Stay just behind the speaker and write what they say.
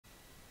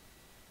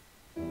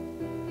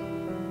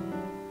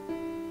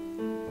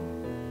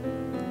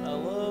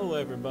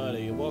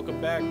everybody, and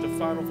welcome back to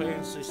Final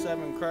Fantasy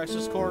VII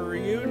Crisis Core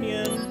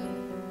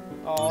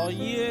Reunion. Oh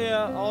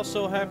yeah,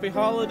 also happy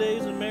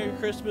holidays and Merry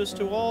Christmas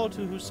to all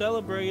who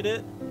celebrate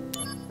it.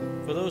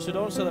 For those who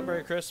don't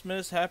celebrate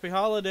Christmas, happy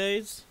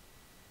holidays.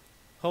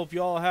 Hope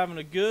y'all are having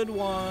a good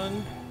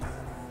one.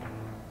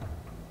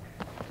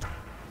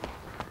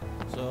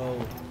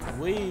 So,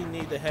 we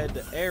need to head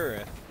to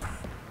Aerith.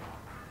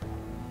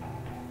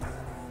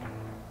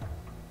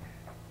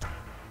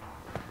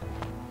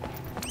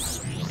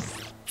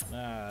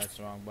 Nah, that's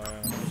the wrong button.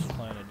 I'm just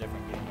playing a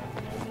different game at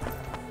the moment.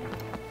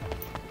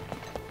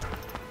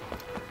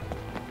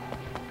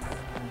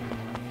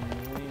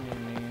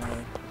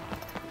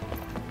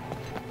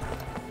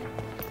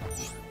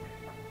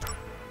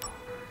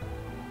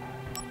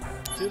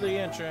 To the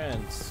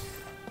entrance.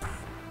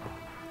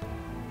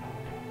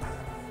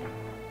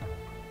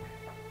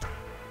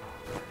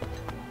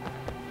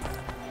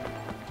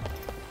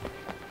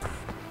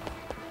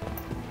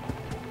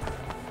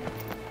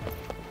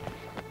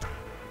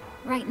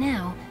 Right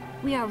now,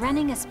 we are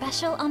running a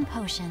special on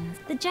potions.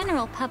 The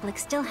general public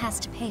still has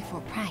to pay full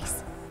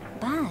price.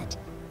 But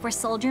for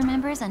soldier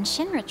members and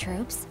Shinra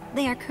troops,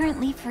 they are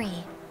currently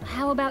free.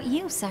 How about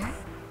you, sir?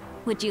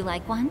 Would you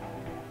like one?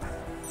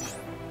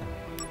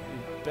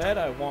 You bet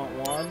I want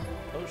one.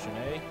 Potion,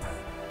 eh?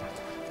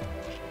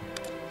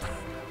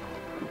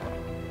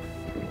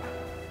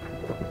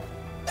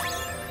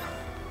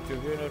 You're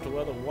good enough to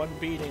weather one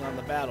beating on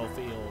the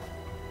battlefield.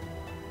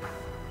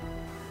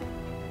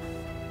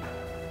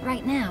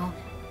 Right now,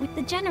 with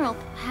the general,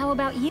 how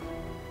about you?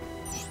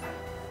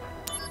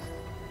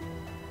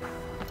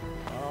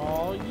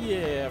 Oh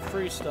yeah,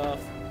 free stuff.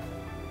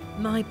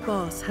 My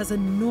boss has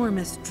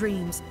enormous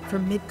dreams for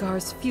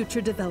Midgar's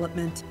future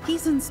development.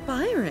 He's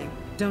inspiring,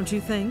 don't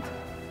you think?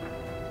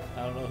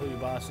 I don't know who your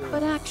boss is.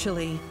 But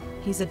actually,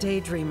 he's a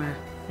daydreamer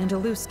and a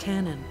loose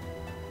cannon.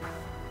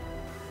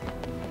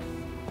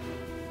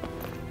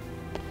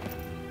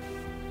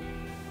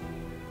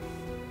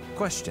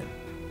 Question.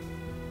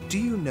 Do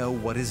you know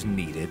what is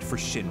needed for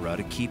Shinra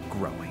to keep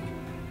growing?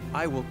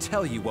 I will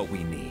tell you what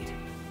we need.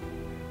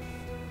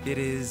 It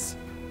is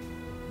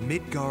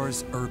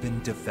Midgar's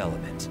urban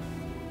development.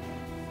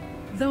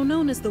 Though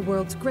known as the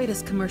world's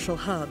greatest commercial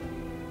hub,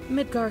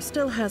 Midgar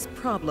still has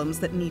problems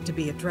that need to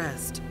be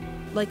addressed,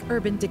 like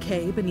urban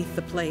decay beneath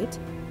the plate,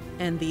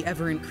 and the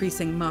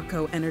ever-increasing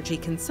Mako energy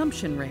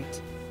consumption rate.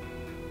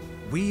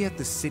 We at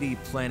the City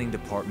Planning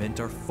Department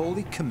are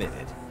fully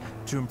committed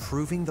to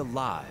improving the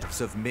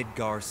lives of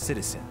Midgar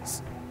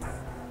citizens.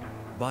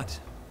 But,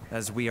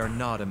 as we are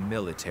not a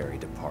military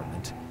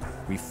department,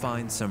 we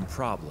find some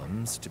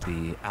problems to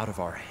be out of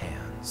our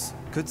hands.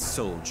 Could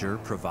Soldier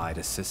provide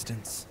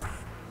assistance?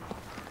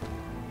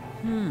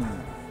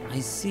 I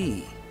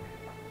see.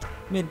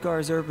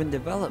 Midgar's urban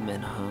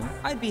development, huh?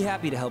 I'd be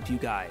happy to help you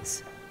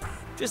guys.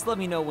 Just let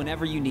me know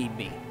whenever you need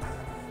me.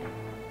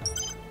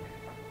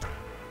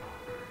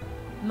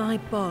 My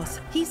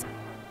boss, he's...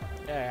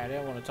 Yeah, I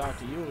didn't want to talk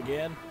to you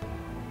again.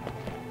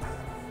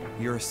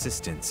 Your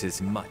assistance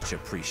is much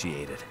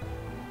appreciated.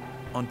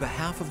 On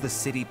behalf of the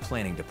City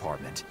Planning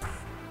Department,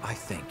 I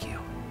thank you.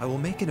 I will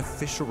make an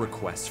official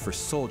request for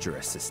soldier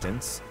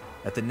assistance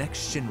at the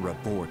next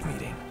Shinra board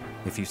meeting.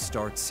 If you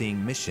start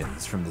seeing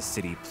missions from the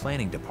City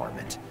Planning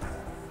Department,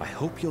 I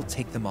hope you'll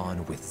take them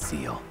on with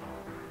zeal.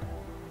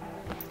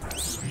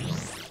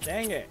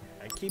 Dang it.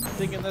 I keep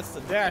thinking that's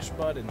the dash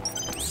button.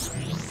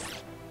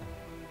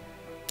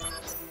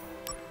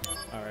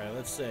 Alright,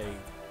 let's save.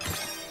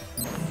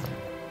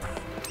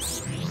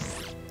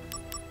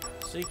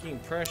 Seeking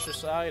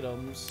precious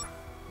items.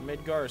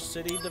 Midgar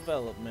City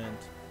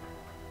Development.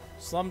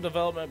 Slum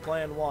Development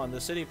Plan 1. The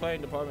City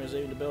Planning Department is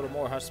aiming to build a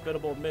more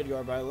hospitable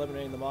Midgar by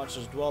eliminating the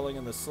monsters dwelling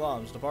in the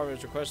slums. The department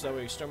has requested that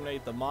we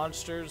exterminate the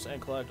monsters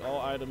and collect all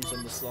items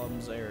in the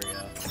slums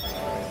area.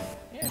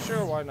 Yeah,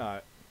 sure, why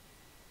not?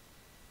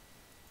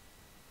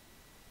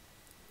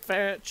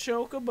 Fat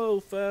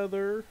Chocobo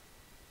Feather.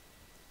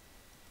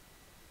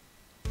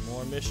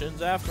 More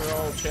missions after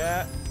all,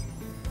 chat.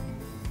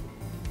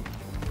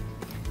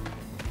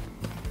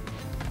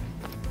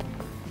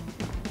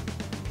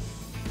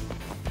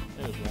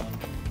 There's one.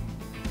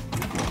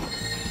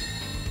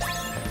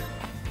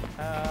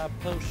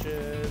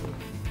 Potion.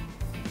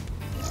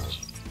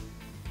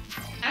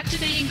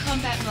 Activating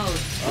combat mode.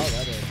 Oh,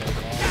 that didn't take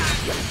long.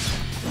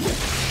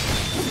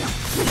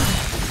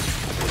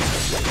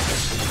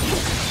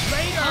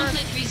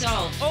 Conflict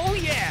resolved. Oh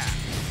yeah!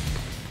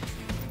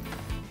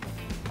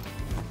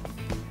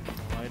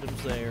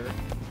 Items there.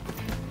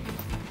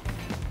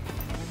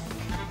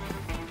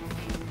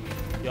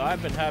 Yo,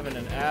 I've been having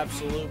an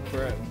absolute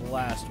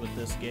blast with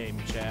this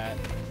game, chat.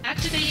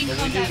 Activating But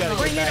we do combat gotta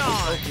mode. get back to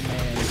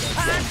Pokemon at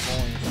some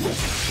point.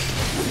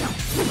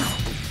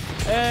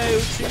 Hey,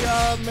 Uchiha,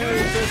 Merry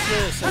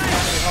Christmas and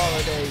Happy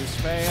Holidays,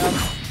 fam.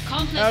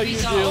 Conflict How you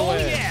resolved.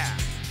 doing?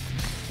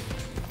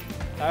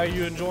 How are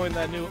you enjoying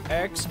that new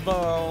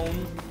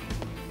X-Bone?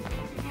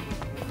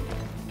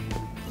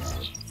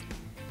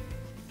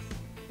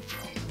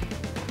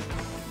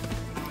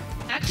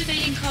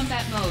 Activating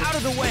combat mode. Out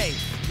of the way!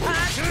 Take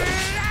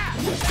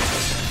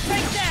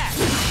that!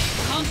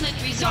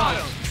 Conflict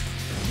resolved.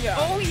 Yeah.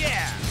 Oh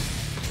yeah!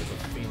 There's a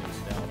phoenix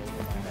down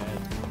over my head.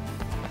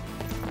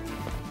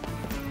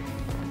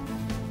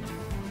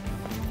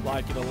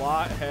 Like it a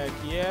lot? Heck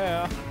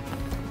yeah.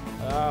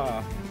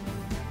 Ah.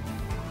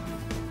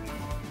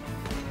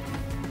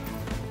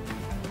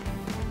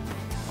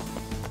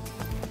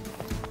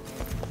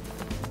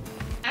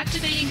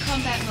 Activating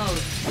combat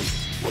mode.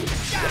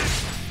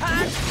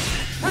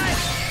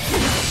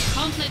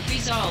 Conflict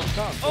resolved.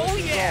 Oh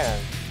yeah!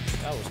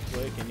 That was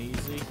quick and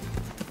easy.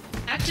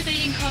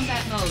 Activating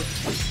combat mode.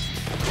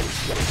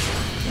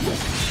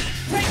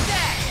 Take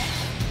that!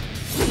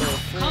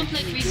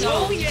 Conflict Oh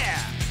resolved. yeah!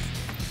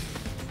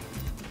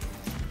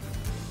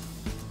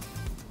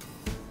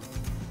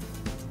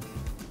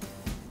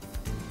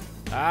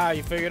 Ah,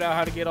 you figured out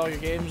how to get all your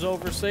games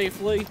over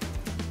safely?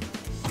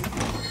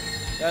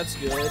 That's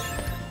good.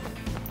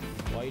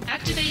 White.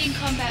 Activating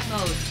combat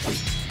mode.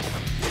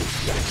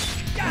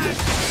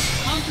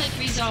 Conflict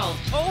resolved.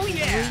 Oh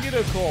yeah! Bring it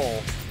a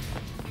call.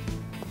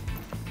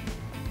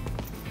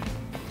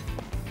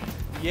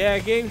 Yeah,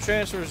 game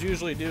transfers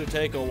usually do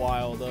take a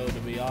while, though, to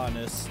be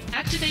honest.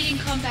 Activating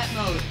combat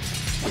mode.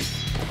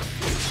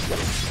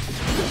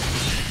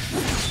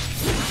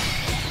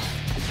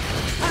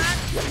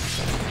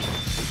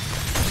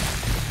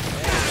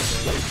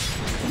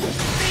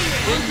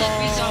 Conflict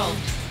resolved.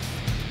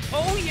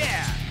 Oh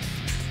yeah!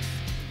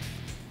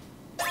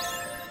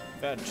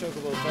 Got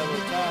Chocobo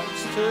Feather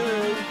times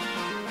 2.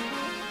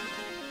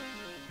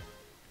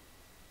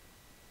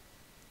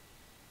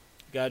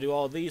 Gotta do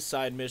all these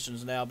side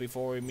missions now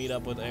before we meet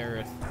up with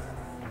Aerith.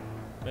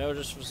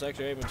 Messages from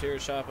Sector 8 Material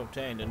Shop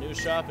obtained. A new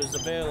shop is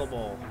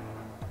available.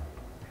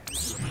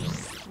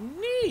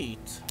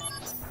 Neat!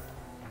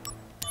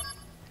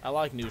 I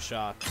like new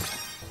shops.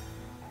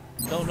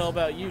 Don't know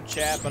about you,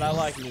 chat, but I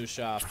like new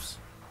shops.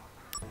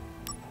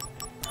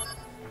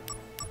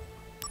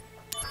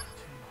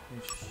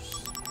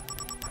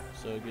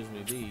 So it gives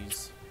me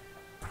these.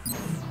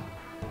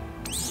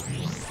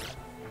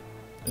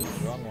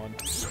 Oops, wrong one.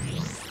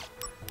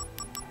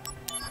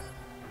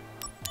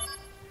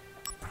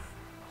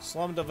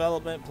 Slum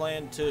Development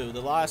Plan 2.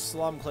 The last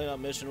slum cleanup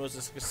mission was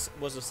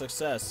a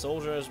success.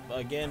 Soldier has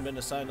again been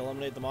assigned to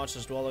eliminate the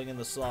monsters dwelling in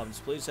the slums.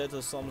 Please head to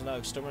the slums now,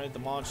 exterminate the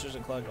monsters,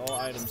 and collect all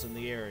items in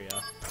the area.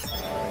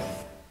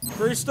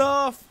 Free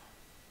stuff!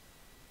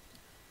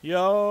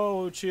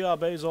 Yo, Chia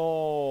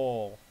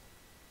Basil!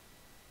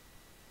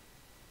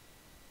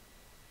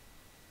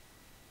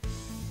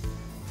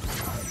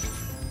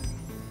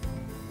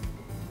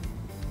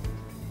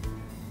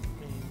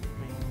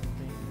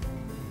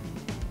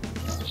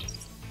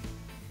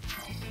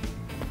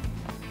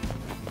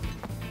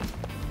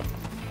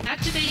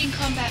 Activating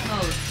combat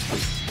mode.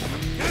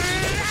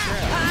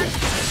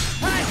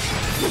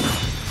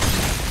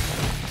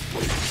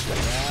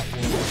 That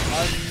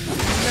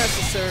was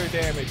unnecessary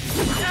damage.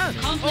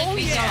 Conflict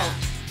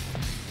resolved.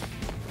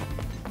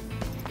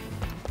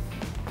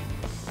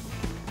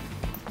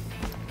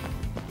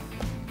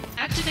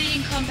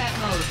 Activating combat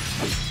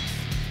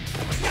mode.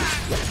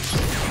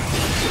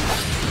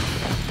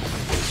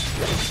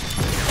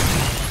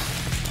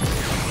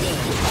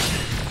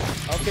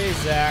 Okay,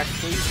 Zach,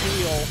 please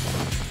heal.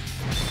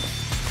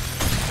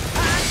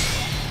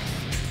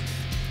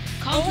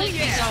 Conflict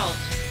resolved.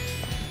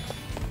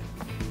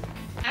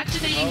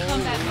 Activating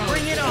combat mode.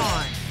 Bring it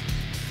on!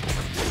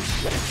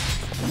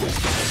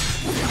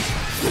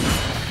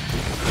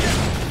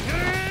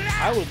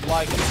 I would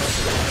like to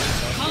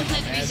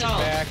Conflict magic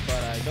resolved. back,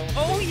 but I don't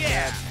Oh, think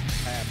yeah. that's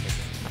happening.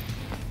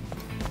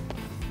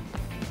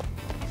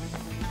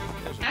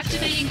 There's a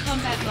Activating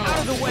combat Out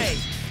of mode. the way!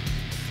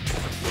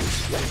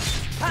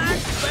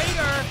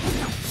 Vader!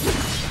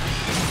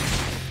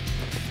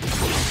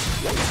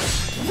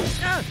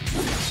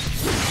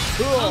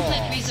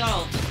 Conflict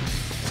resolved.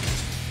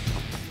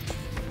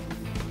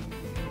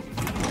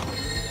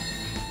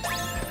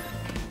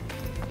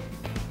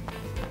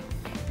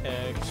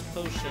 X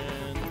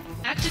potion.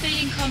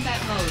 Activating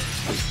combat mode.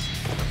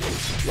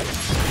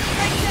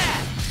 Take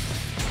that!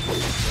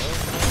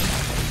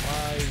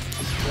 My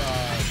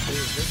God,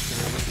 this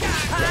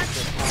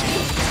victory.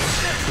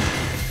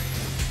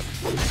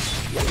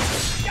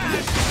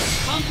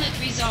 Conflict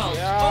resolved.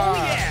 Oh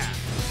yeah!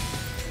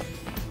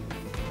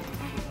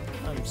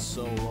 I'm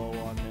so low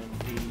on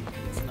MP.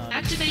 It's not.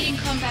 Activating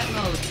combat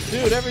mode.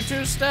 Dude, every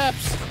 2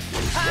 steps.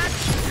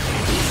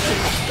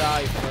 Let's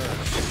die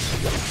first.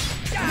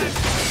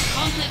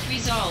 Conflict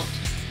resolved.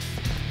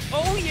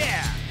 Oh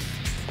yeah!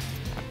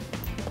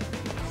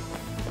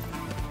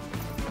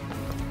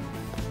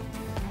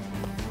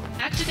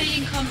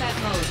 Activating combat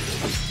mode.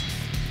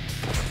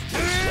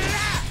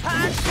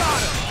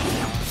 Got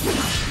him!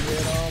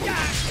 Get 'em.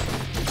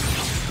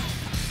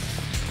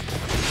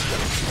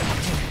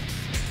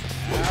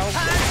 Ow.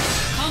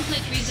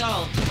 Conflict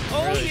resolved.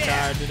 Oh Really yeah!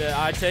 tired today.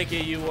 I take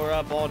it you were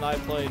up all night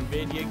playing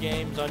video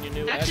games on your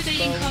new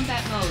Activating Xbox.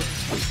 combat mode.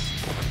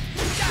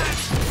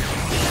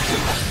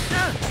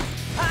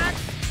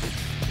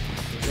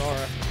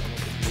 Zara.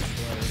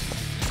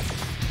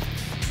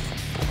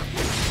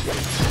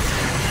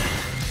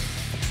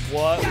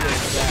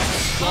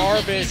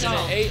 garbage and it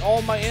resolved. ate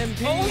all my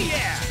MP. Oh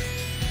yeah!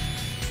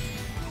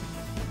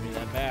 Give me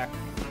that back.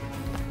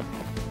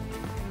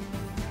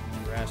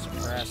 Grassy.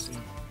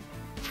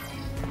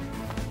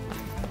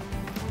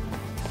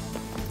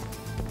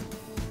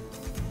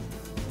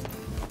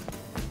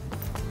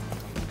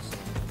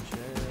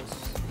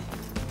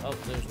 Oh,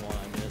 there's one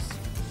I missed.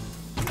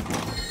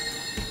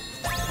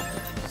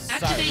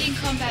 Activating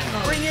combat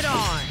mode. Bring it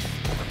on!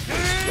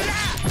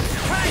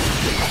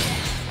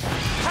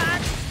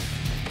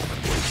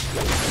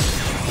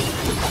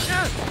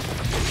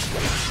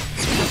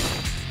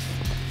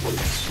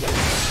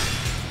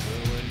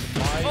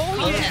 Oh,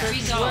 Contact yeah.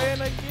 resolved.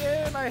 Win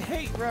again. I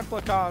hate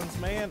replicons,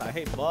 man. I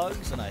hate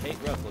bugs and I hate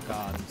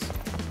replicons.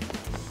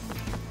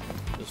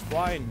 Those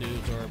flying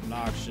dudes are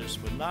obnoxious,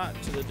 but not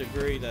to the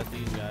degree that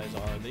these guys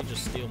are. They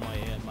just steal my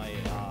MP.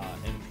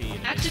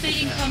 And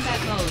Activating combat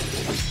mode.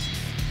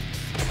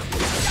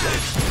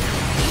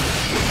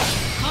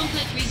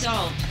 Conflict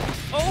resolved.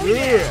 Oh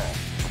yeah!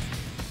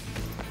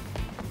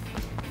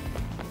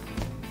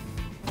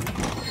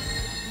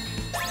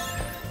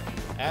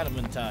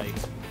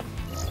 Adamantite.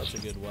 That's a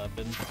good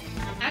weapon.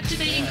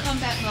 Activating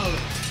combat mode.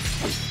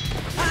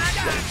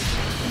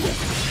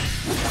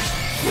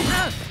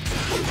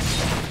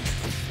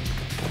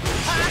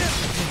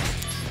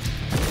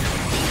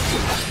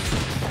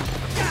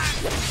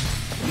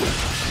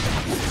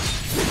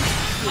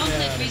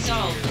 Conflict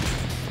resolved.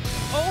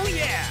 Oh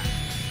yeah!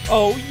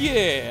 Oh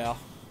yeah!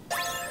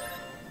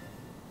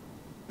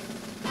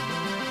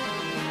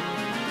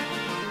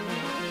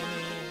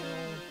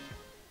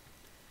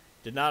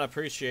 Did not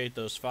appreciate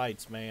those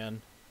fights,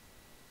 man.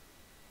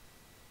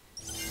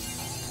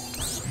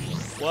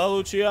 Well,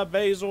 Lucia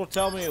Basil,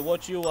 tell me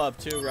what you up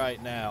to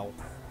right now.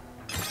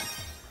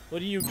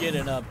 What are you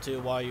getting up to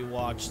while you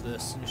watch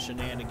this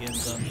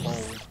shenanigans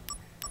unfold?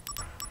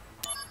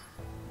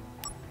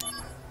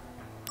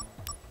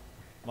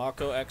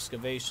 Mako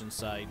excavation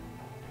site.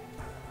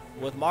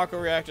 With Mako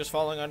reactors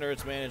falling under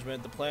its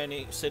management,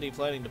 the city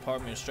planning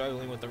department is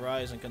struggling with the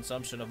rise in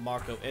consumption of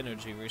Mako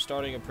energy.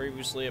 Restarting a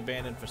previously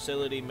abandoned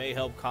facility may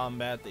help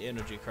combat the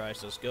energy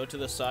crisis. Go to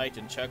the site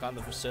and check on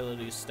the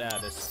facility's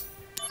status.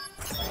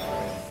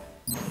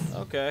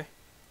 Okay.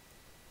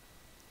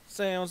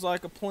 Sounds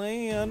like a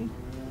plan.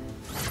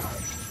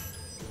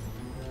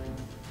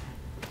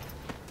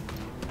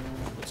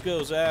 Let's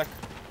go, Zach.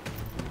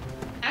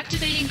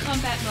 Activating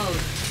combat mode.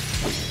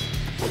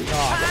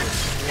 God,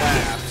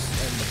 slaps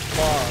and the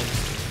bugs.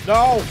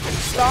 No!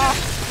 Stop!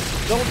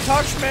 Don't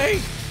touch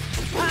me!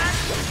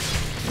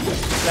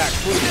 Zach,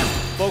 please,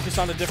 focus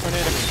on a different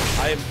enemy.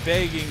 I am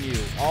begging you.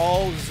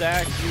 Oh,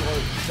 Zach, you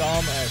are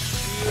dumb as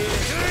shit.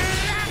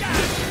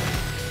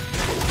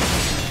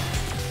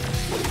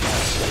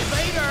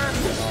 Later!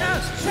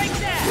 Take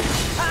that!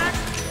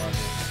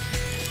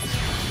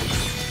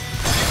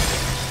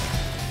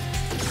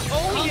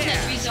 Oh Conflict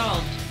yeah!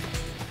 resolved.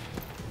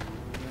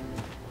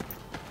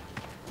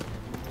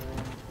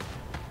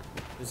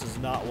 This is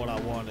not what I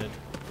wanted.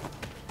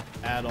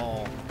 At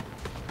all.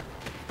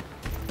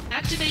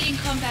 Activating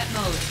combat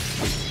mode.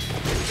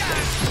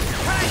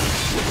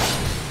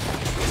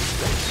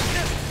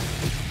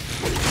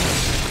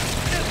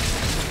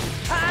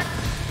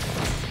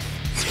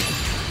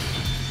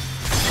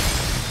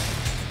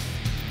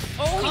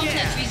 Oh Conflict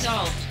yeah!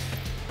 resolved.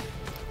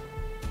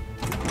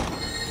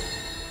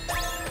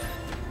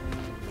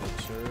 Make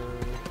sure.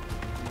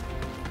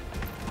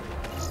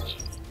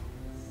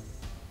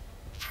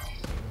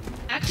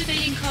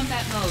 Activating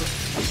combat mode.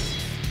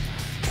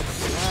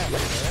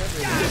 Slaps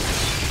everywhere.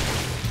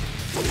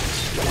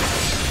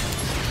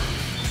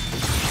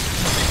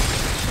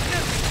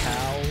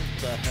 How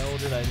the hell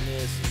did I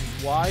miss?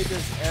 Why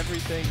does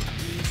everything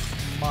eat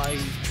my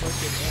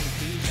freaking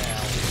MP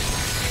now?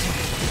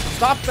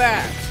 Stop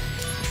that!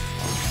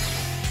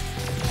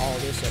 Oh,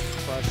 this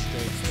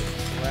frustrates the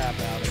crap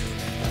out of me,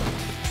 man.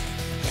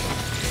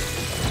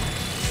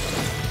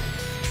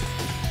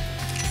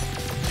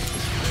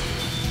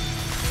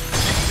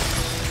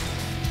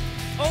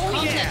 Oh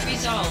Conflict yeah!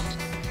 resolved.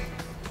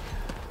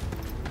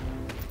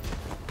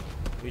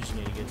 We just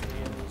need to get to the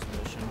end of this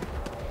mission.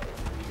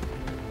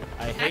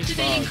 I hate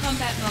Activating bugs.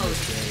 combat mode.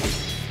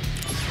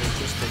 They're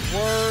just the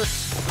worst.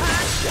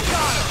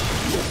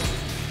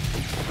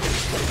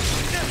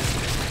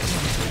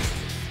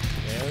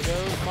 There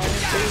goes my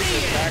MP.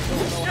 Back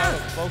don't know how to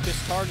focus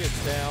targets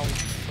down.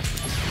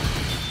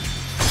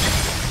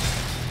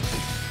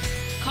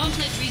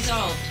 Conflict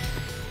resolved.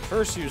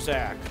 Curse you,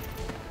 Zach.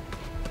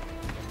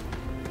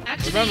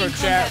 Activating Remember,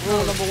 chat, combat rule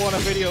mode. number 1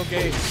 of video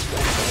games. It's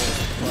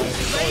always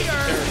the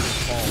character's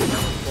fault,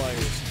 not the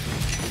players.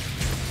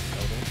 No,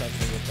 don't touch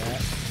me with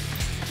that.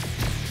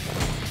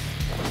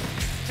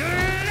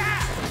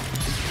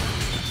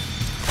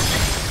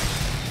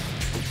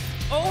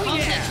 Oh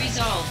Conflict yeah!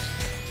 resolved.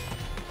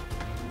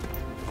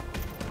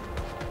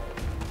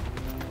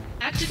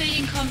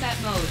 Activating combat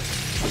mode.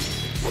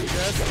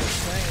 Just the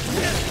same.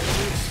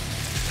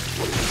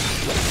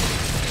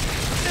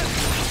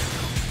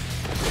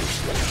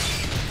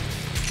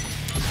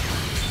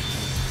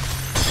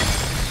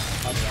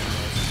 How did I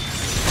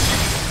miss?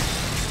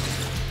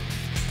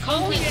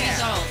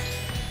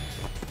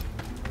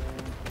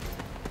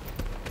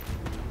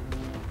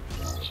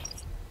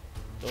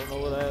 Don't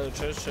know what that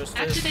just is.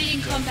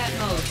 Activating combat Can't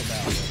mode. talk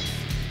about it.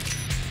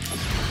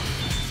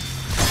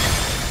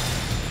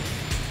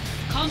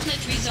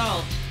 Conflict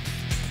resolved.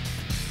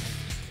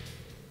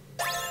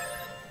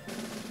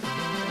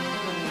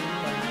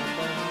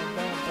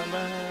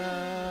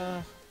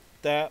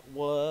 That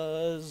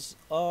was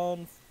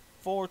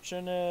unfortunate.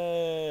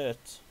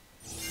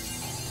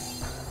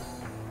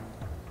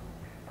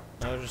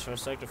 Notice for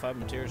Sector 5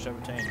 materials have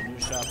obtained. A new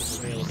shop is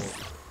available.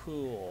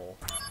 Cool.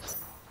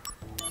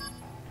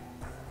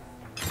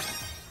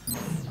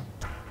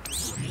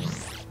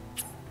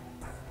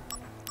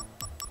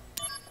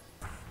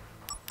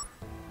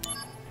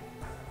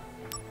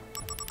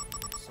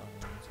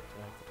 Silence,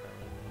 attack,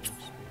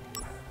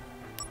 speed.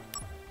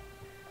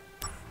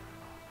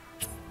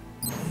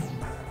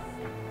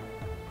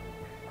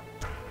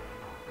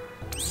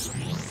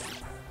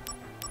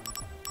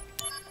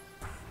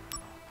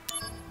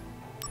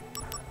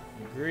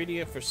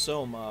 Ingredient for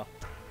Soma.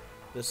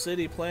 The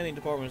city planning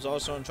department is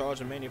also in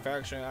charge of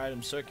manufacturing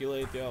items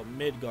circulated throughout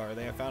Midgar.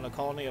 They have found a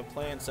colony of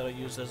plants that are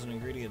used as an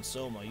ingredient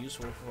Soma,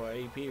 useful for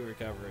AP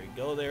recovery.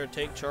 Go there,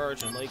 take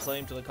charge, and lay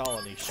claim to the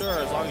colony. Sure,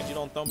 as long as you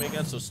don't throw me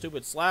against those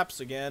stupid slaps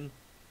again.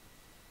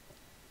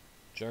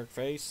 Jerk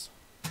face.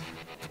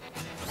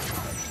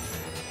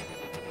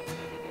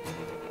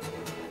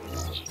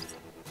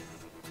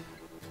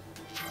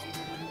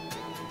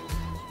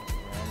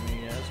 Around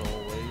me as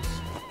always.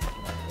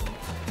 Nothing.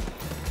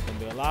 Gonna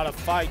be a lot of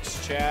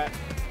fights, chat.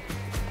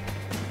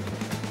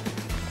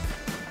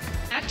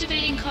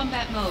 Activating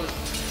combat mode.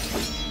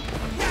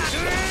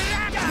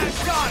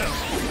 Got him!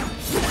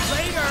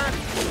 Later!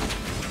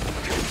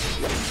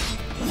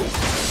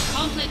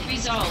 Conflict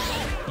resolved.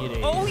 Get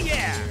in Oh,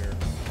 yeah! here.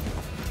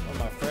 One of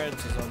my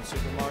friends is on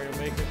Super Mario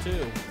Maker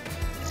too.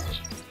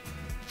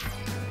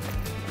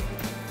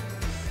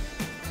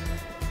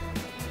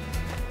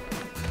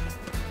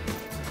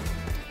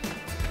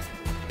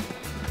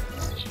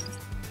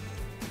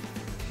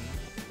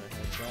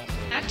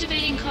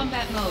 Activating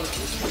combat mode.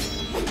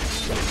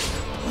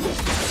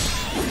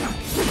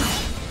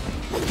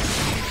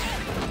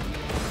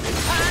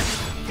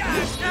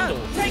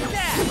 Take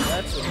that!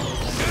 That's a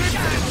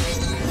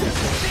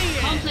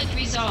Conflict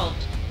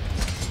resolved.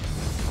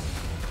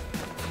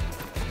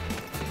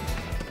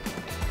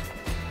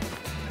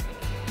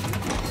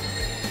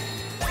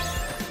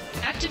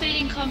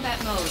 Activating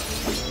combat mode.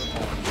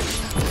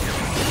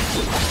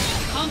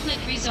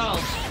 Conflict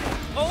resolved.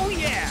 Oh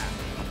yeah!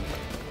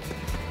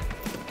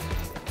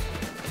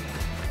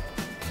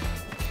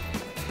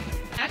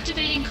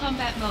 Activating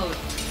combat mode.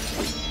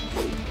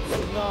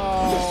 No!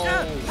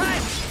 Hi!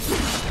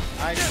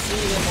 I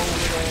see him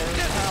over there.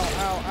 Ow,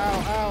 ow, ow,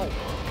 ow.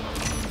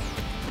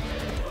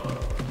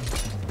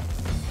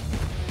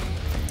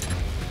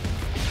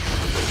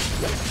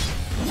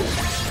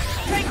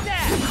 Take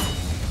that!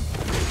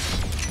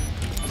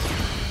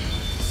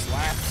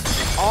 Slaps.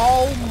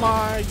 Oh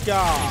my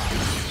god.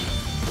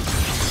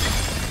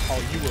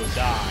 Oh, you will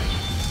die.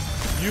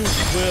 You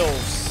will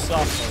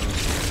suffer.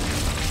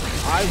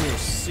 I will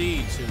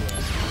see to it.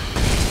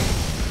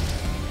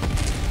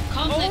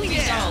 Conflict Oh, yeah.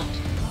 resolved.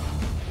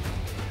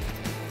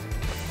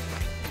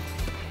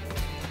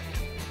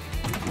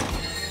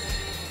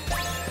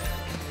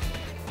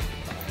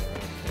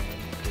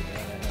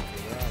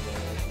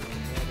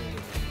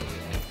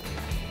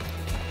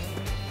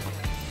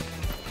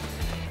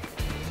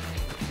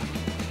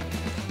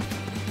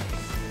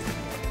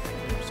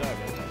 Sorry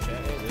about that, chat.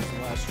 Hey, there's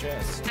the last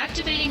chest.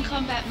 Activating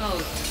combat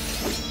mode.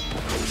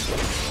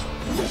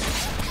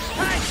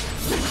 Hi!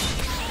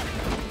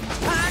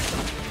 Hi!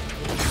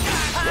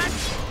 Hi!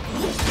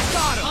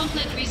 Got him!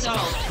 Conflict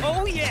resolved.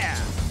 Oh yeah!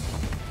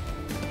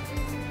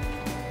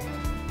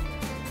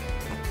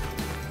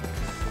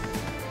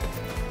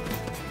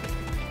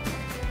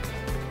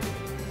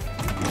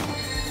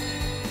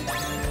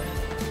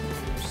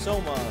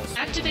 Somas.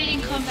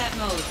 Activating combat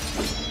mode.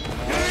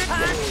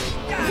 Hi!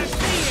 Got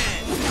me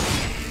in!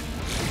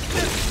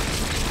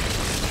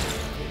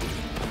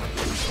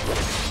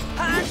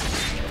 Hi!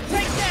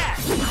 Take that!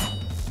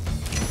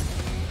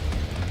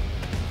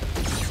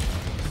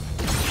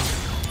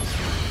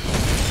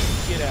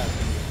 Get out of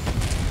here.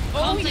 Oh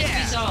Conflict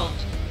yeah!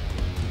 resolved.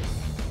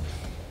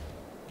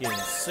 Getting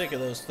sick of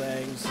those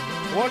things.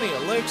 20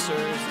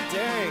 elixirs.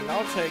 Dang,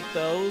 I'll take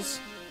those.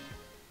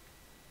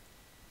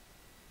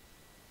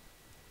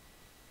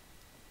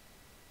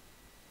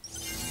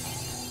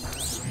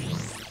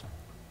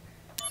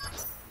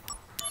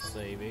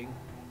 Saving.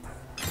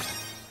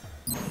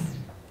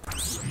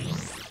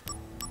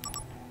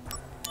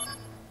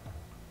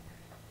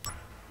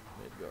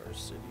 Midgar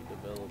City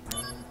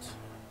Development.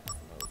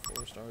 No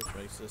 4 stars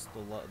makes this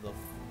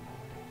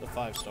the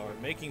 5 star.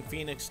 Making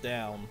Phoenix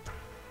Down.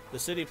 The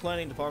city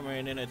planning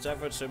department, in its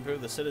efforts to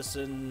improve the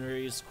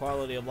citizenry's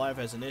quality of life,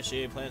 has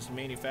initiated plans to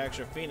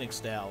manufacture Phoenix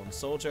Down.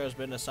 Soldier has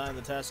been assigned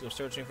the task of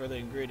searching for the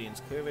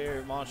ingredients, clear the area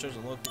of monsters,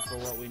 and looking for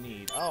what we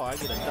need. Oh, I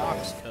get a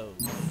Docs code.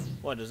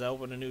 What, does that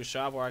open a new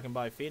shop where I can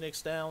buy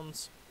Phoenix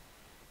Downs?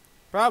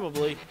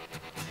 Probably.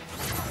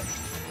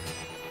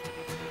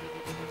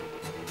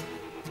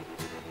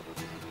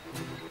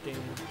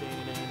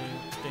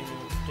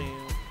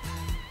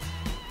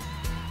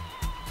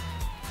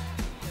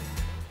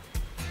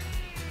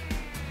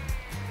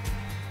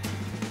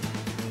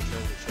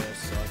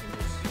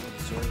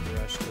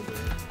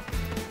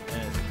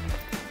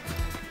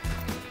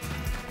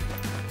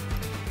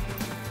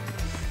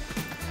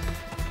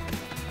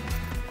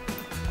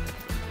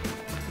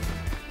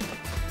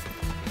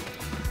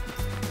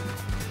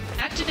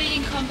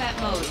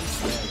 combat mode.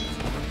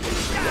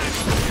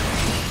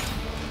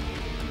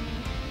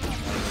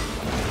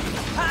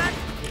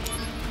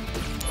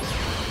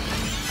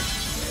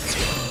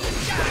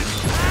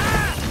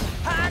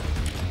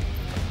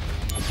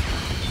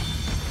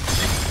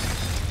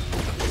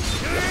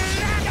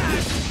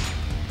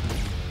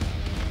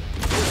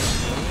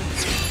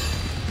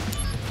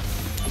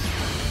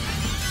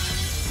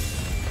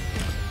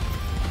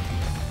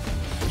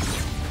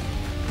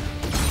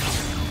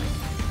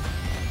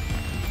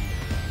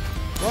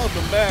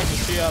 Welcome back to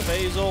Shia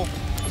Basil.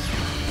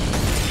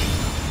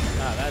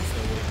 Ah, that's the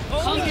weak.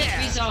 Oh, Conflict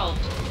yeah.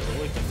 resolved.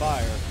 The weak to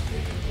fire.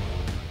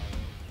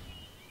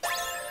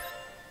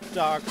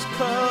 Doc's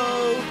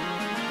Code.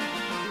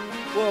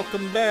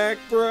 Welcome back,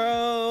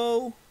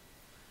 bro.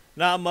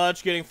 Not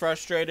much, getting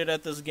frustrated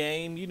at this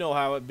game. You know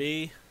how it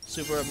be.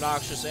 Super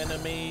obnoxious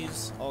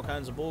enemies, all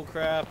kinds of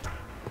bullcrap.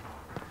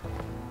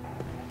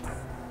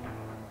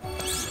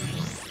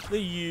 The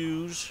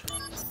huge.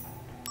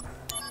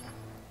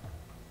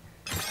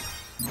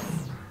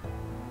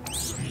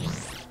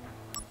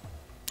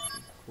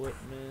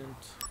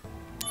 Equipment.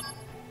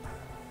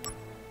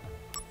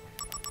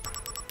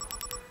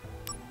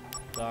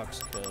 Doc's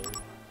Code.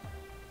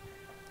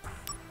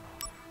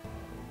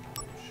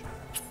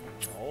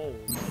 Oh,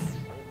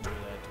 don't do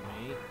that to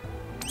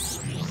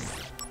me.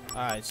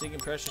 Alright, seeking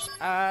precious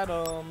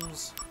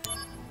items.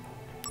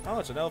 Oh,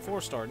 it's an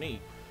L4 star.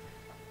 Neat.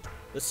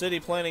 The city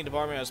planning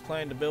department has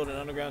planned to build an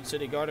underground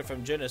city guarded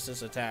from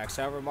Genesis attacks.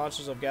 However,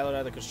 monsters have gathered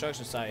at the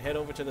construction site. Head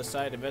over to the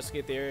site,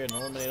 investigate the area, and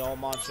eliminate all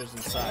monsters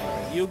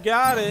inside. You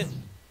got it!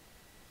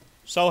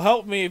 So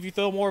help me, if you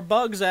throw more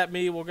bugs at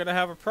me, we're gonna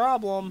have a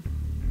problem.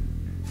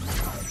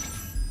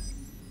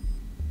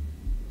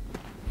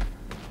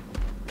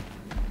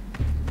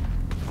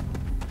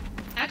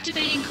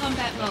 Activating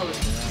combat mode.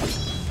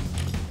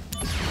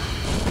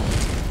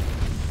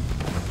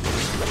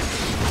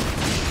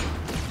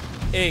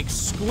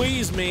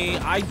 Excuse me,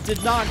 I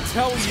did not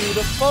tell you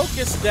to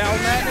focus down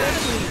that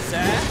enemy,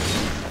 Zach.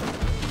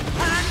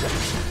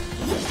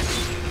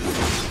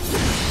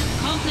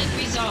 Conflict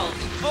resolved.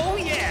 Oh,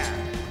 yeah.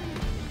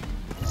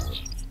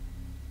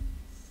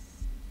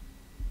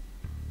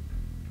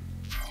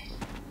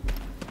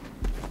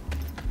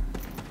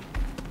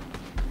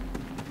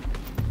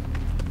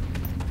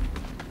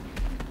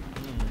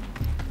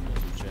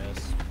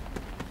 Chest.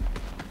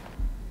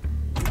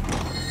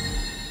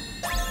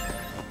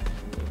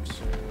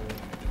 Elixir.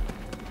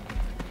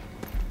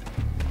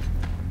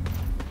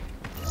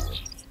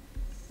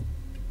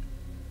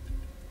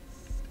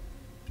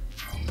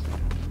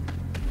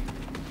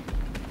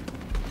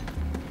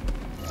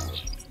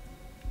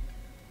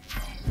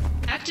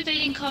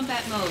 Activating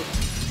combat mode.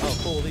 Oh,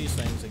 cool, these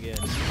things again.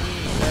 That's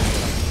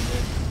what I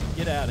needed.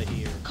 Get out of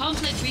here.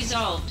 Conflict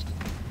resolved.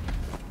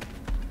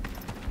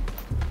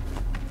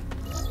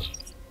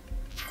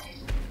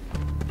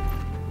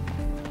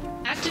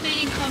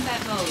 Activating combat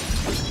mode.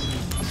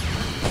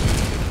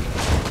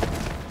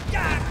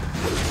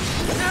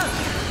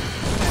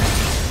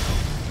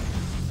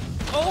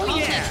 Oh,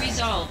 Conflict yeah.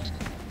 resolved.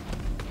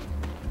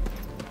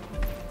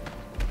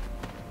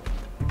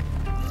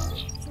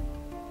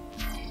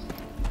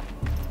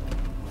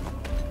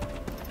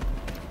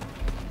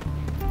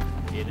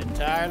 Getting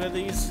tired of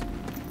these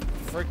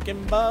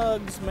freaking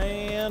bugs,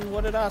 man.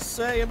 What did I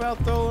say about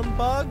throwing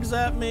bugs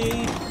at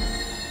me?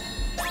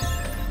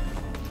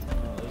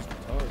 Oh, there's the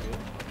target.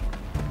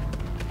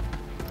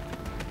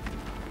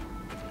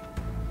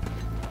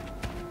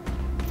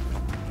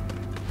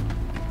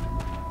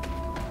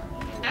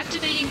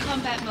 Activating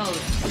combat mode.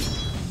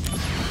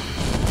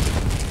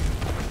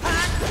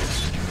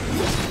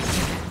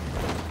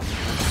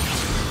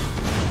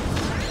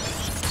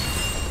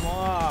 Come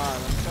on,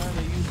 I'm trying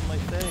to use my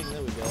thing.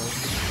 There we go.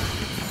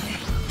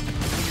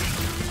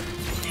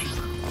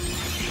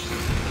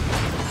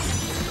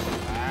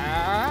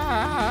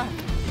 Ah!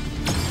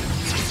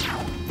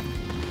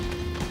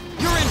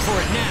 You're in for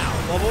it now!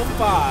 Level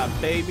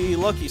 5, baby.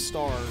 Lucky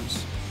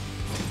stars.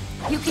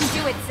 You can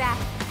do it, Zach.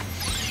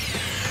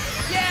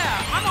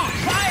 Yeah, I'm on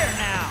fire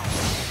now.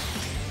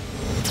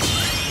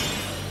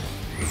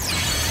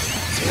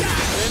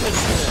 Finish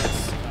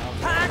this. No,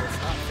 let's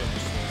not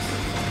finish this.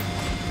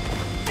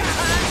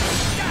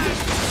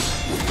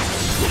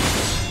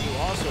 You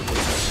also did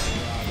this.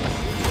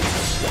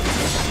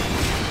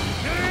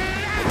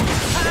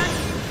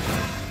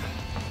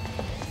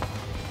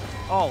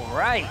 All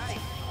right.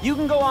 You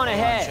can go on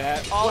ahead.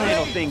 chat. I'll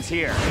handle Wait. things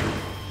here.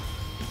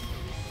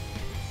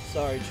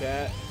 Sorry,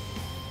 chat.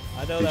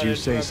 I know Did that you I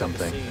say interrupted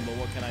something? the scene, but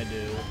what can I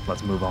do?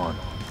 Let's move on.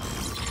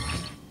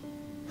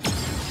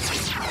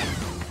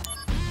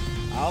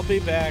 I'll be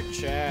back,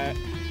 chat.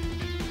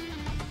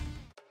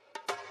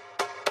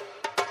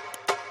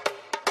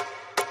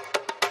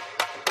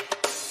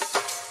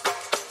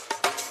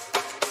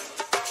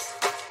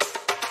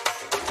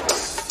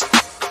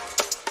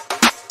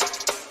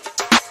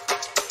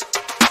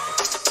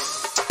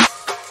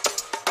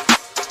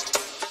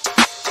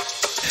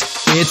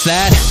 It's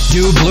that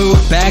new blue,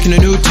 back in a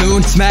new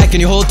tune, smacking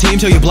your whole team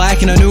till you're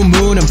black in a new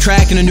moon. I'm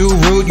tracking a new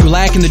route, you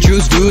lacking the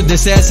juice, dude.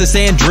 This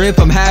SSN drip,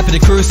 I'm happy to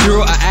cruise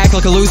through. I act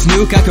like a loose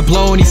nuke, I could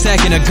blow any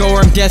second ago.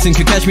 I'm guessing,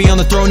 could catch me on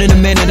the throne in a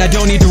minute. I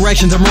don't need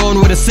directions, I'm rolling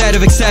with a set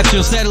of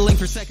exceptional, settling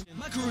for second.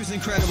 My crew is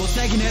incredible,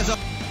 taking heads up.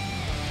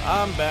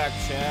 I'm back,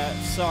 chat.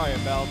 Sorry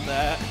about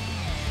that. I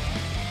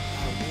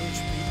wish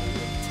people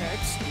would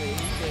text me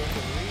their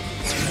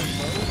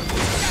reasons.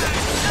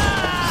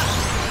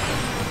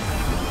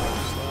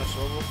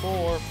 Level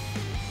 4.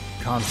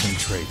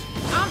 Concentrate.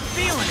 I'm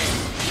feeling it.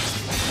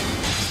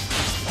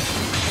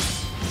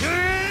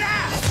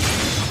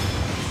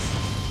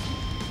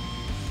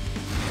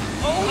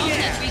 Oh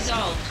yeah!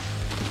 Resolved.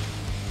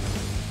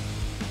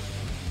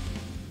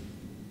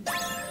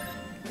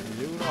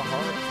 Luna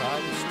Heart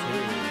times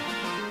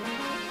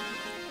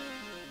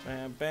 2.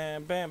 Bam,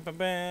 bam, bam, bam,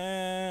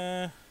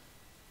 bam.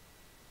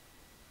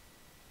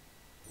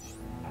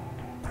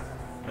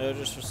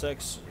 Just for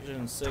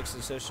Section 6,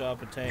 it says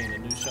shop attained. A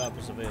new shop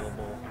is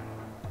available.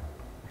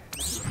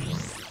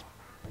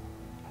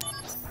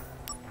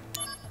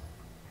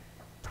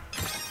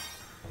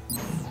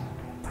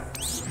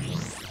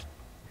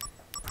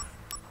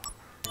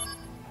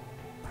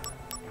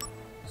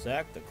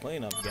 Zach the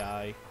cleanup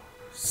guy.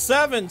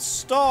 7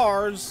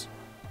 stars!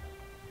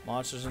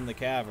 Monsters in the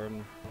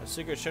cavern. A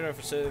secret Shinra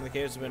facility in the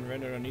caves has been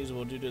rendered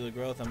unusable due to the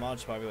growth of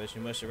monster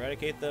population. You must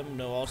eradicate them.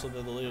 Know also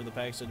that the leader of the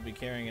pack is said to be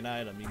carrying an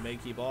item. You may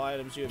keep all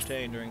items you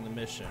obtain during the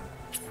mission.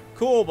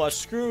 Cool, but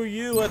screw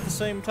you at the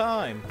same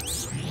time.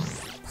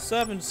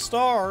 7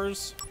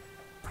 stars?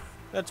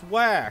 That's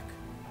whack.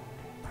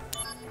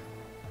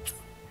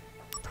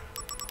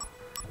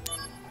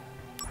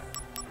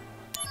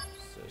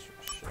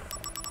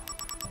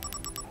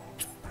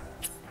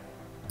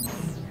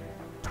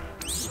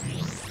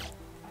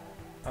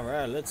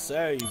 Alright, let's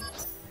save.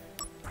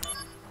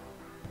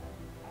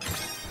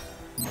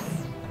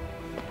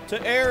 To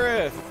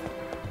Aerith!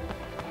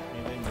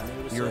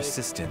 Your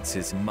assistance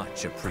is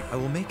much appreciated. I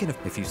will make an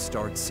if you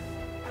start.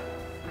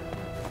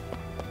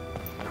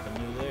 Nothing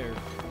new there.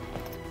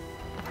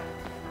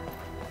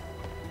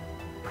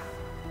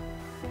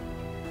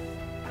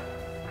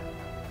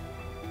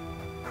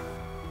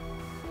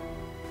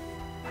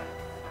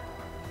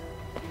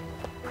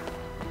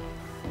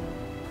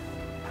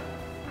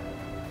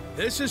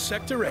 This is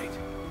Sector 8.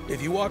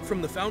 If you walk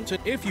from the fountain,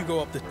 if you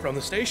go up from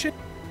the station...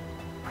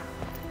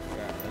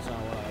 Yeah, that's not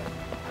what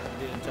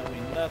you didn't tell me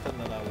nothing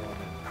that I wanted.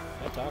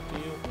 Can I talk to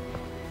you?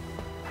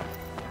 I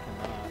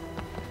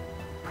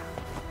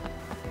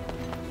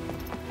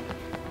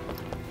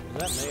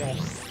cannot. Is that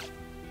mail?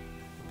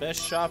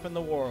 Best shop in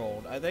the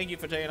world. I thank you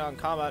for taking on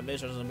combat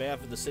missions on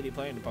behalf of the City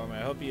Planning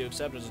Department. I hope you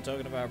accept as a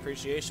token of our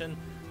appreciation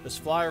this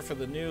flyer for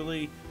the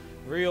newly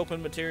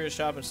reopened materials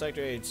shop in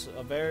Sector 8,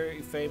 a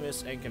very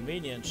famous and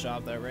convenient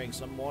shop that ranks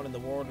 #1 in the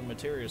world in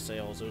material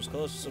sales. It was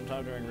closed for some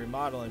time during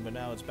remodeling, but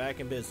now it's back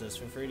in business.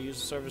 Feel free to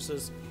use the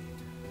services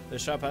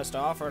this shop has to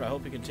offer, and I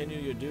hope you continue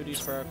your duties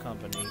for our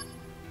company.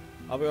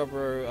 I'll be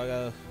over. I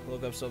gotta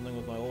look up something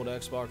with my old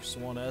Xbox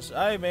One S.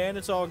 Hey man,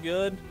 it's all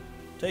good.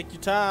 Take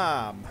your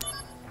time.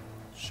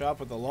 Shop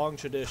with a long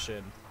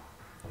tradition.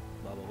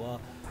 Blah blah blah.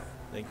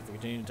 Thank you for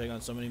continuing to take on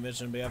so many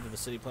missions on behalf of the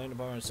City Planning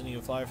Department. Sending you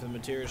a flyer for the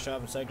materials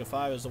shop in Sector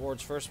 5 is the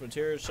world's first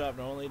materials shop.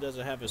 Not only does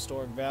it have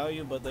historic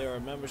value, but they are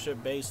a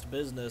membership-based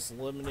business,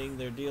 limiting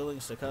their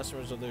dealings to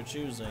customers of their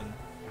choosing.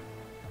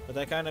 With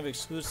that kind of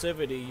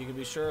exclusivity, you can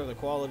be sure of the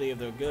quality of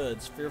their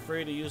goods. Feel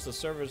free to use the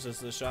services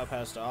this shop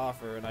has to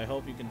offer, and I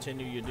hope you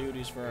continue your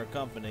duties for our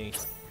company.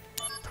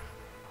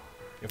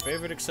 Your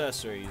favorite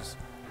accessories.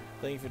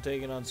 Thank you for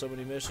taking on so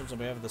many missions on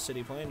behalf of the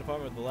City Planning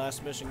Department. The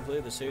last mission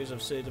completed, the series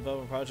of city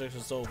development projects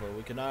is over.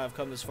 We could not have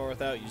come this far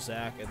without you,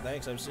 Zach. And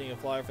thanks, I'm seeing a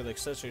flyer for the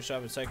accessory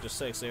shop in Sector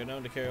 6. They are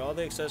known to carry all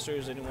the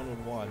accessories anyone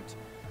would want.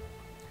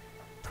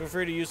 Feel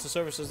free to use the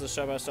services the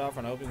shop has to offer,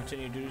 and I hope you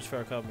continue duties for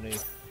our company.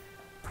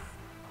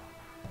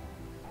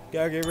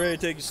 Gotta get ready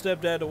to take your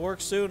stepdad to work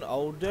soon.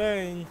 Oh,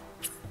 dang.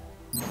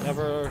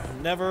 Never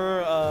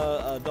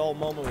a dull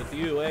moment with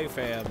you, eh,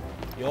 fam?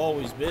 You're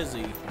always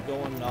busy,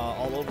 going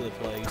all over the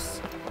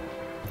place.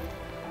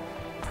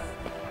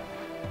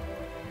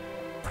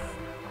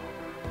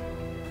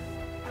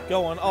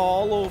 Going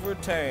all over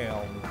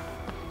town.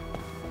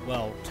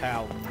 Well,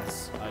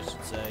 towns, I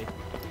should say.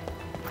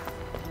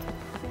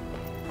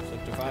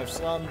 Sector 5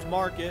 Slums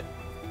Market.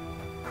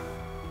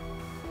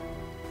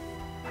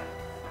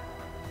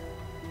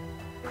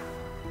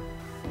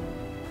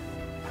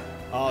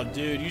 Oh,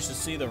 dude, you should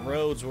see the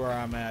roads where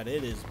I'm at.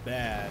 It is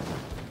bad.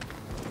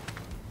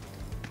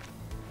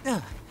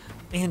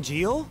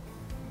 Angeal?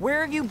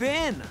 Where have you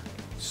been?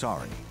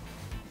 Sorry.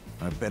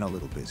 I've been a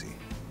little busy.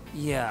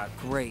 Yeah,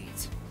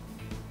 great.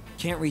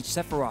 Can't reach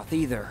Sephiroth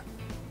either.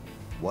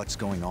 What's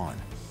going on?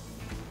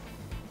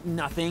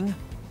 Nothing.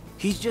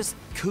 He's just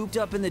cooped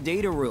up in the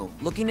data room,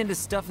 looking into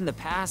stuff in the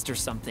past or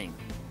something.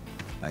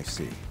 I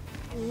see.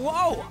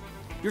 Whoa!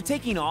 You're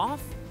taking off?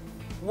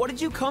 What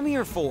did you come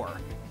here for?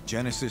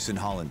 Genesis and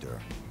Hollander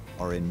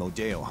are in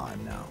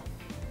Modeoheim now.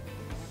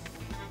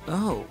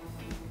 Oh.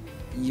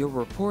 you're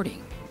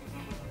reporting.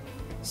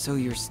 So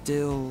you're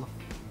still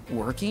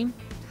working?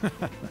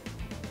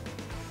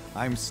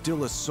 I'm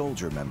still a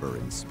soldier member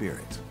in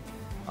spirit.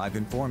 I've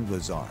informed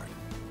Lazard.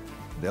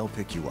 They'll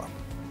pick you up.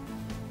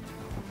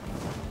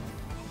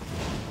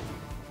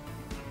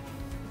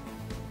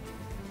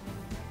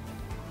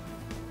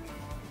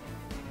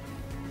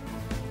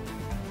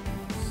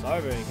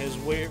 Sorry, his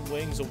weird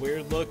wings are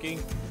weird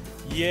looking.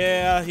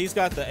 Yeah, he's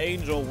got the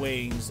angel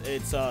wings.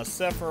 It's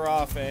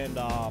Sephiroth and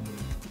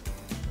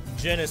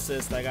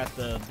Genesis that got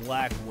the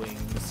black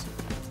wings.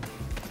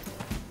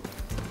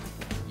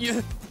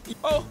 Yeah.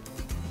 Oh.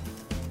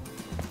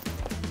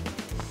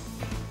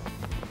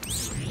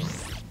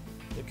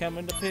 They're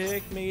coming to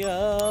pick me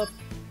up.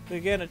 They're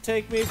gonna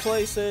take me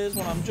places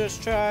when I'm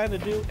just trying to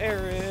do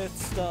Aerith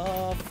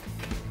stuff.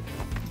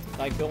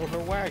 Like build her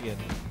wagon.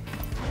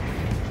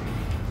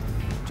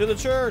 To the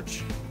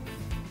church!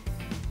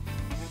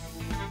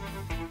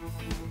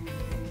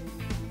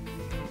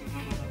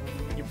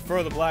 You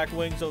prefer the black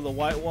wings over the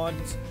white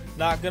ones?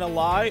 Not gonna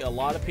lie, a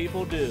lot of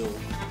people do.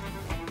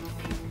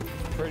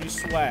 It's pretty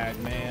swag,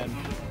 man.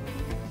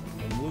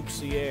 And Luke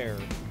Sierra.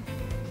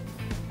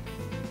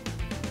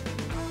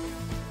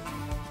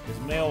 His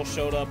mail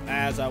showed up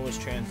as I was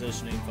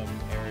transitioning from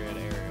area to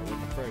area. What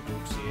the frick,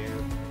 Luke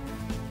Sierra?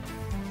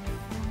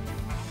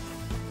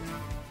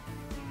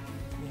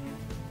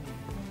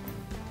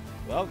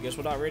 Well, guess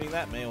we're not reading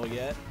that mail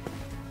yet.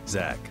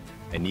 Zack,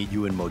 I need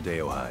you in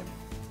Modeoheim.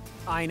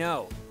 I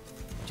know.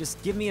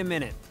 Just give me a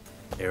minute.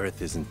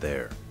 Aerith isn't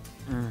there.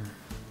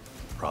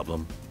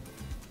 Problem?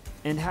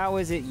 And how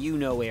is it you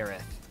know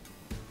Aerith?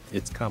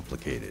 It's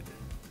complicated.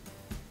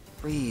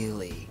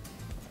 Really?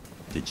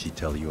 Did she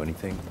tell you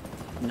anything?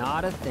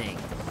 Not a thing.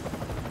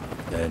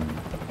 Then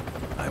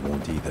I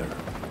won't either.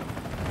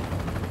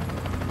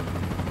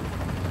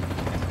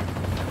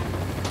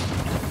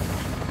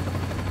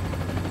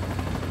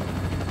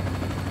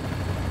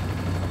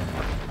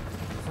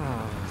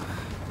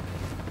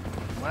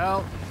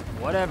 Well,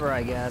 whatever,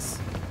 I guess.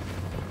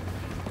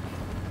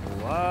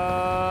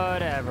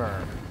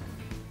 Whatever.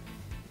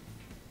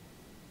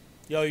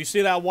 Yo, you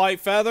see that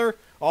white feather?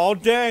 Oh,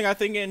 dang, I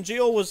think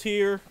Angeal was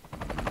here.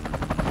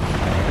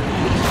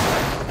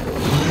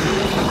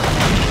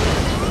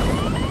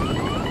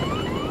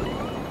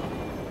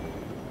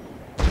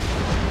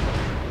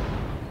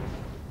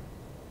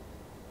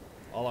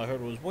 All I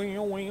heard was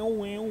wheel, wheel,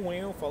 wheel,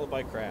 wheel, followed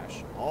by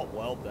crash. Oh,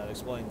 well, that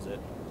explains it.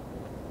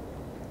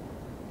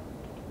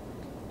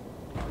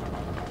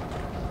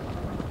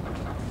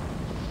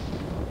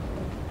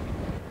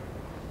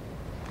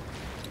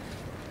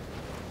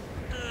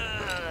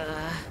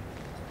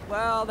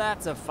 Well,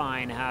 that's a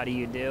fine how do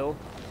you do.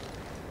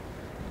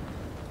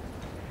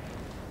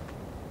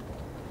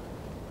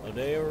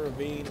 Modeo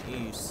Ravine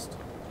East.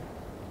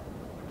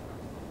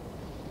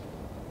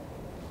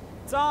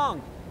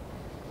 Song!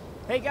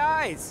 Hey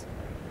guys!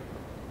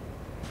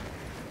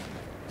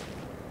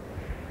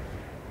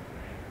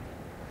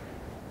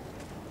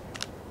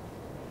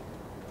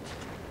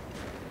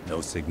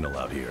 No signal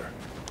out here.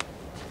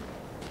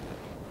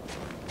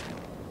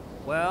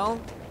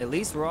 Well, at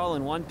least we're all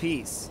in one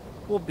piece.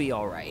 We'll be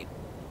all right.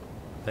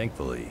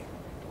 Thankfully,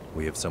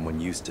 we have someone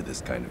used to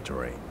this kind of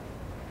terrain.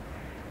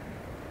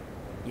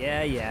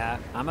 Yeah,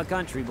 I'm a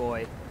country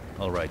boy.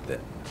 All right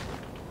then.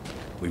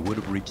 We would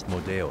have reached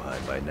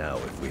Modeoheim by now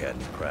if we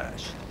hadn't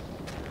crashed.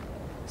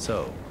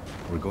 So,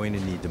 we're going to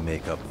need to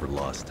make up for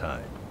lost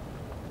time.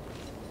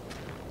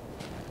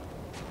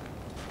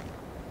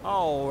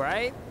 All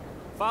right.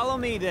 Follow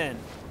me then.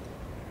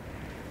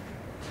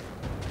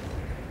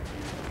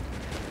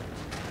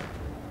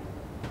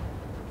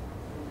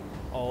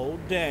 Oh,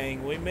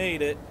 dang, we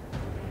made it.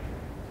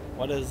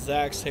 Why does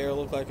Zack's hair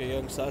look like a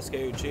young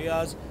Sasuke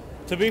Uchiha's?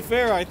 To be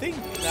fair, I think,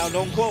 now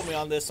don't quote me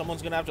on this,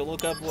 someone's gonna have to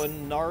look up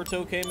when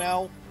Naruto came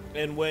out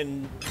and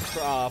when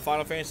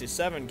Final Fantasy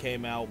VII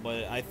came out,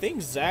 but I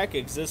think Zack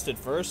existed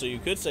first, so you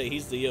could say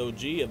he's the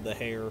OG of the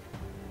hair.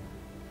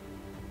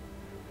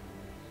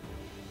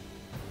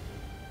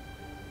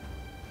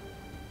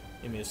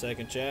 Give me a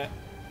second, chat.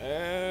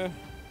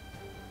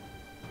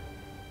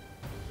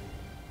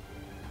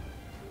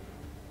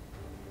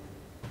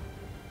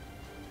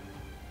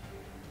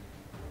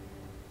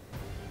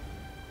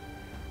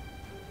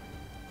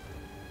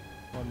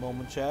 One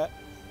moment, chat.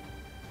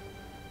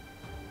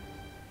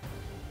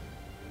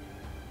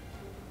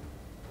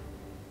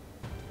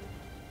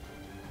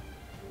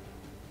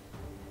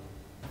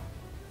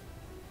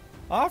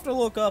 I'll have to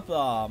look up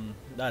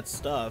that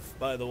stuff,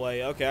 by the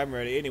way. Okay, I'm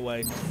ready.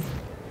 Anyway,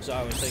 so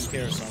I was taking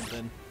care of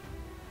something.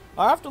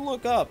 I have to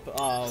look up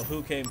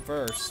who came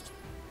first.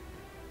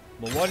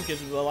 But one could,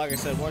 well, like I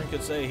said, one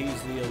could say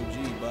he's the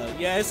OG. But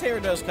yeah, his hair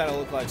does kind of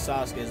look like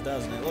Sasuke's,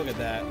 doesn't it? Look at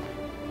that.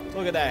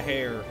 Look at that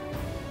hair.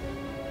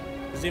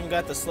 He's even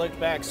got the slicked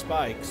back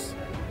spikes.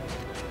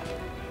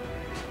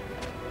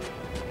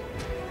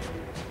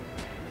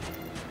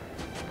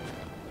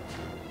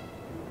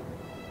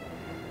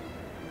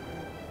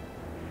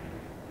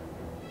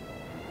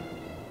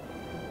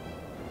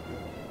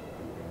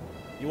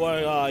 You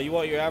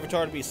want your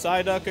avatar to be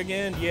Psyduck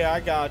again? Yeah, I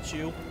got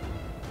you.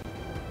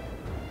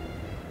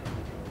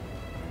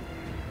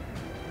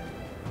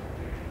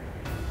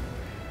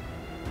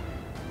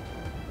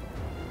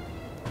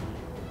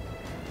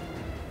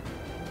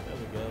 There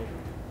we go.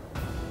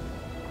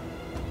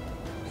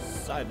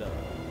 Psyduck.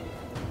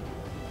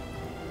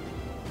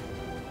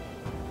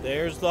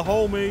 There's the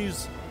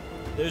homies.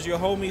 There's your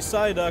homie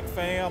Psyduck,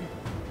 fam.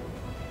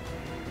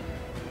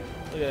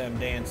 Look at him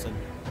dancing.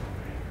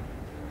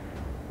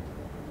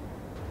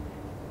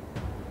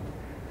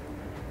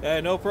 Hey,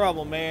 no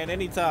problem, man.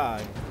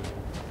 Anytime.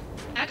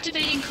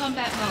 Activating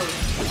combat mode.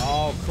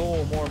 Oh,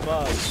 cool. More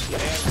bugs.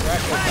 And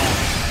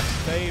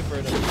Replicon.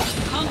 Favorite of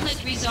mine.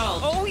 Conflict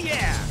resolved. Oh,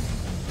 yeah!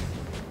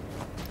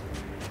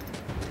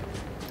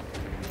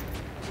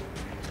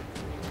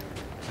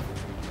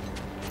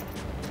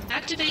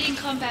 Activating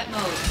combat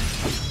mode.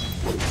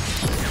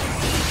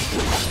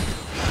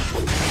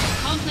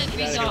 Conflict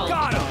resolved.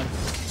 Got him!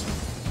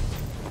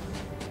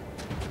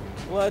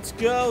 Let's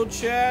go,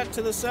 chat,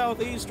 to the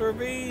southeast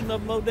ravine of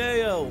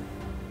Modeo.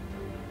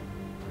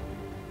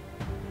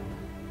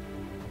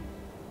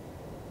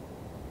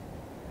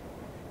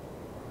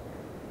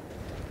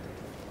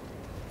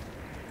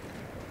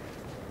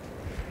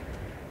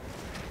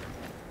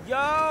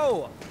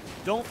 Yo!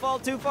 Don't fall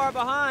too far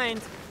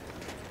behind.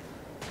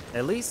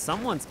 At least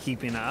someone's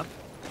keeping up.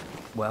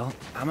 Well,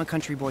 I'm a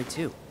country boy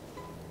too.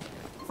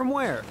 From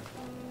where?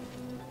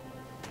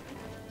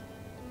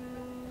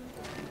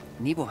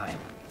 Nibelheim.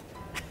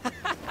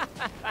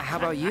 How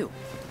about you?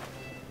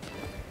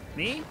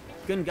 Me?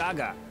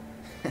 Gungaga.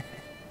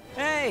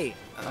 Hey,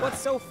 what's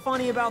so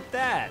funny about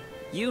that?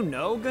 You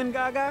know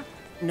Gungaga?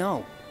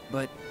 No,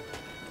 but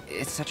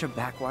it's such a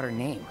backwater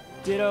name.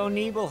 Ditto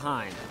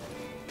Nibelheim.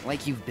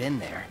 Like you've been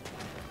there.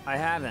 I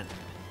haven't,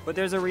 but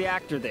there's a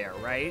reactor there,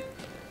 right?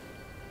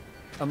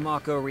 A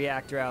Mako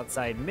reactor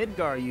outside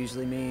Midgar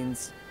usually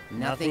means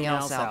nothing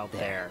else out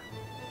there.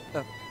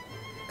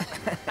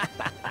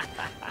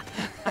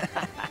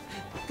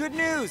 Good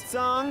news,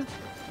 Sung!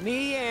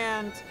 Me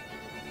and...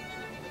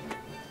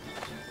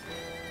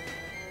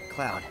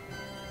 Cloud.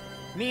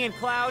 Me and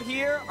Cloud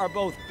here are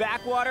both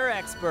backwater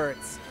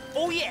experts.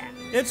 Oh yeah!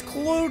 It's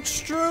Clued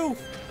Stroof!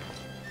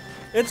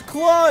 It's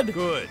Clud!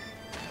 Good.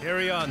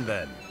 Carry on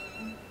then.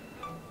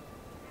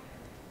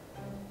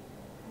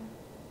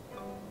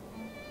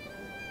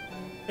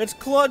 It's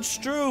Clud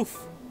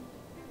Stroof!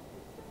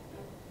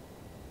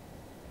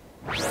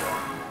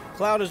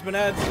 Cloud has been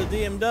added to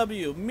the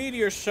DMW.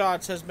 Meteor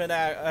Shots has been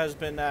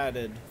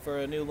added for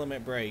a new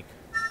limit break.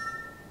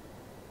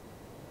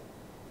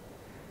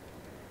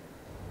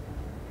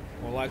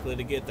 More likely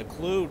to get the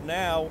Clued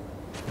now.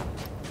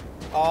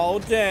 Oh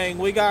dang,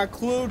 we got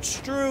Clued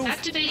Stroof!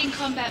 Activating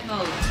combat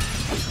mode.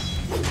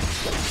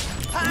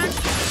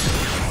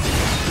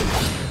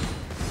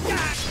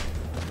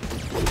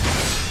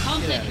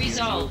 Conflict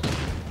resolved.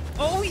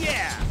 Oh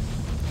yeah!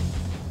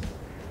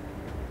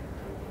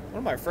 One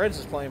of my friends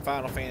is playing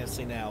Final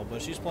Fantasy now,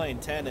 but she's playing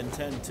 10 and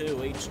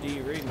 10-2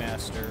 HD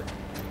Remaster.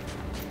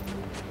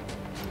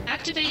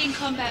 Activating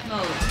combat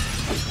mode.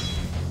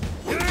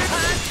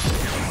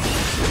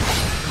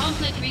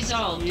 Conflict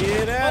resolved.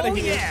 Get out of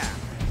here! Yeah!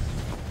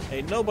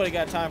 Hey, nobody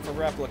got time for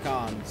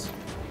replicons.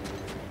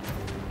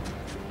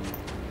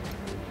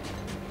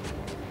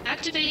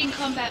 Activating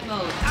combat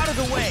mode. Out of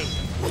the way!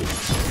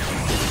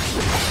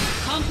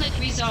 Conflict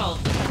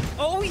resolved.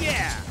 Oh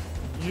yeah!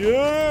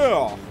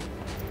 Yeah!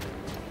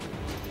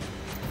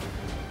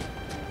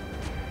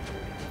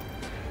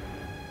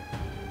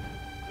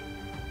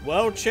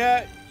 Well,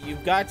 chat,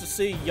 you've got to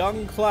see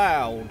young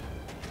Cloud.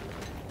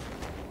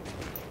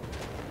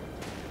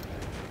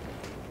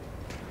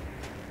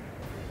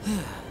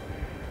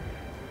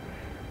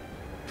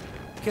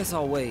 Guess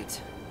I'll wait.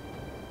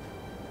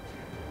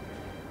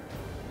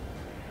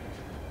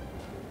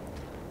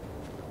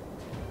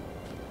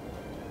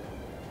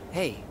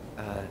 Hey,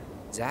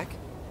 Zach?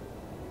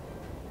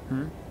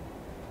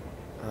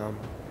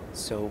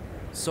 So,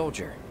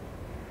 Soldier.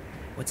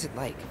 What's it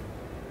like?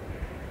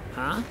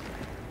 Huh?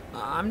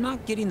 I'm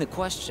not getting the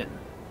question.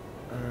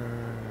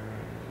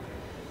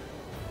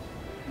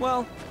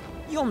 Well,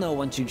 you'll know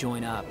once you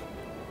join up.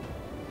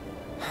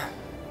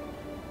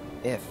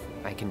 If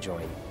I can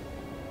join.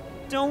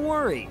 Don't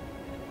worry.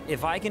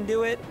 If I can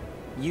do it,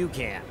 you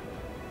can.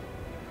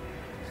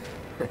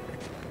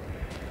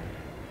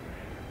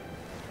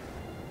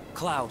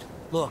 Cloud,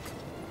 look.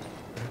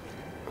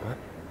 What?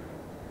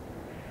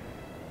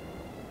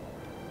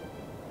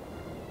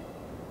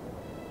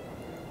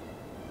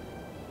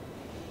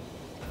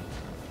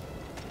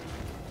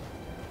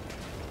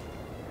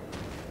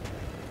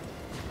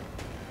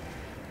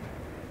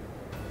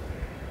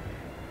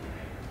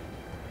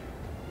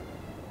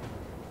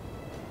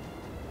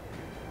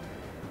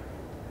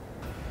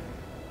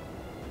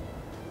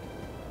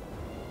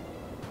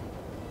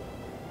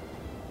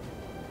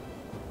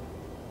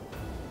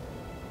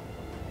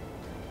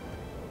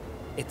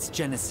 It's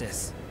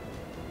Genesis.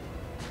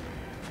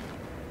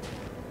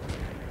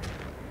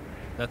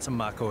 That's a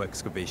Mako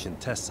excavation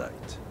test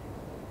site.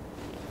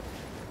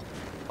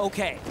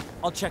 Okay,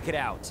 I'll check it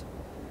out.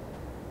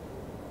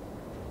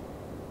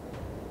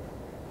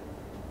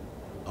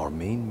 Our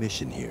main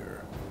mission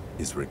here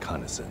is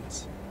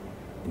reconnaissance.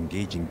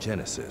 Engaging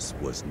Genesis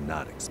was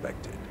not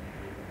expected.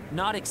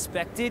 Not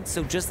expected,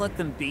 so just let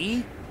them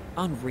be?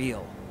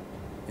 Unreal.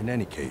 In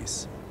any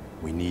case,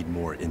 we need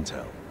more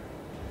intel.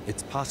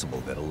 It's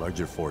possible that a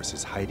larger force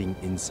is hiding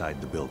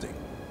inside the building.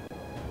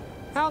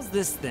 How's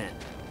this then?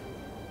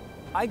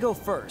 I go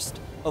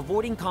first,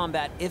 avoiding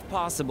combat if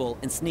possible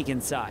and sneak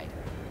inside.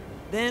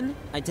 Then,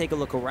 I take a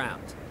look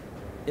around.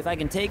 If I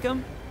can take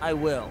them, I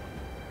will.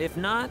 If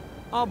not,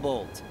 I'll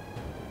bolt.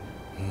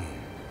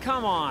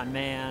 Come on,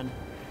 man.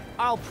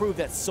 I'll prove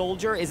that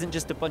Soldier isn't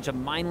just a bunch of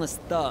mindless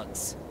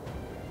thugs.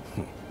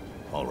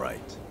 All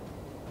right.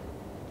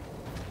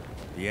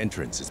 The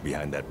entrance is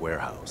behind that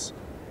warehouse.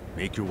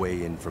 Make your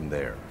way in from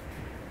there.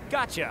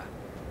 Gotcha!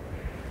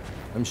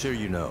 I'm sure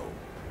you know,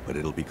 but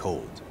it'll be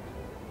cold.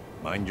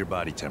 Mind your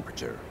body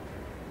temperature.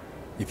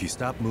 If you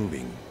stop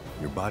moving,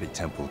 your body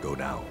temp will go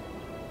down.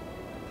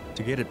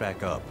 To get it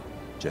back up,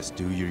 just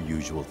do your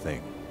usual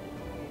thing.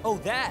 Oh,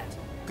 that!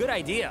 Good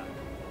idea.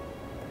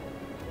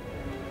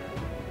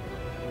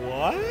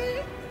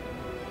 What?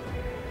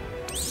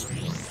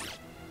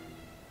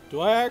 Do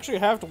I actually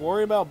have to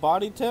worry about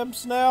body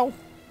temps now?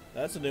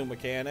 That's a new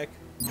mechanic.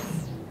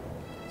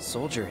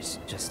 Soldier is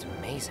just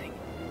amazing.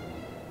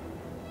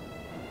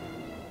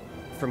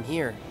 From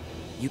here,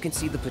 you can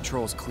see the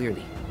patrols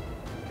clearly.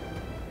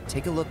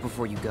 Take a look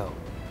before you go.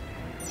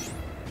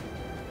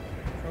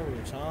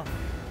 Courage, huh?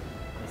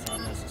 That's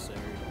not necessary.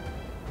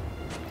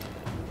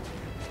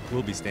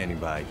 We'll be standing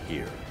by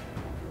here.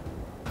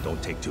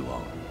 Don't take too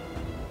long.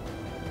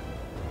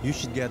 You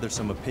should gather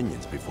some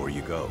opinions before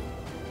you go.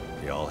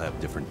 They all have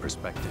different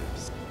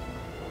perspectives.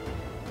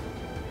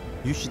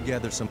 You should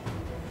gather some...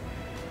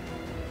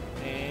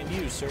 And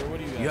you, sir, what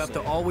do you got? You have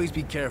to always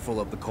be careful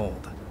of the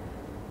cold.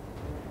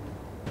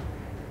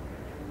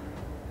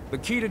 The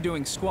key to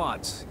doing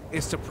squats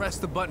is to press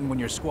the button when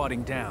you're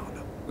squatting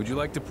down. Would you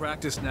like to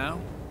practice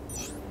now?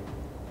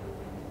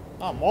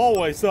 I'm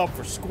always up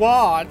for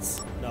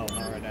squats. No,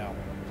 not right now.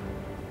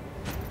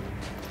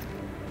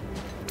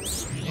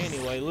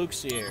 Anyway, Luke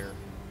Sierra.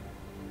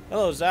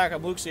 Hello, Zach.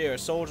 I'm Luke Sierra,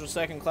 soldier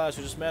second class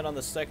who just met on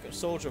the second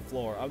soldier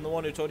floor. I'm the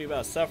one who told you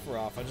about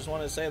Sephiroth. I just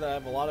wanted to say that I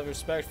have a lot of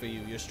respect for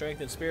you. Your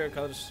strength and spirit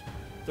comes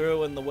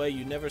through in the way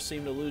you never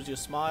seem to lose your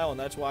smile, and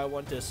that's why I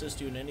want to assist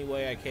you in any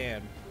way I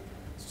can.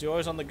 Since you're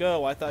always on the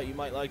go, I thought you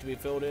might like to be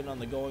filled in on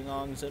the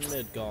going-ons in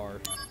Midgar.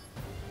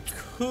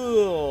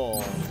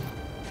 Cool.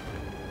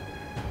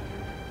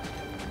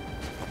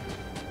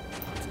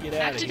 Let's get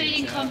out of here.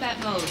 Activating combat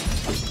mode.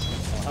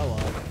 Oh, hello.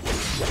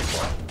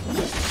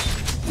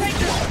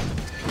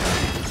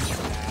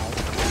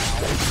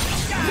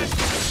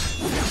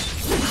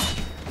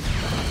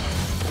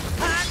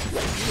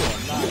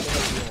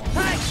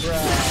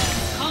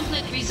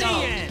 Conflict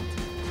resolved.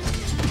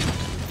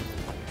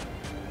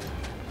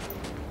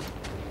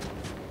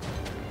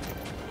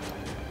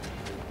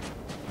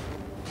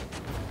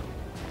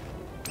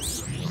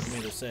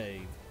 Need to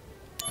save.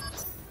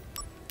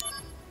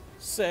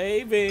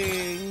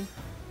 Saving.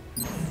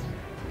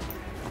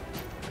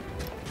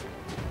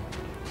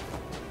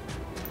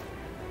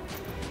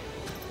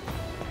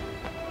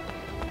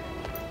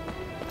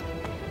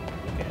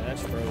 Okay,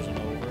 that's frozen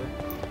over.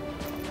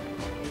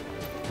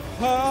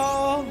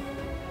 Oh!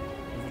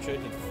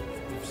 Infiltrate the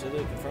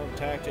facility, confirm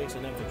tactics,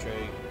 and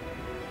infiltrate.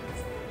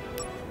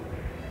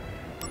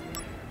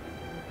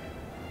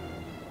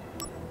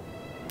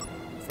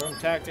 Confirm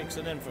tactics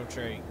and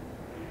infiltrate.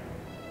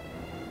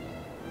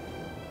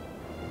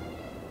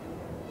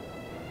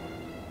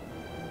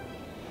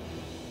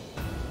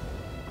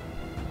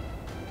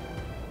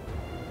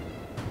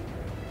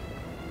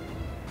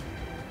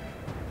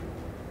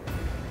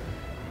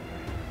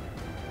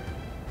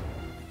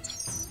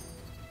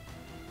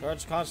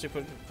 Guards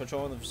constantly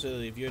patrolling the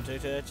facility. If you're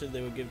detected,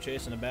 they will give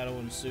chase and a battle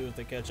will ensue if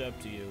they catch up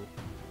to you.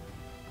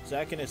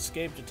 Zach can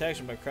escape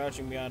detection by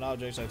crouching behind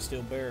objects like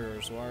steel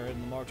barriers. While in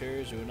the marked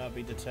areas, you will not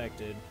be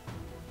detected.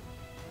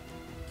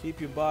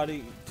 Keeping your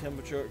body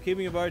temperature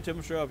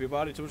up. Your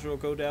body temperature will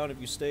go down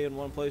if you stay in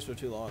one place for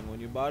too long. When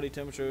your body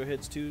temperature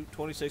hits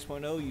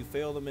 26.0, you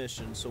fail the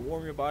mission. So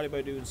warm your body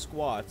by doing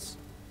squats.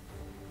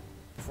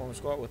 Perform a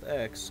squat with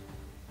X.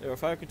 There are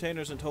 5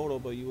 containers in total,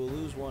 but you will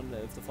lose one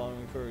if the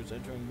following occurs.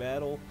 Entering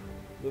battle,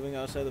 moving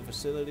outside the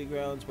facility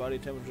grounds, body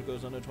temperature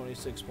goes under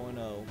 26.0.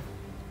 Be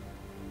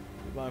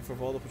mindful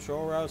of all the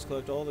patrol routes,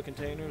 collect all the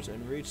containers,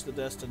 and reach the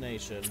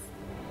destination.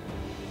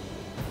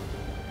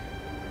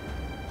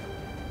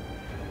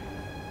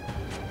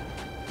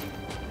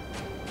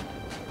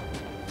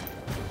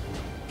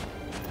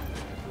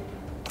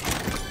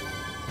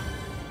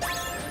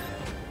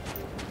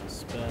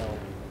 Spell.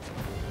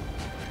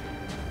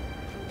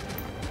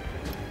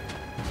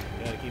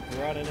 Gotta keep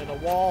running in a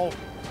wall.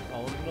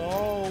 Oh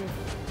no.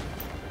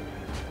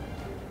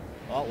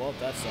 Oh well,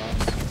 that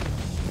sucks.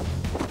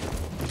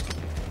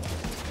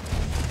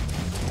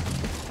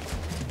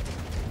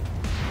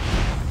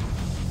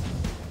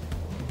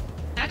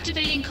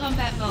 Activating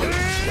combat mode.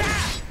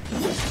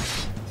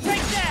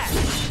 Take that!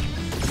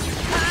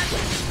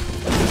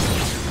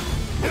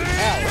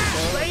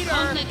 Later!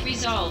 Conflict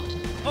resolved.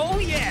 Oh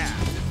yeah!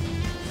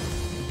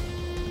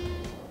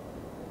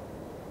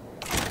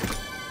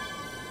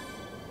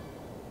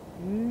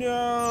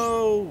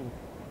 No!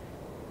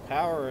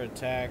 Power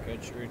attack,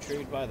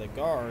 retrieved by the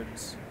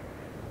guards.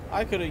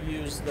 I could have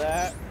used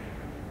that.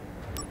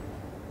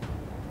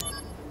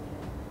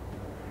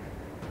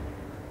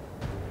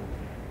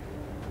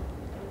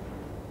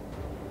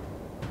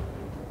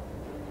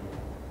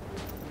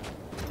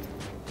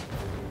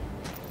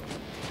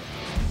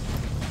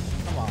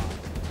 Come on.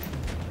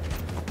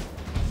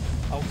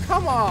 Oh,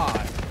 come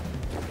on!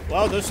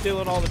 Well, they're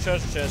stealing all the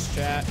treasure chests,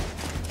 chat.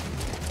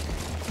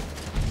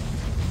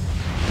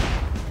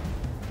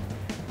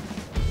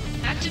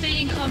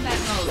 Activating combat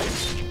mode.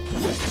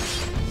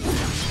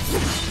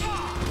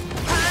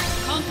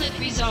 Conflict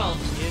resolved.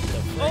 Get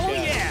the frick Oh out.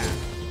 yeah!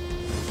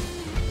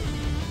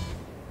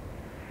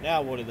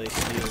 Now what are they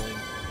stealing?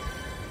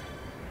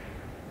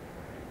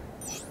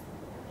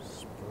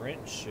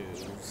 Sprint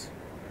shoes.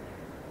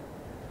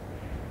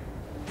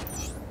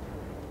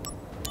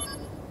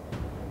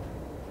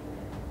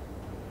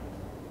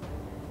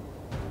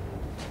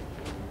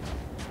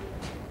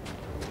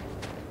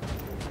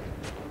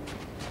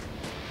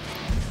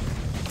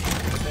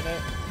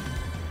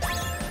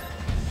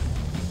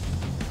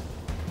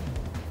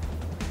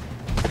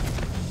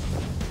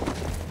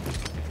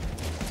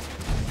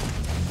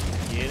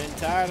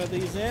 Tired of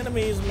these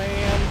enemies,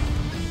 man.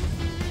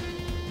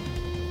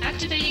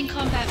 Activating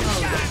combat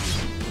mode.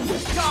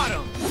 Got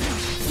him!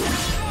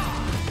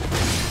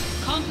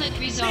 Conflict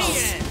resolved.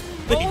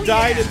 They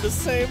died in the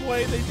same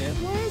way they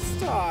did last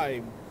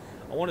time.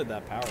 I wanted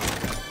that power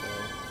attack,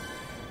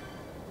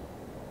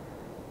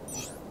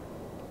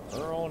 though.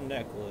 Pearl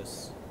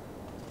necklace.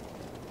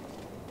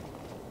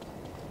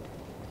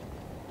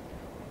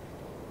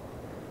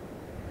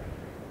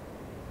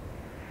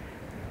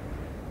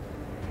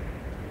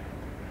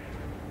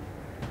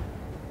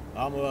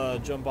 I'm gonna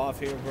jump off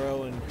here,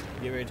 bro, and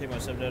get ready to take my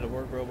stepdad to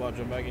work, bro. I'll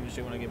jump back in your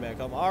shit when I get back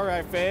home. All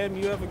right, fam,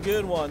 you have a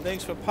good one.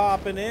 Thanks for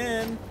popping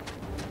in.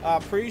 I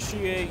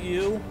appreciate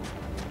you.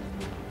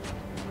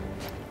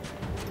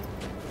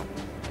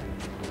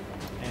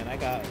 Man, I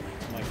got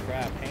my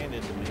crap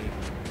handed to me.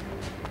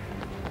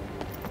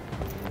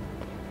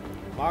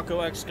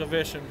 Mako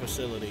Excavation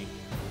Facility.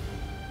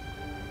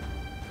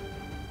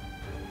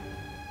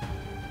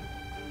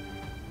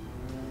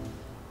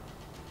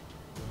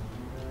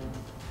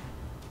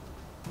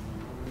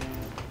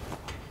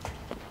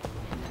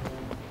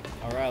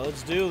 Alright,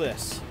 let's do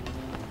this.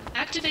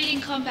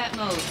 Activating combat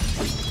mode.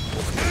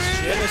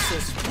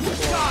 Genesis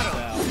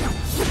out.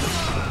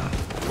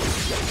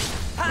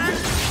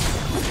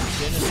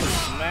 Genesis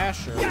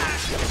Smasher.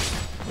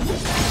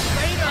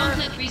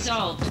 Conflict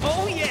resolved.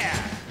 Oh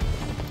yeah!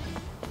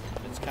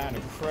 It's kind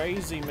of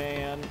crazy,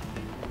 man.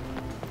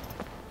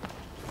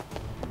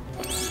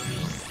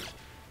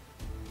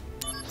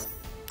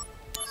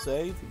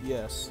 Save?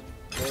 Yes.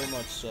 Very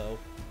much so.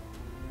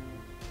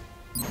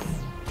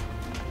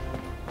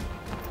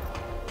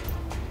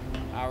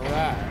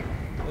 Alright.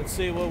 Let's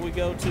see what we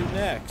go to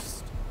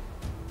next.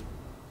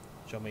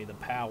 Show me the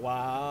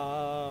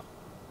power.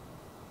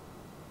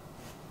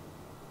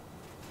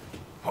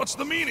 What's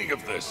the meaning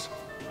of this?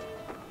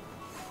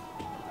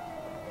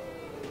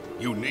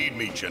 You need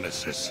me,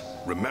 Genesis.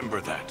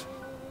 Remember that.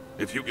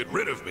 If you get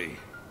rid of me,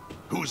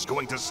 who's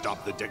going to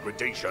stop the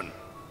degradation?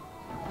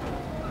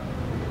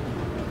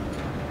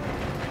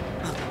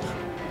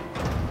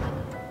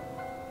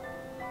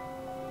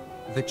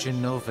 The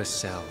Jenova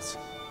cells.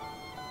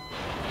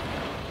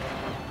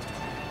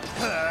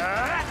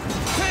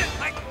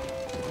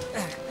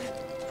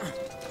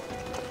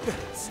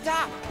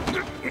 Stop!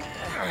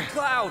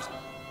 Cloud,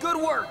 good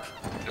work!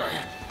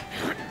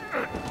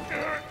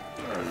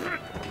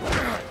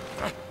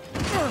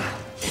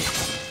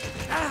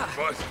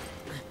 But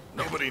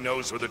nobody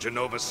knows where the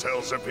Jenova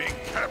cells are being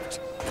kept.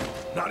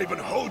 Not even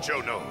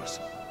Hojo knows.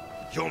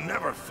 You'll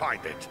never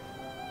find it.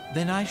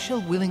 Then I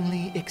shall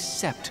willingly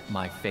accept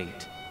my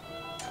fate.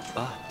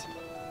 But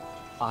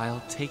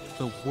I'll take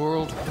the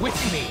world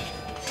with me.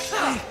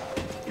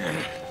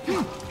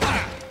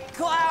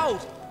 Cloud!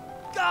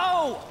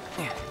 Go!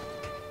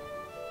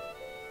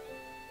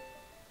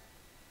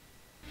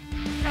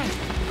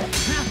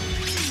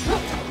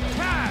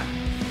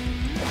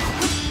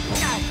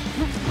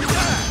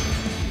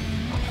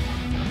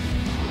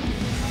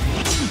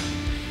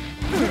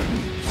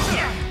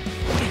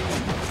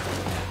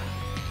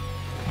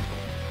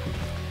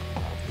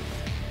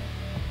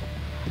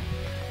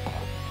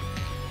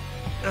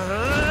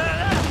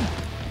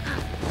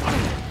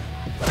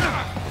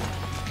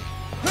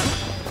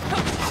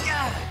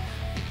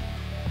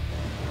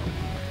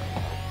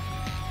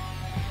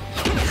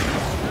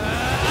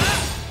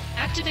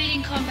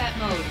 Activating combat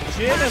mode.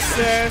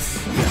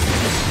 Genesis!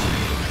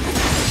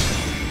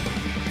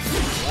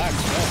 Black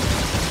Belt.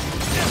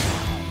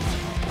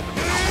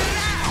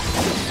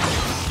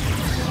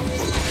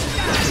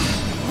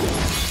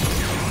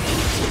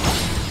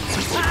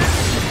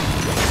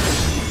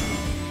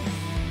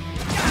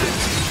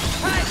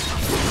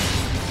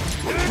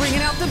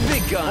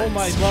 All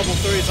my level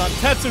 3s on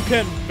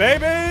Tetsuken,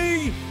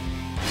 baby!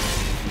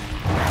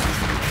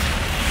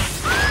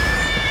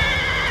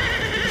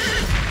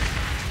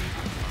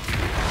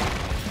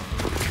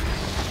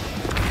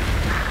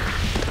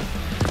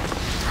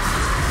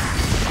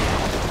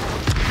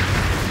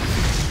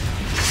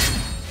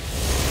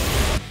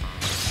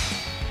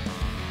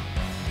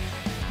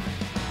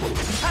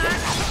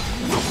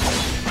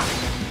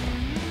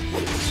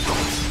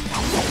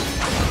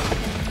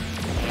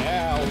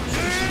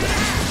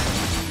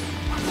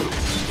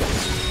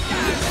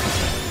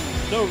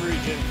 No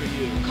regen for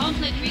you.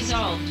 Conflict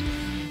resolved.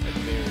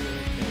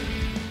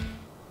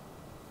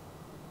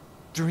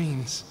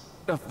 Dreams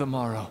of the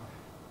morrow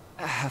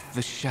have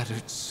the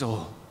shattered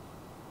soul.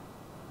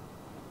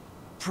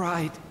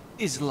 Pride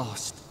is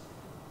lost.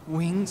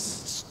 Wings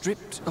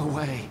stripped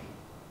away.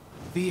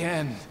 The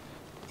end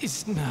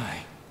is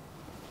nigh.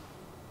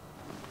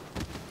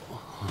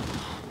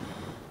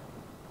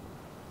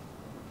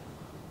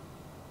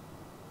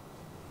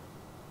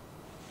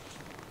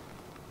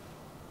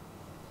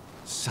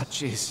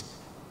 Such is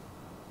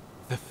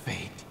the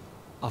fate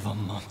of a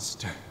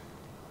monster.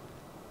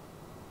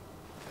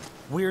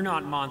 We're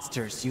not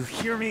monsters, you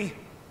hear me?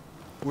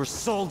 We're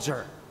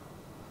soldier.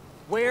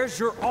 Where's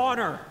your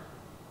honor?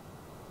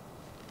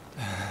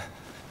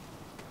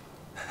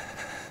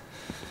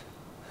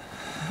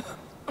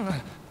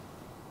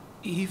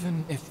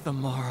 Even if the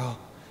morrow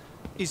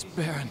is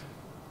barren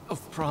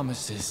of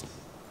promises,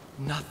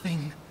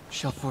 nothing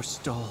shall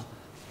forestall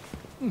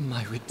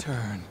my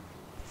return.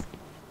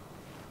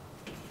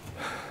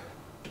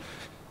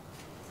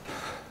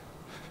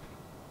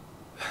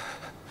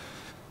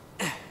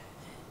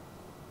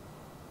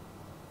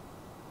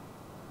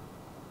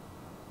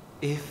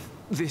 If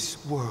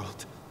this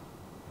world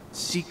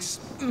seeks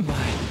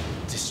my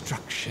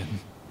destruction,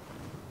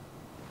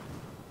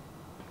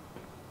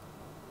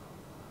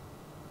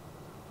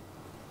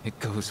 it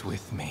goes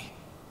with me.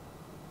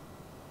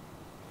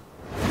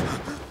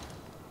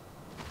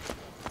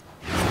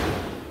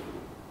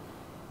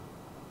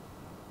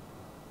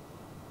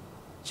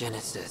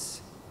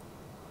 Genesis.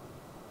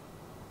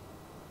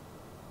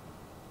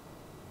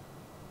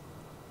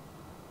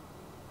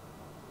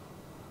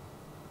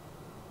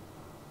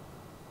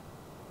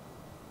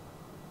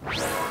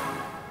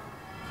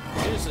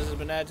 Genesis has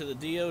been added to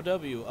the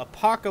DOW.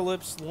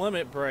 Apocalypse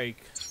Limit Break.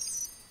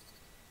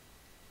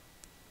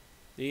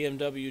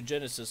 DMW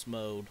Genesis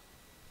mode.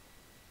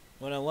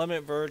 When a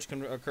limit verge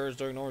occurs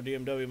during normal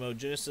DMW mode,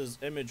 Genesis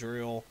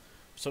imagery will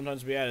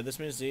sometimes be added. This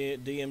means the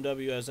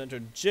DMW has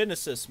entered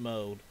Genesis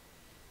mode.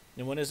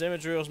 And when his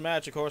image reels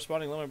match, a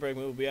corresponding limit break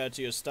move will be added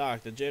to your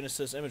stock. The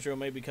Genesis image reel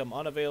may become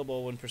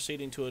unavailable when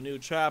proceeding to a new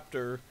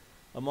chapter,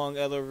 among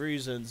other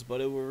reasons, but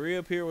it will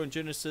reappear when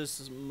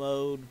Genesis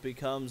mode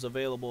becomes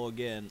available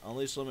again.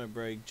 Unleash limit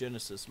break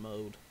Genesis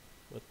mode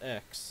with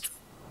X.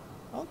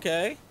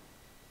 Okay.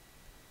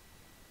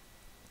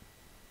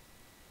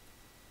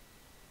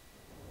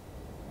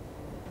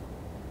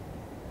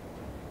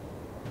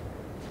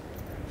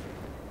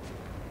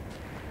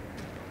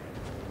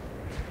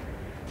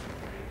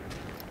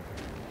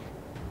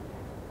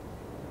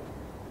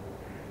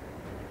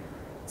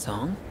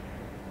 Song?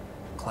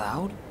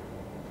 Cloud?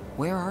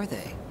 Where are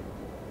they?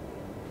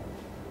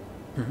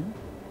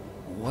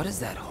 What is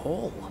that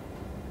hole?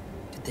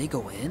 Did they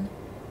go in?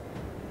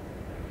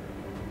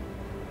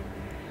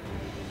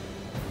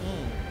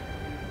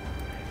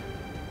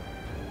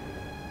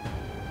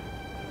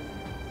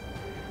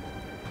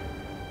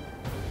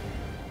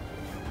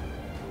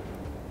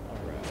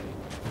 Alright.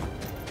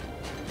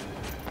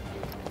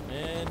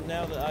 And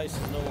now the ice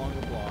is no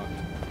longer blocked.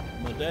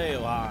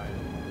 Modeo High.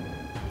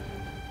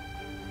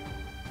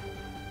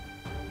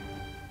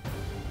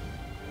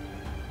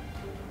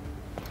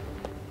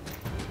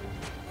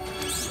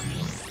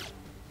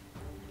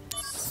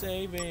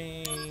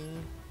 Saving.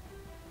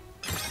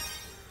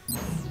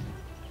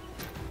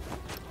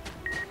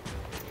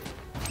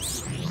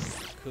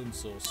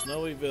 Kunsel,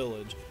 Snowy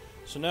Village.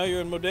 So now you're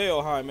in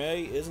Modeoheim,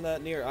 eh? Isn't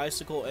that near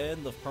Icicle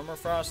End, the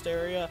permafrost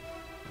area?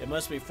 It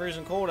must be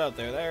freezing cold out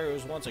there. That area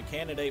was once a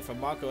candidate for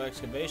Mako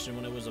excavation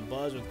when it was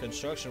abuzz with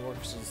construction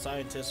workers and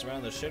scientists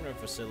around the Shinra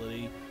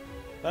facility.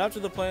 But after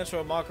the plans for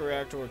a Mako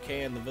reactor were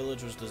canned, the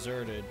village was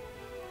deserted.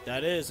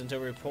 That is,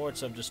 until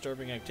reports of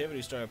disturbing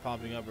activity started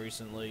popping up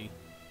recently.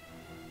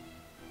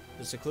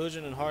 The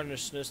seclusion and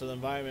harshnesses of the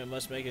environment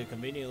must make it a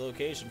convenient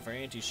location for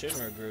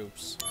anti-Shinra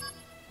groups.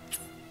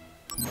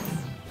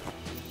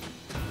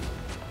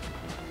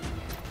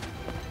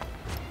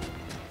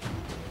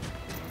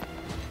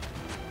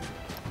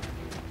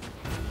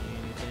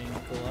 Anything to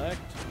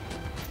collect?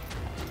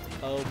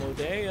 Oh,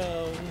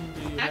 Modeo.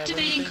 Do you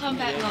Activating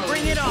combat mode.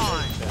 Bring it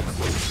on!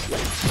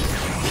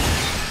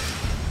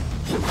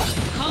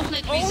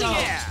 Conflict resolved.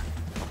 Yeah!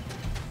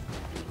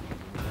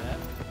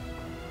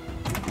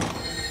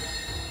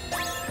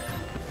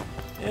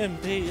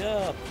 MP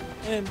up!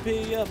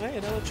 MP up! Hey,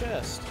 another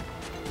chest.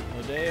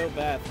 Modeo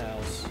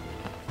Bathhouse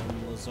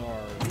from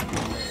Lazard.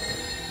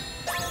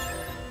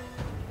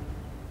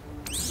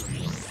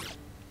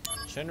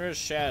 Shinra's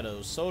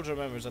Shadows. Soldier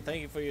members, I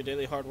thank you for your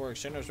daily hard work.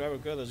 Shinra's rebel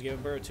guild has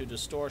given birth to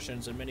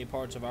distortions in many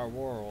parts of our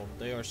world.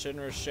 They are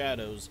Shinra's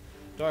Shadows,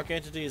 dark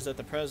entities that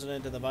the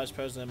President and the Vice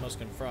President must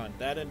confront.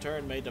 That in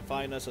turn may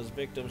define us as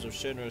victims of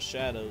Shinra's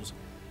Shadows.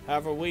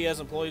 However, we as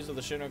employees of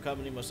the Shinra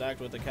Company must act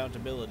with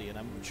accountability, and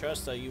I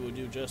trust that you will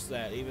do just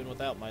that, even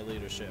without my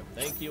leadership.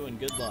 Thank you and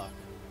good luck.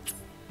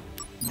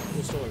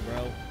 Cool story,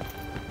 bro.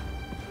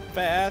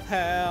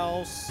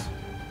 Bathhouse.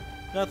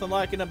 Nothing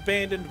like an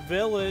abandoned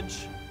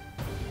village.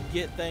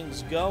 Get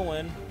things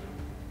going.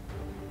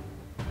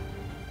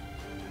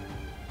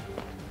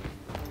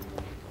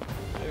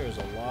 There's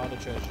a lot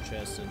of treasure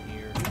chests in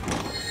here.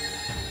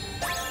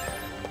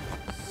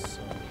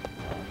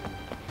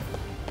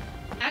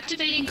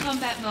 Activating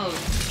combat mode.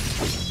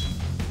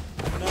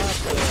 Not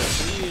the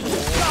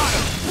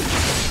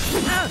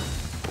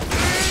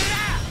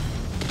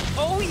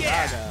Oh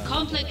yeah!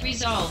 Conflict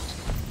resolved.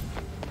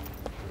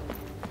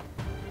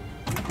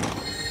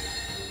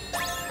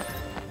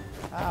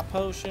 High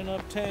potion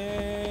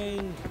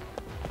obtained.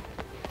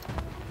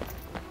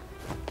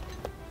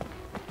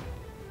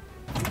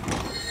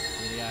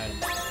 Any item?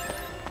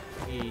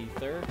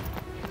 Ether.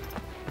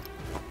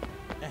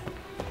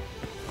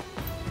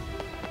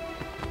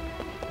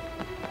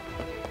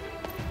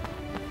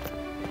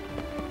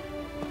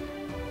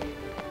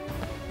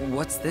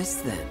 What's this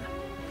then?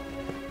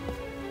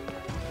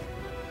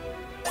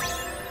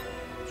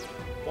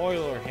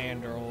 Boiler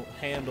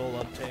handle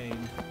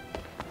obtained.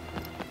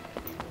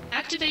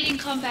 Activating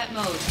combat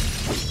mode.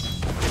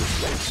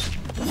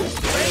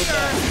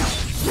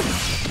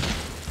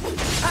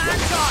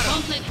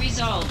 Conflict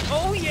resolved.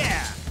 Oh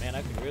yeah! Man,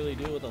 I could really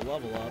do with a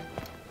level up.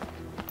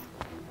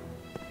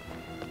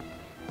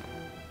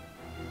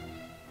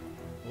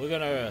 We're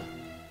gonna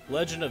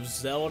Legend of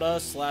Zelda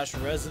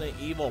 / Resident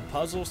Evil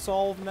puzzle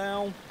solve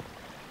now.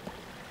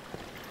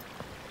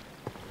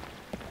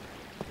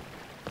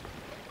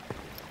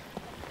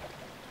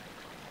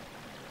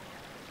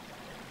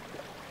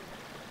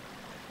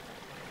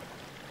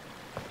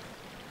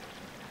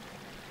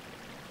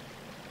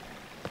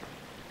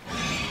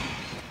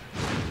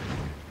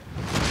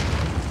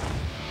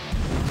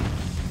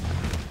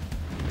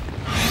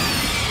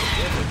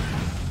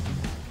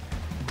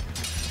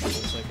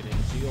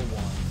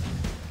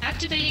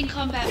 Activating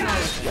combat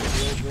mode.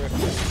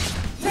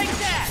 Take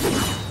that!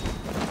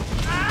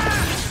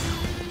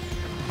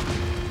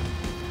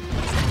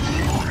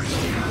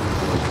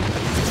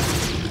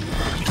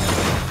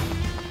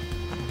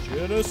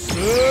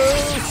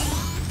 Genesis!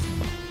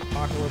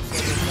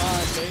 Apocalypse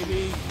 #5,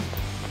 baby.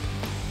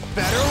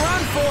 Better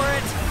run for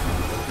it!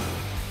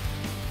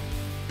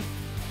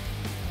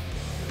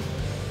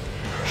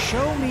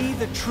 Show me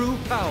the true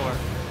power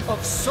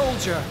of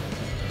Soldier.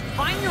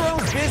 Mind your own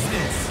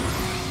business.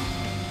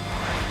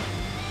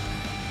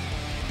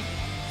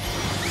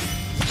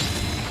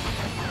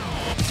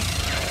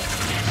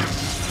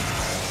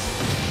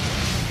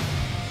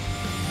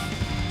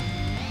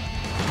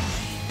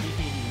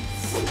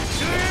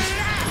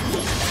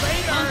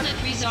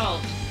 Conflict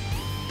resolved.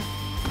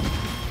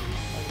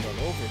 That's an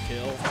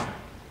overkill.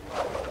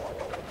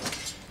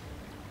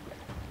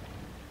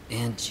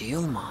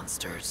 Angeal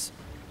monsters.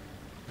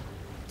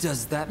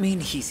 Does that mean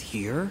he's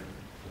here?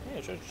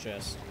 Yeah, treasure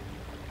chest.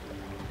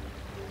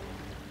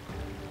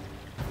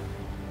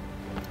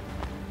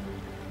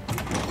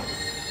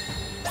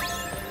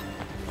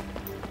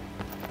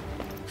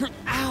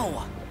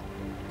 Ow!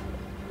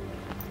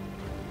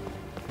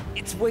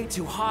 It's way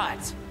too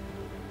hot.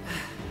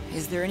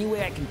 Is there any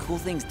way I can cool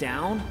things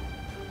down?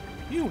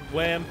 You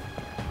wimp.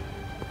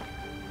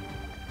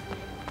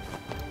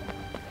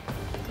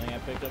 I think I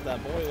picked up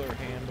that boiler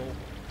handle.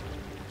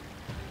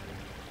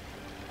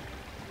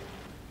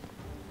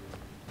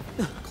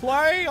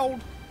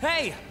 Cloud!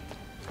 Hey!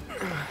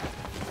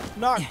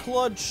 Not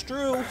Clud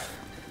Strew.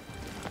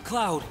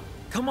 Cloud,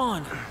 come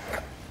on.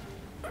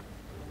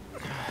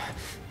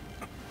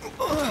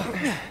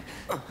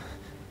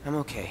 I'm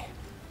okay.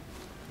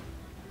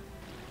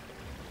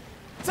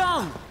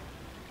 Tsung!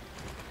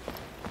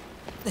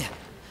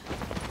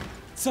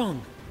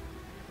 Tsung.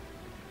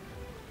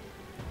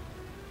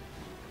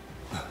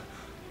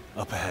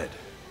 Up ahead.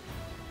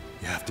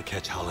 You have to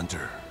catch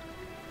Hollander.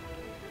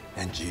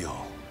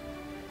 Angeal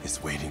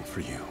is waiting for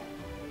you.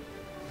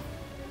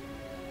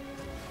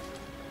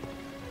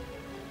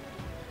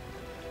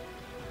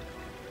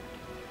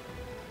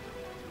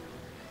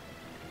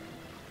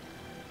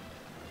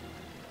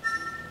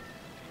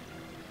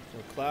 So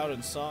Cloud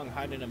and Song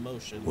hiding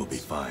emotions. We'll be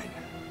fine.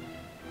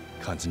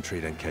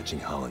 Concentrate on catching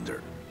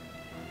Hollander.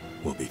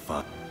 We'll be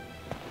fine.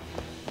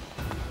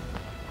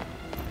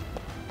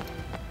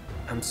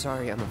 I'm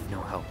sorry I'm of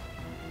no help.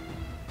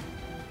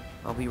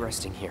 I'll be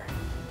resting here.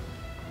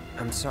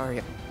 I'm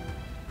sorry.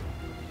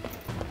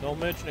 Don't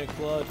mention it,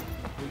 Clud.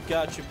 We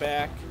got you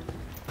back.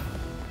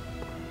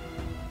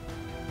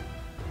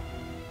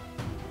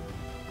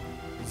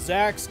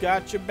 Zach's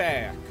got you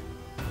back.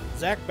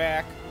 Zach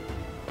back.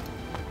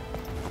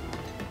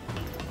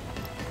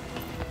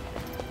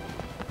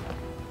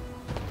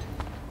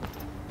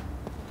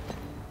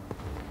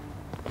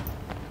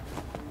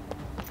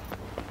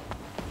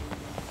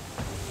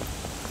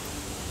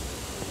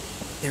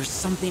 There's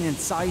something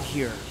inside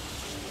here,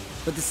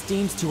 but the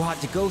steam's too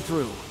hot to go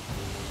through.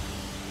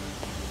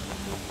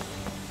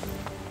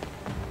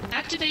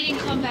 Activating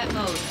combat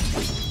mode.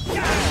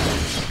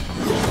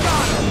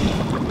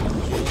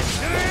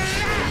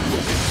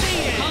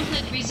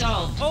 Conflict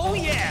resolved. Oh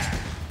yeah!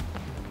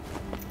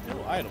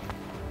 New item.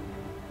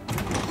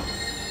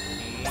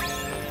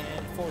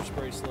 And force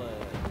bracelet.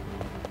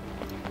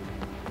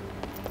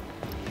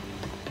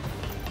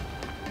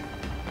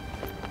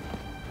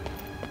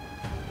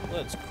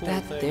 Let's cool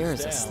That things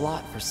there's down. a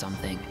slot for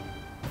something.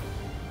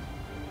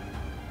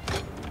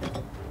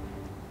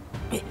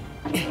 Boiler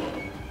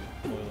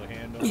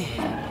handle has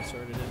been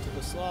inserted into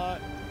the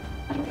slot.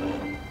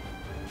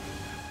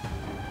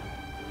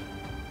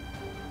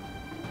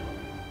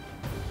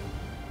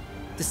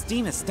 The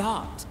steam has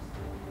stopped.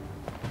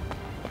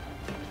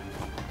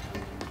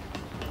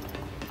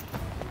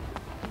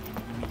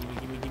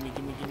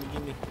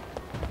 Gimme.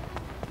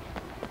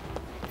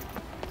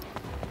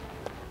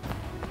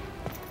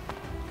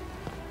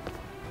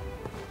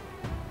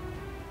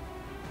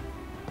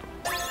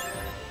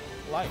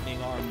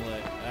 Lightning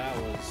armlet. That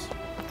was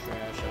a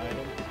trash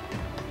item.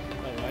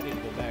 Oh, I need to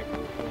go back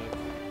real quick.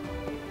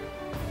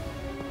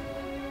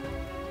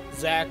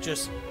 Zack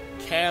just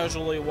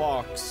casually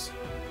walks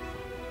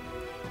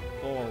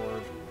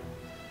forward.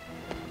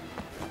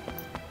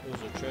 There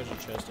was a treasure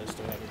chest I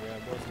still had to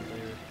grab, wasn't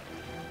there?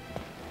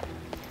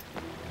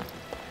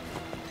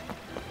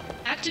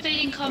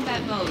 Activating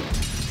combat mode.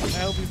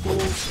 Help you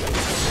fools.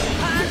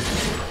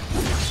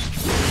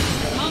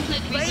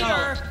 Conflict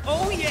resolved.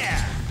 Oh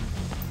yeah!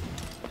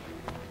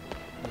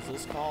 Is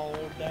this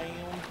called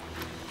down?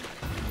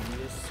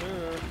 Yes,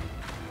 sir.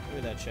 Look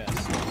at that chest.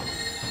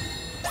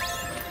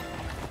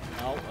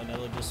 Oh,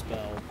 another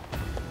dispel.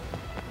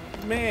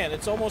 Man,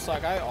 it's almost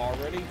like I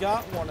already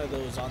got one of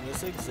those on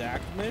this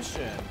exact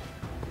mission.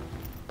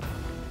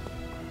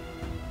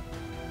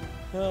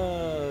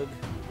 Hug.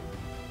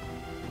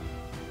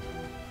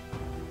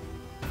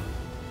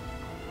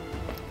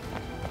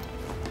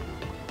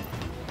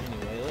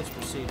 Anyway, let's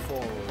proceed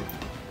forward.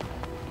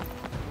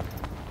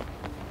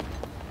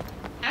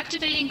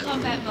 Activating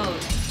combat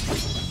mode.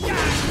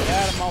 Get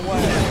out of my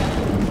way.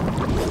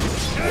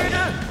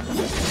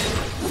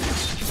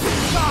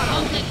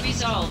 Conflict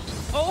resolved.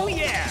 Oh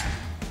yeah!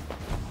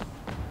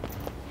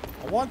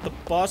 I want the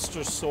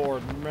Buster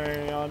Sword,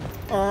 man.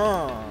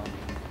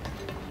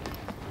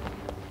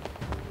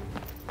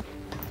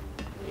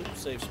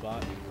 Oops, safe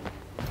spot.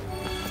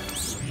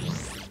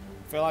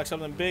 Feel like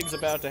something big's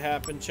about to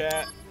happen,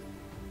 chat.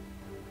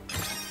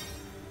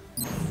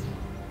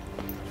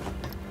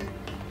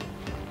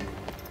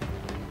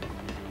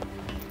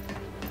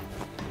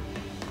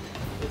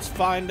 Let's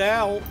find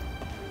out.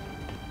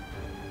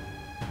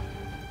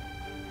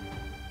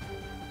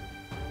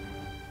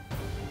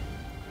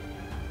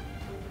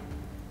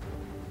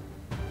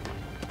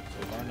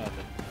 So far,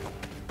 nothing.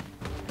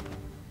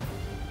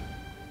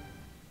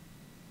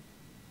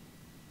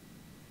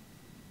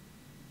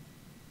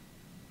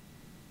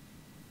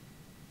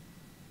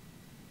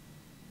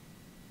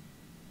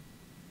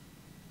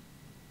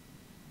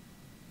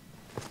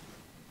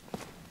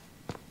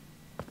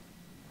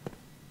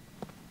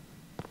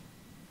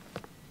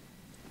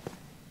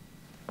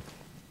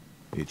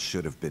 It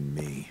should have been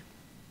me.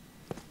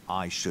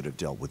 I should have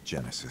dealt with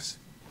Genesis.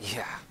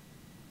 Yeah.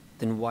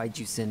 Then why'd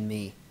you send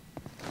me?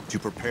 To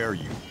prepare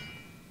you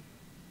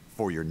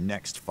for your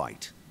next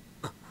fight.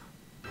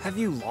 Have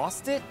you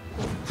lost it?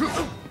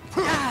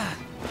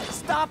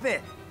 Stop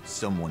it!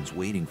 Someone's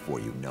waiting for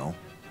you, no?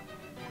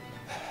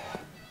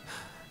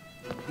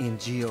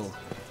 Angeal,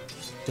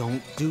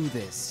 don't do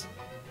this.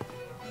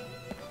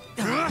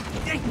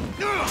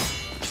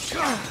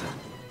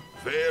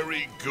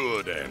 Very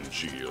good,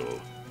 Angeal.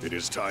 It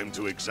is time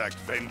to exact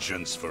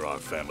vengeance for our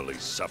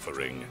family's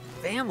suffering.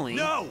 Family?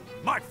 No!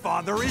 My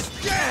father is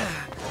dead!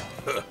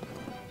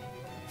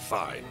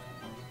 Fine.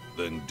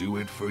 Then do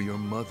it for your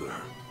mother.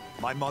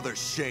 My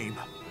mother's shame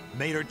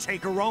made her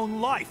take her own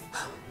life.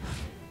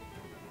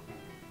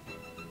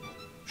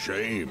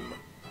 Shame.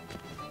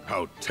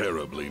 How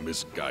terribly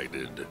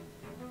misguided.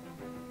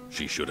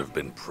 She should have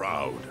been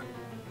proud.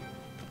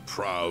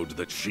 Proud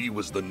that she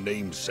was the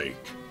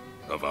namesake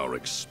of our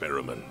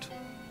experiment.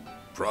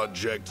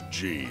 Project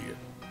G.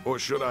 Or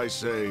should I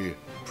say,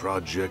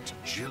 Project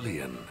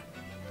Jillian.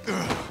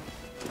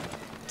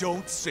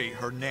 Don't say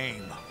her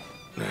name.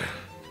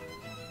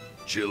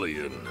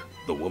 Jillian,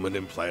 the woman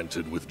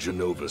implanted with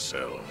Jenova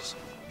cells.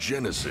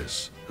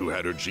 Genesis, who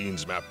had her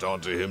genes mapped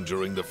onto him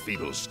during the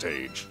fetal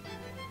stage.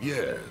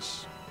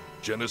 Yes,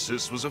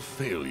 Genesis was a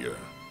failure.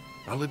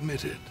 I'll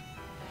admit it.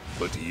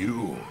 But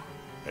you,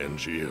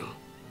 Angeal,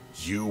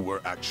 you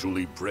were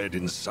actually bred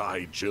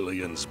inside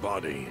Jillian's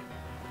body.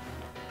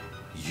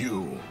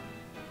 You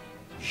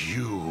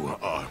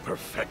are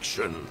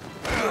perfection.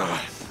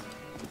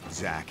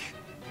 Zack,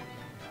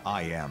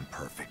 I am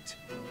perfect.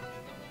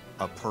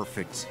 A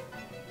perfect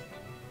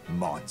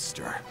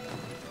monster.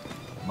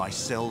 My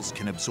cells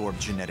can absorb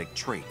genetic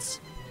traits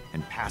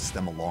and pass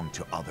them along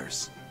to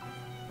others.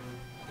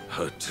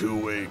 A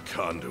two-way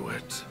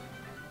conduit.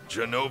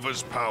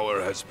 Jenova's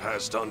power has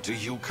passed on to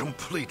you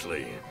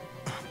completely.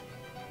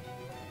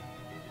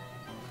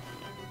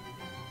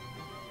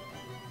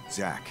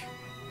 Zack,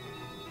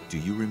 do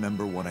you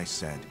remember what I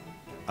said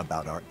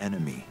about our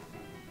enemy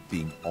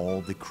being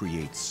all that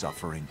creates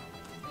suffering?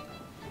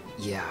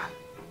 Yeah,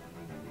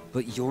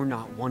 but you're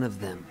not one of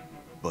them.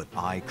 But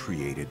I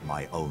created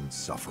my own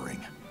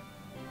suffering.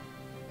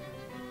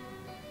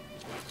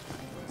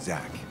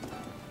 Zack,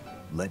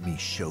 let me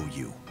show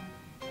you.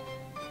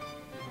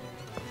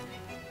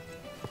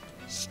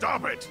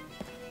 Stop it!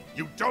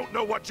 You don't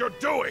know what you're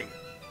doing!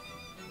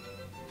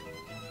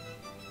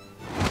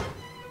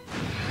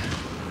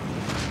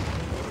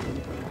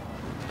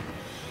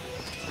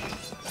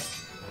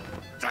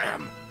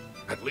 Damn!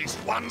 At least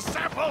one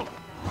sample!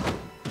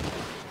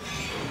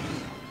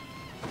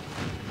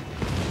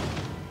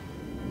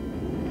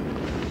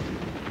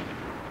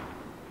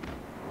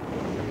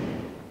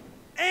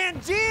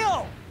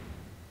 Angeal!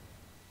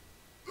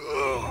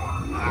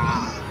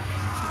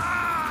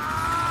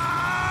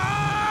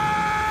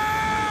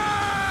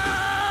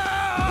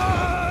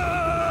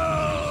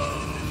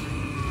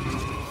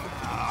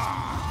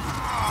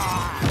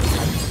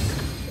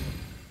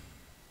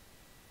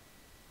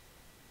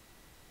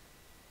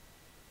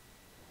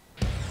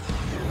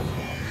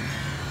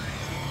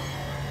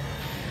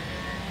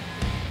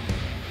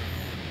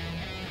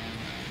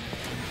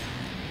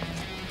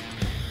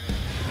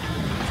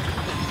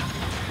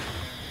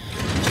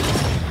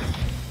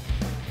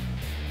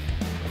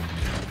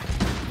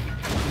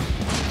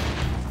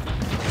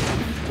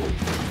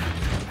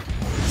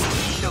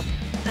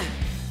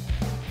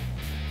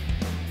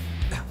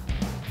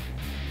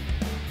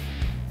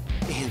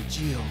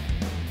 Angeal.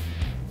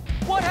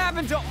 What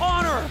happened to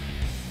honor?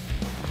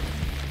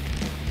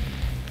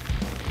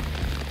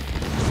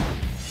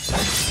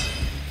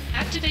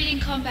 Activating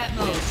combat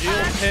mode.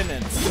 Angeal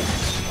penance.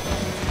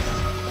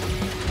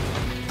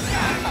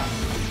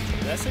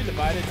 Did I say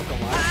divided to the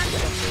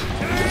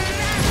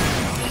last?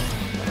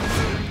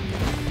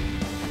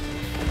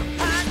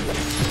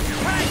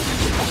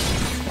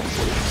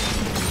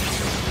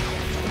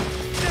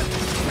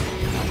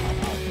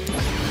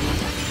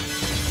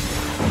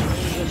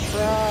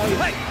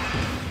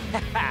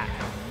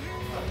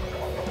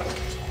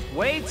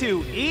 Way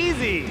too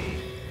easy.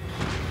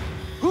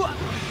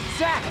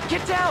 Zack,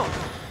 get down!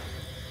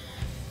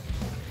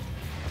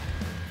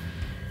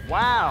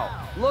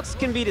 Wow, looks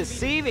can be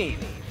deceiving.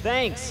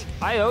 Thanks,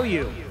 I owe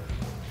you.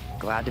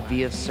 Glad to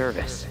be of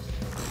service.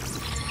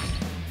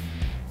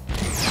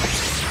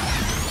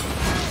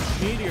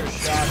 Meteor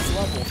shots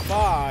level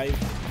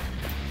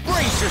 5.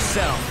 Brace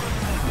yourself!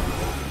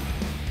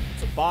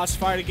 It's a boss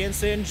fight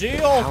against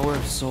Angeal. Power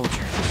of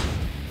soldier.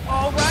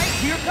 All right,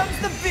 here comes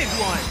the big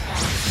one.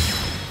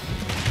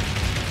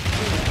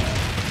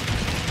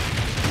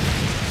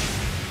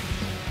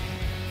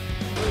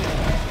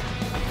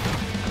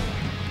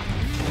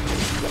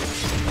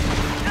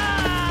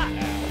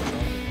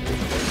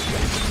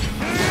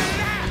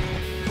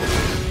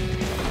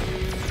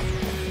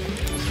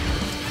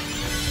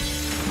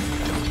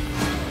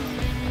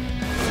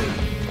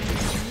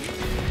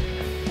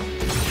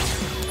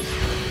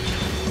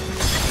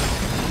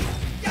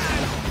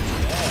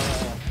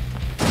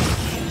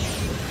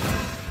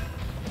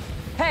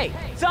 Hey,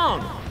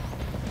 Zone!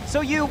 So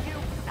you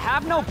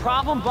have no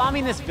problem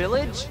bombing this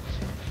village?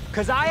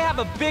 'Cause I have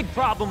a big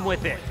problem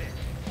with it.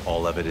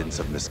 All evidence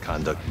of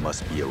misconduct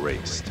must be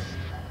erased.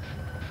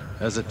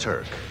 As a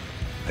Turk,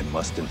 I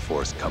must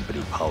enforce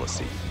company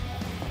policy.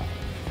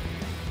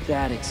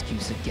 That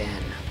excuse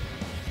again.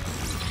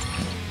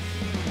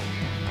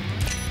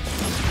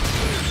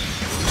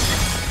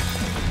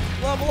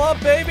 Level up,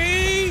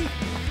 baby!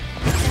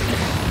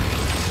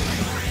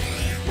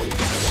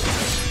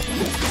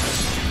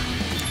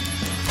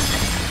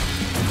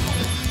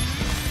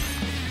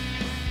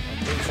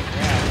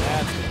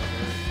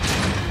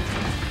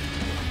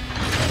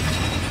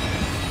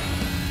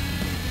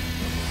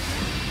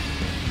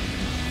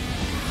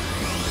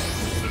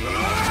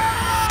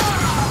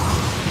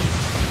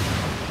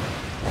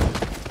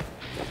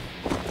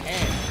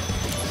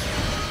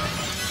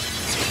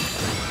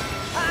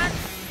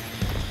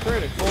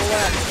 Critical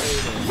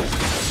activated.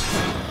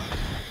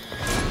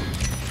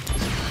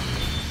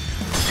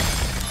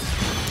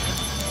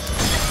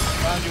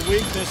 Found your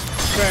weakness,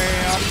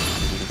 fam.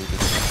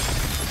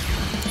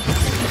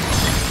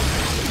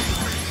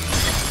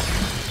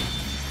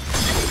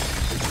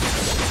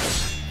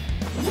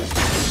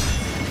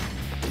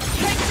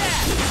 Take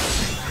that!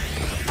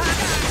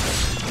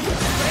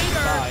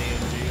 Bye,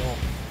 Angeal.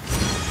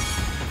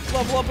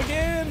 Level up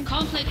again.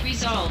 Conflict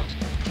resolved.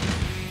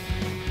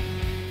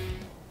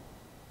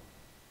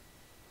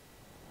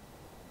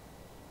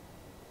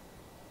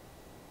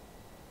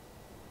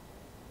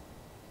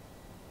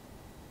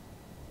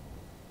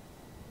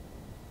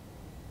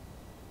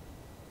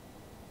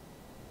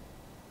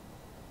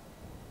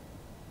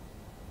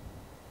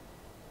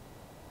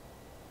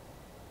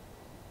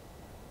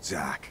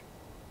 Zack,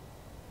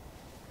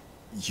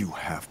 you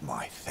have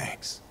my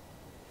thanks.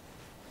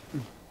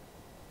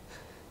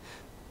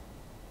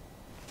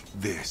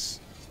 This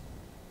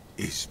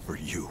is for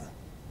you.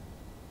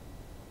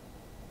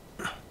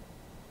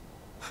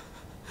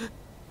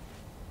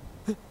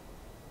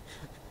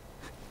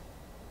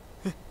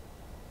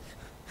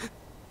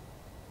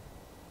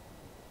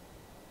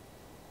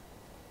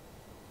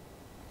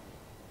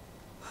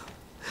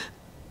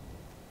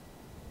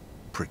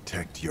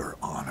 Protect your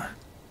honor,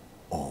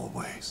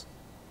 always.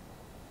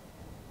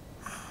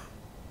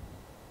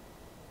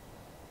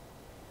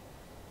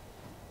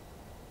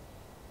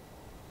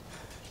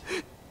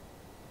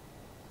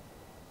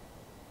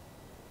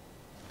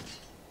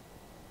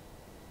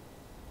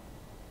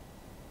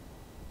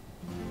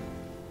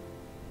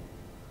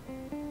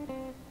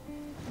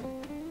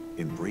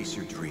 Embrace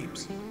your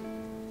dreams.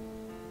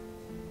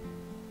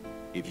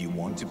 If you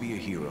want to be a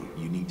hero,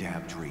 you need to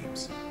have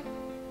dreams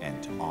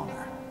and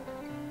honor.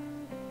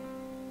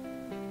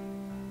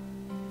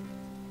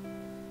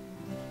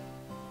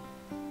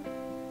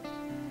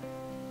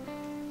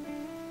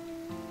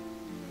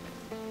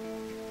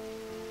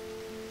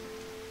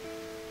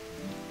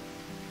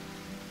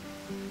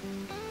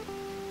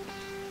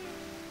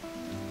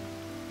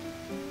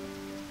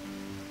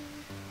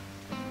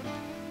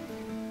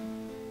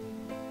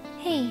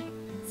 Hey,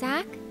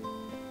 Zack?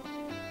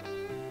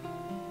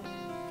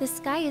 The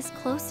sky is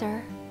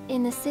closer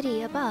in the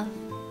city above,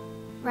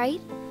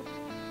 right?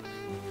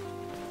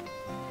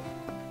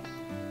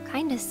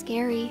 Kinda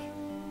scary.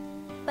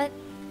 But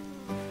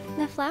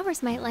the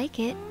flowers might like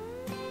it.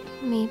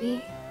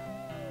 Maybe.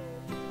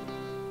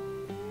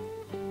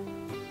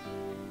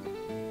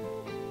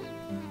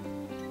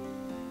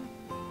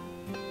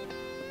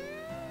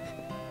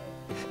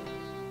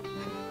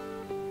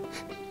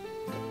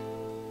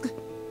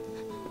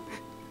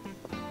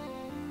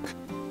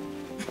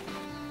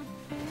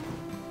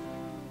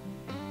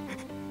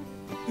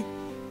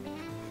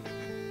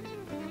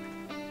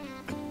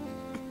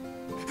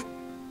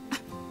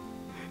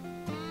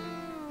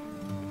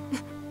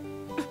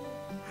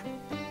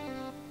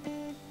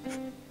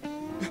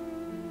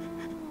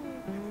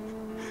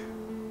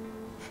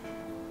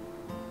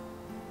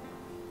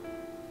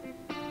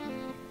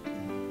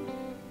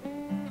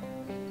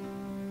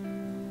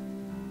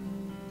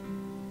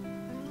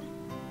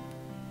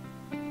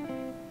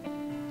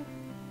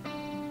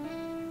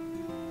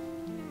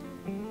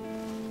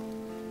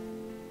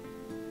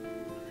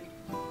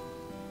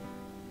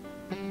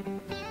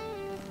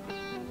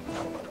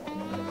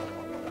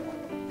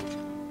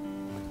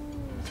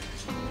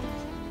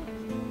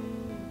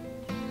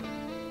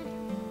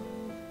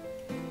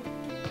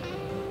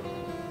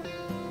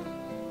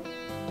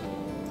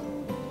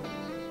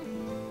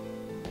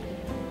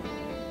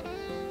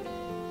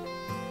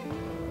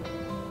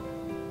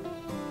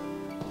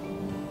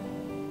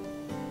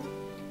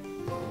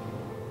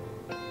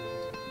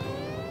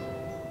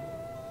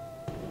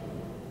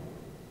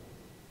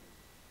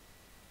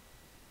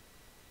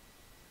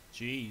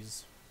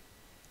 Jeez.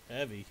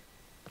 Heavy.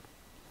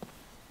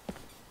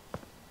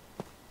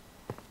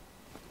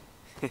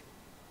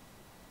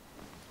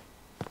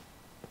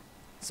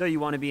 So you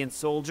want to be in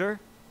Soldier?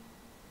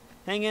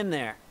 Hang in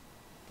there.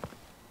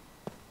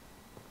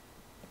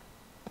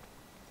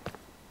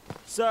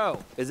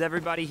 So, is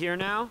everybody here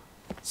now?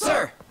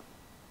 Sir!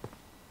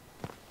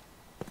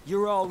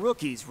 You're all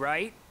rookies,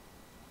 right?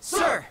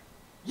 Sir!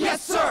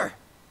 Yes, sir!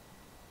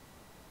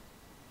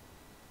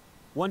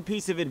 One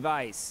piece of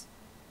advice.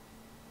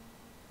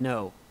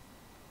 No.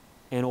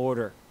 An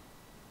order.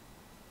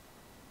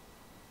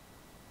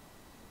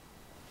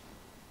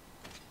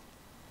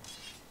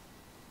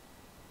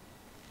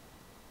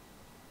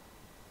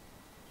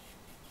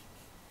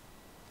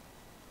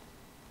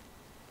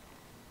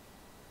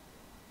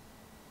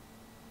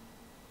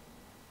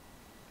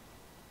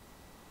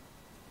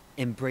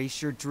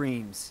 Embrace your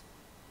dreams.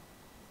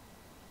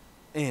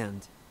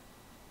 And,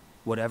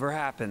 whatever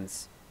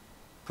happens,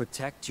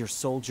 protect your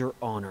soldier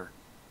honor.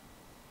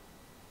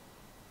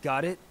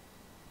 Got it?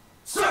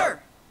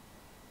 Sir!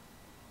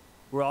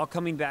 We're all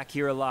coming back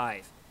here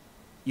alive.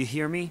 You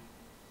hear me?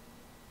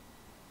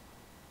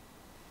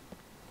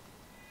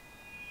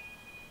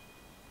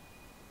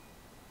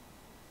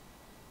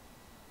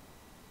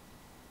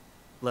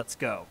 Let's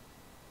go.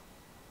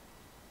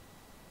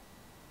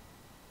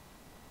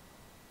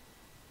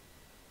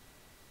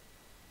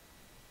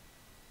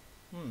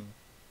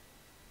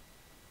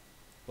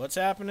 What's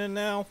happening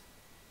now?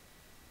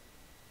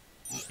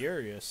 I'm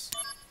curious.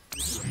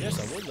 Yes,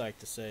 I would like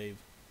to save.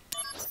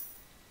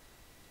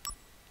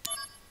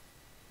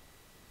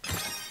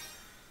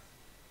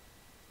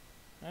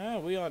 Ah,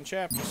 we on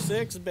chapter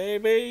 6,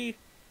 baby.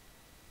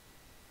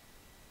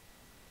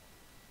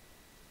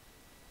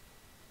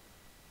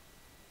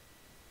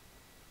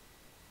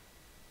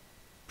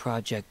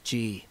 Project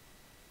G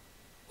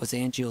was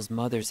Angeal's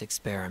mother's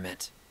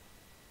experiment.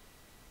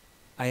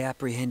 I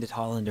apprehended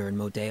Hollander in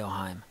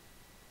Modeoheim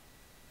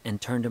and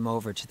turned him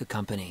over to the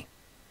company.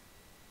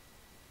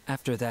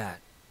 After that,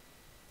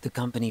 the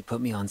company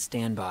put me on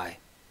standby.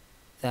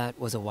 That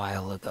was a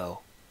while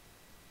ago.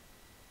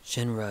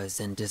 Shinra is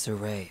in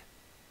disarray.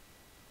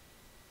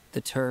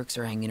 The Turks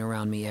are hanging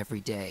around me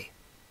every day.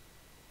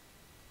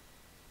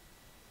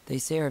 They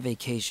say our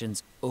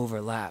vacations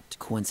overlapped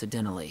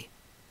coincidentally.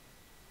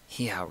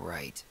 Yeah,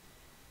 right.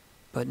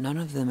 But none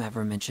of them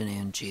ever mention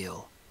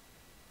Angeal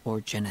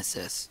or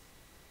Genesis.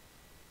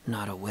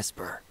 Not a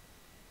whisper.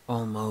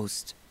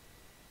 Almost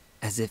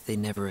as if they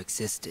never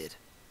existed.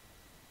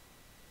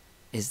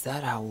 Is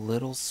that how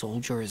little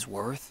Soldier is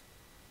worth?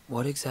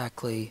 What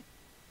exactly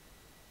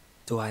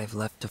do I have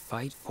left to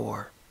fight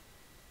for?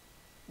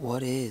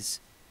 What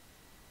is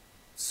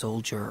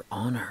Soldier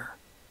honor?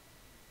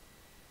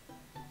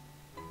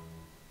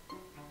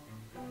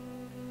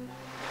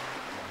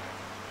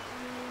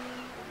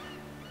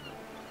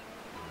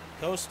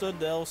 Costa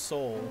del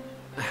Sol.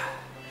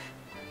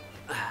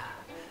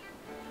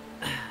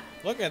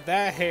 Look at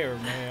that hair,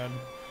 man.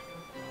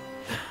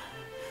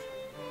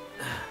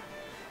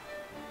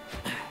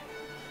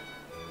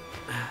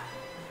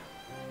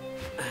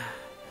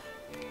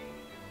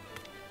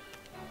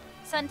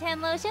 Suntan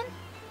lotion?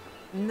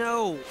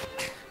 No.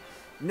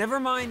 Never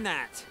mind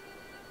that.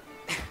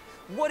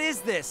 What is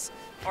this?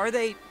 Are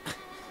they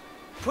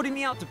putting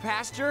me out to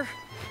pasture?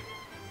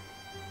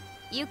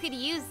 You could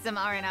use some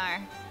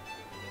R&R.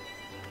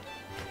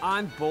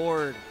 I'm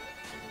bored.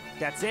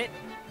 That's it?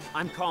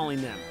 I'm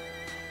calling them.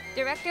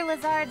 Director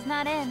Lazard's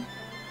not in.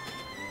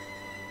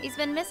 He's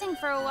been missing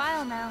for a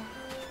while now.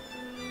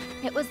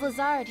 It was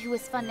Lazard who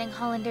was funding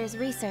Hollander's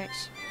research,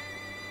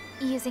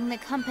 using the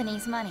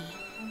company's money.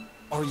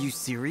 Are you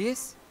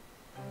serious?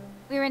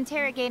 We're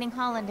interrogating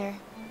Hollander,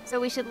 so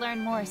we should learn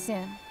more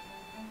soon.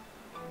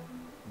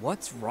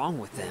 What's wrong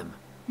with them?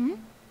 Hmm?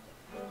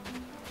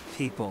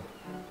 People.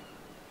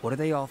 What are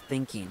they all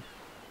thinking?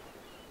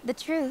 The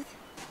truth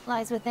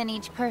lies within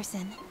each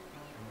person.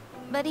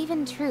 But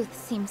even truth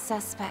seems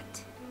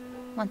suspect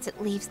once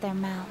it leaves their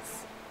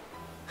mouths.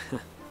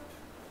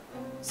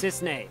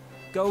 Cissnei,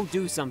 go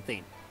do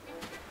something.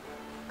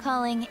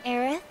 Calling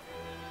Aerith?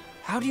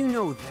 How do you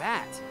know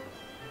that?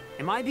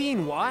 Am I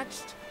being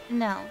watched?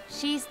 No,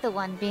 she's the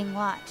one being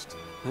watched.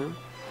 Huh?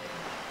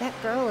 That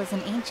girl is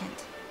an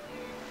ancient.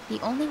 The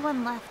only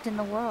one left in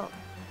the world.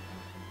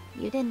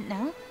 You didn't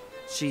know?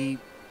 She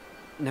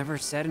never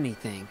said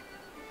anything.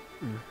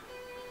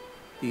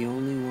 The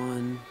only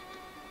one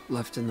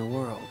left in the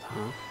world,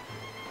 huh?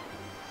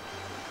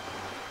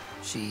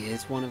 She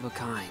is one of a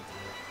kind.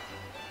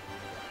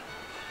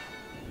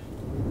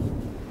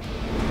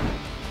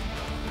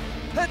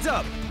 Heads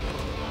up!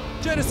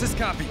 Genesis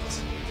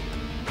copies!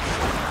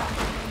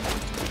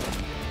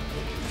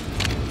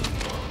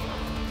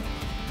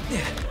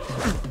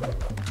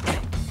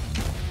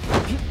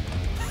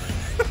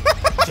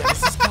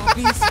 Genesis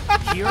copies?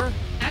 Here?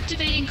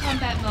 Activating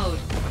combat mode.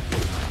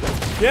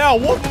 Yeah,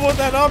 whoop him with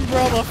that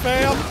umbrella,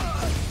 fam!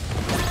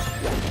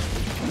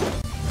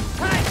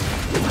 Hey!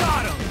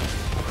 Got him!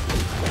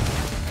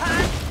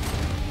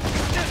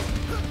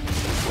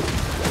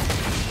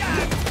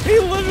 He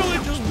literally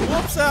just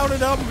whoops out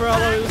an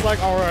umbrella and is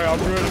like, alright, I'm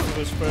ready for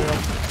this, fam.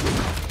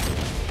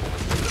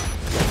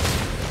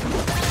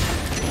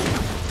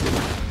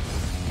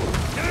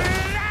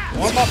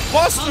 Want my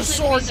Buster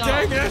Sword,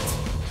 dang it!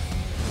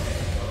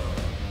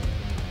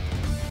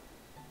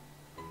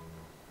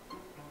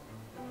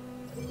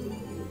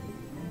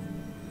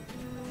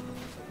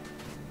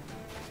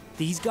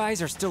 These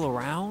guys are still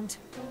around?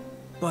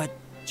 But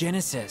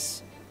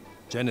Genesis...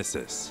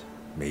 Genesis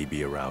may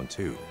be around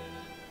too.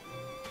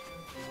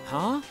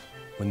 Huh?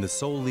 When the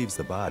soul leaves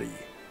the body,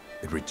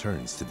 it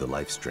returns to the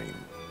life stream.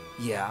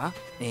 Yeah,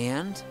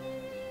 and?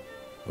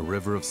 A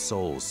river of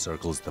souls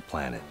circles the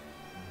planet.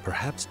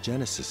 Perhaps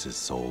Genesis's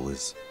soul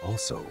is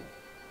also...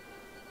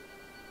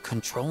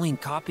 controlling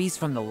copies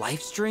from the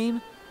life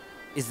stream?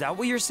 Is that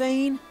what you're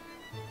saying?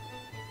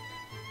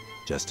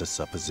 Just a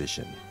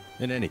supposition.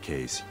 In any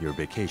case, your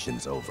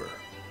vacation's over.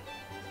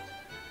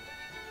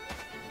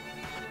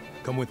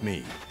 Come with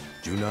me.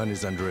 Junon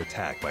is under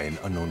attack by an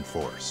unknown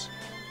force.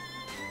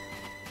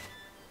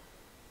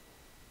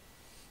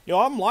 Yo,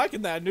 I'm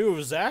liking that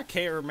new Zack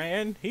hair,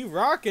 man. He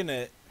rocking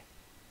it.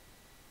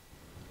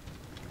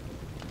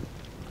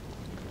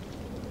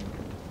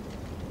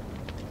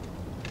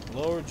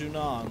 Lower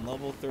Junon,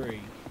 level 3.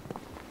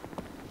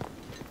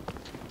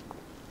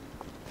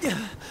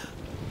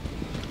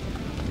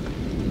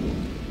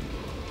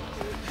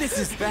 This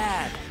is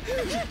bad.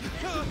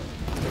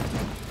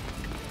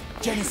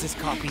 Genesis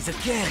copies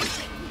again.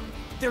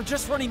 They're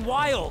just running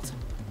wild.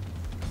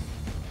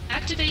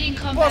 Activating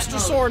combat Buster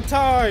mode. Sword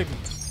time.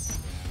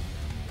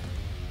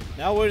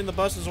 Now wielding the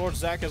Buster Sword,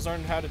 Zack has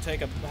learned to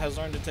take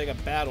a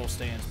battle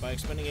stance. By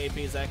expending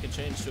AP, Zack can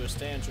change to a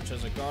stance which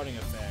has a guarding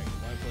effect.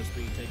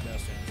 Y+B, take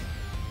that stance.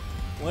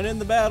 When in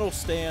the battle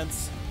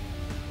stance,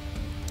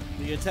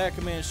 the attack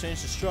command is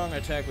changed to strong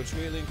attack, which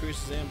greatly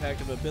increases the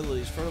impact of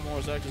abilities.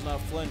 Furthermore, Zack does not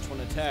flinch when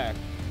attacked.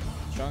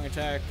 Strong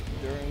attack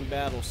during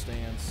battle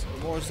stance.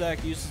 The more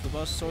Zack uses the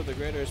Buster Sword, the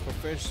greater his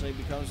proficiency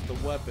becomes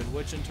with the weapon,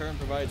 which in turn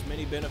provides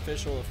many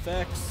beneficial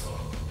effects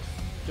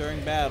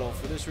during battle.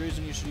 For this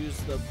reason, you should use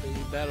the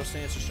battle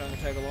stance or strong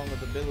attack along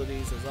with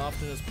abilities as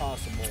often as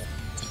possible.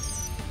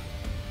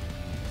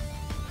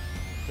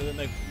 to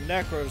the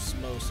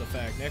Necrosmos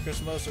effect.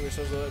 Necrosmos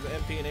restores the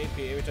MP and AP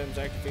every time it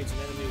activates an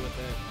enemy with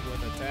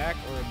attack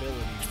or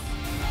abilities.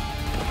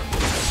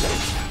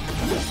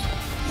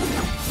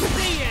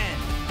 The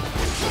end!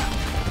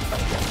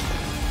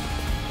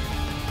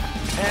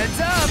 Heads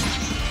up!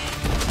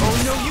 Oh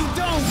no, you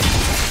don't!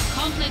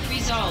 Conflict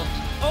resolved.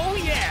 Oh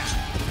yeah!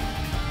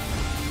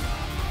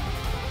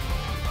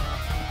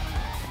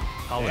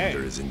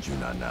 Hollander is in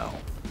Junon now.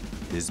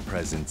 His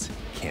presence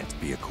can't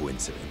be a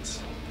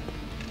coincidence.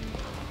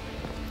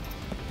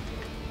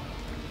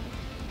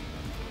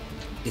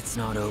 It's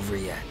not over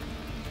yet,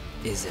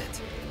 is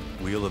it?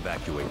 We'll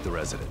evacuate the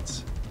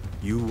residents.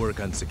 You work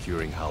on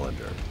securing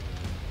Hollander.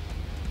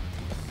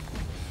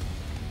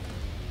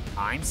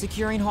 I'm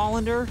securing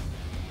Hollander?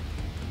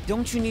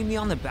 Don't you need me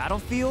on the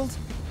battlefield?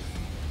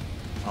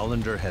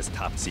 Hollander has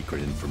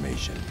top-secret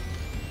information.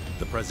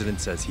 The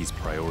President says he's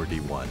priority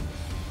 1.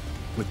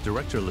 With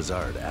Director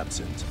Lazard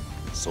absent,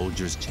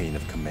 Soldier's chain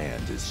of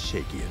command is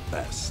shaky at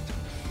best.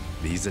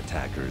 These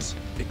attackers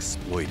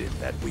exploited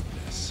that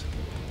weakness.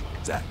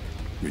 Zack,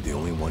 you're the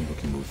only one who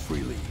can move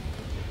freely.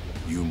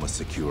 You must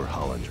secure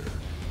Hollander.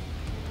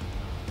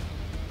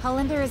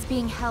 Hollander is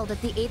being held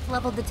at the 8th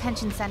level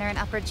detention center in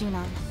Upper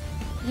Junon.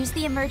 Use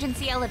the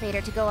emergency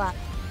elevator to go up.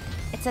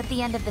 It's at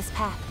the end of this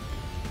path.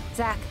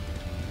 Zack,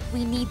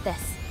 we need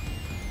this.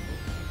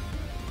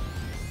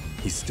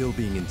 He's still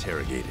being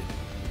interrogated.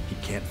 He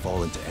can't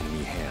fall into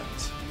enemy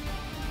hands.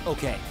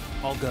 Okay,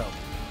 I'll go.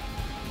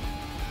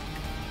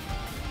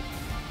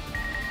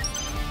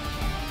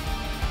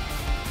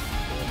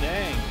 Well,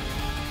 dang.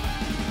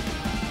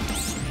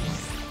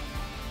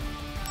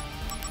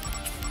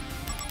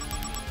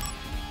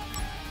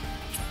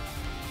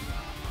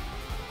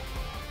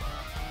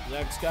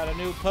 Zack's got a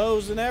new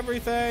pose and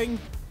everything.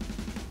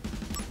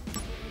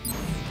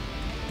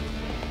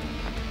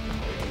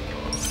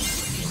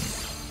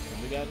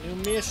 We got new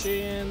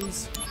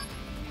missions.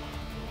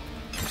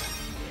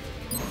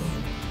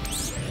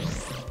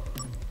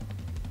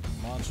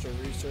 Monster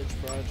Research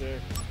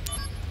Project.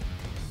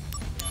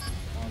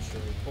 Monster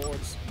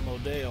Reports.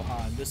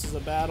 Modeoheim. This is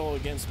a battle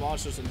against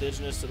monsters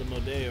indigenous to the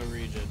Modeo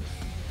region.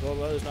 The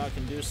weather is not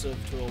conducive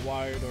to a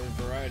wide or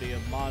variety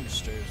of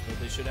monsters, but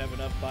they should have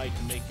enough bite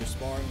to make your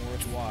sparring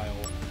worthwhile.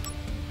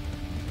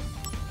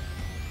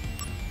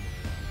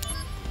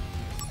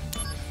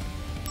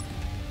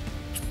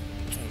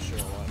 Oh, sure,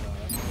 why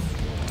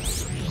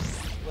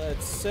not?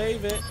 Let's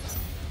save it.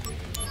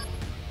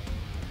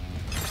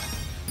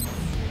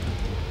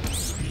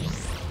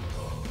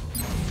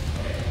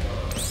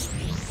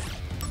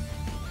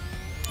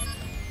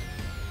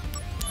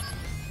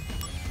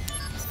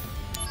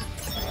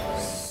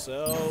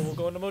 So, we'll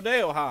go into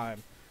Modeoheim.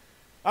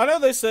 I know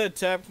they said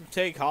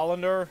take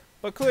Hollander,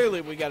 but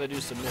clearly we gotta do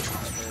some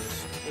missions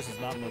first. This is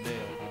not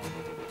Modeoheim.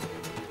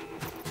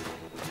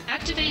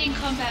 Activating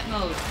combat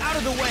mode. Out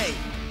of the way!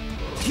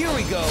 Here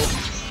we go!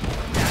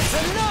 That's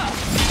enough!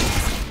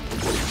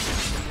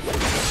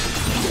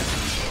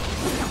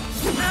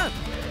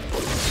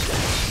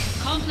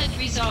 Conflict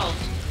resolved.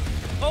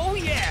 Oh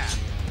yeah!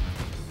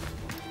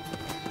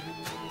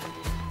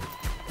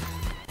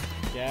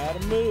 Gotta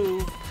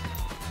move.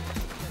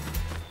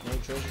 No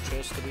treasure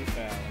chest to be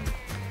found.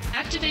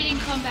 Activating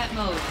combat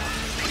mode.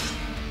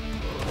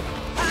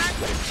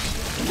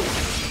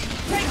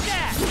 Take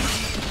that!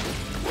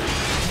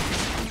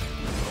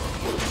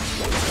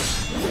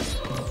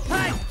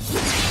 Hi!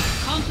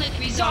 Conflict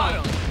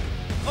resolved.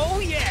 Oh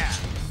yeah!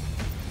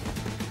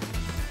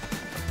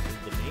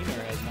 The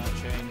demeanor has not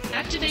changed.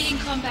 Activating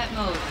combat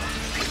mode.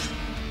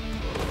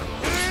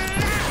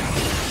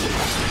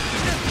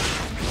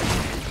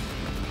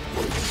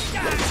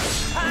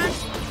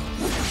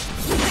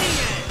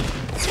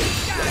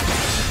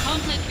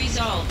 Conflict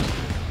resolved.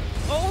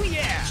 Oh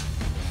yeah!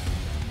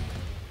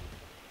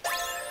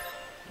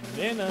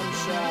 Venom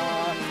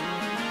shot.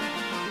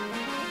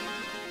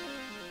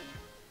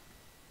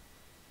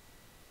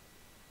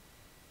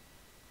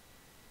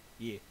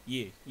 Yeah,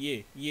 yeah,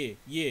 yeah, yeah,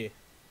 yeah.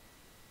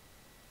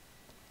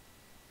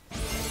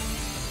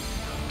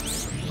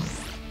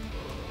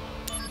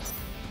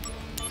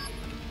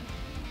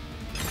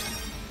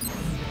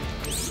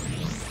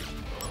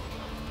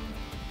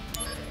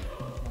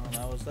 Well,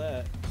 that was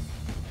that.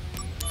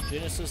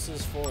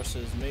 Genesis's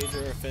forces,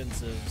 major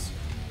offensives.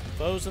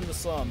 Foes in the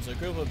slums. A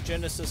group of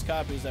Genesis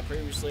copies that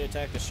previously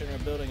attacked the Shinra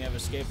building have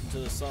escaped into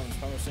the slums,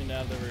 promising to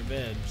have their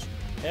revenge.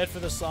 Head for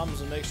the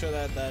slums and make sure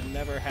that that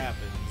never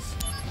happens.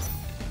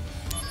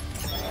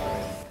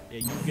 Yeah,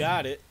 you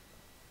got it.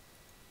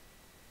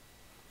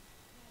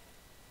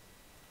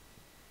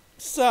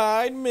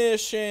 Side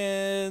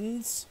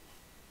missions.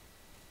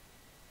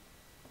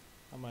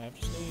 I might have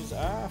to sneeze.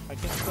 I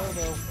can't spell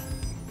though.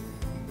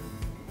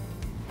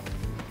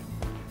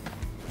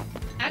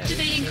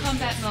 Activating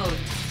combat mode.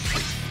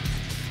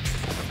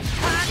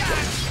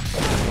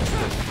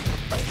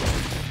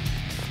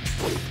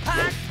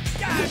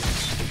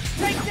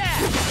 Take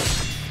that!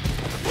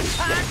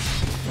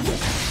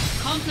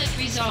 Conflict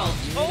resolved.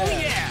 Oh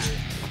yeah!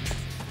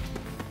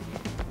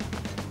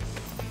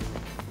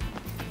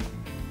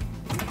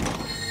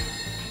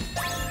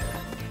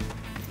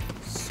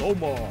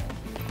 Soma.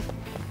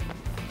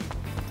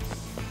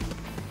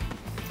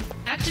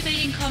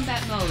 Activating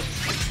combat mode.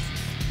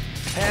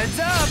 Heads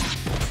up!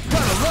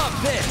 Gonna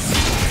love this!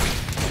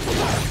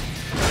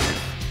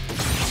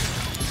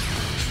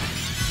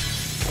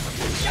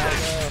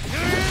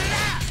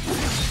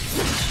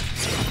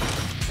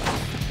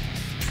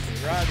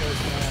 Drago's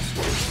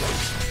master.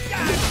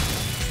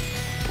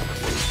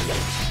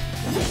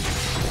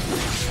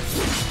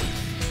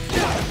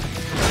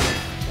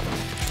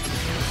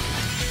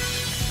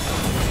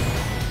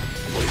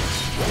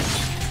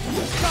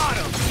 Got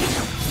him!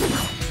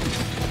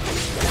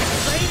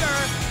 Later!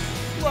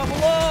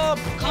 Level up!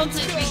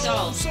 Conflict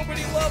resolved. So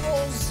many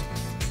levels!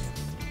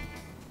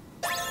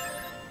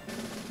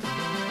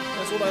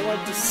 That's what I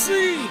like to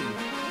see!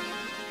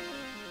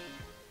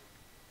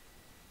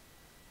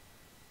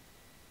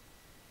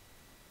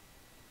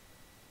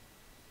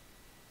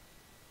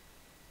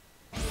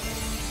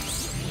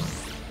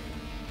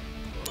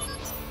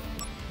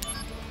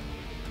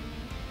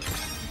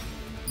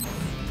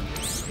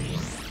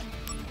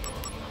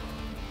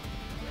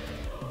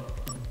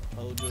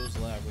 Hojo's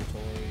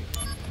laboratory.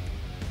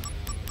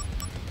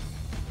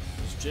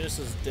 Is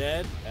Genesis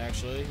dead?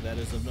 Actually, that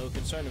is of no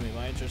concern to me.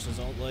 My interest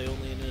lay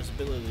only in his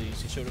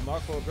abilities. He showed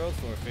remarkable growth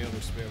for a failed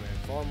experiment,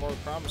 far more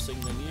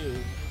promising than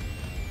you.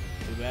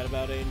 Too bad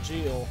about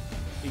Angeal.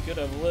 He could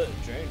have lived.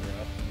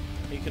 Draenra.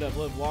 He could have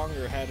lived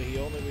longer had he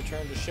only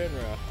returned to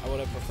Shinra. I would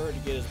have preferred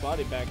to get his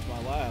body back to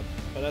my lab,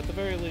 but at the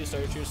very least,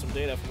 I retrieved some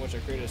data from which I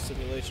created a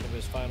simulation of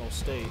his final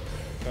state.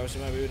 Perhaps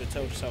you might be able to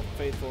tell just how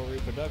faithful a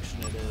reproduction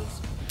it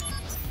is.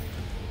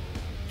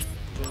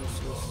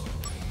 Genesis,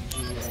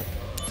 Geo.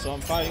 So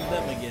I'm fighting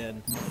them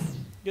again.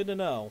 Good to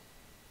know.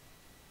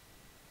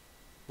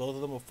 Both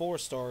of them are 4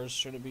 stars,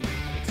 shouldn't be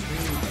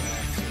extremely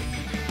relaxing.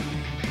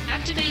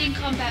 Activating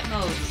combat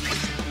mode.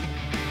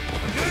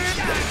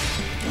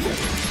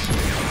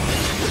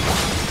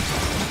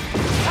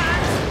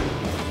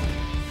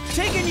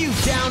 Taking you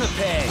down a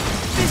peg.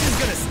 This is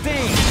gonna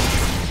sting.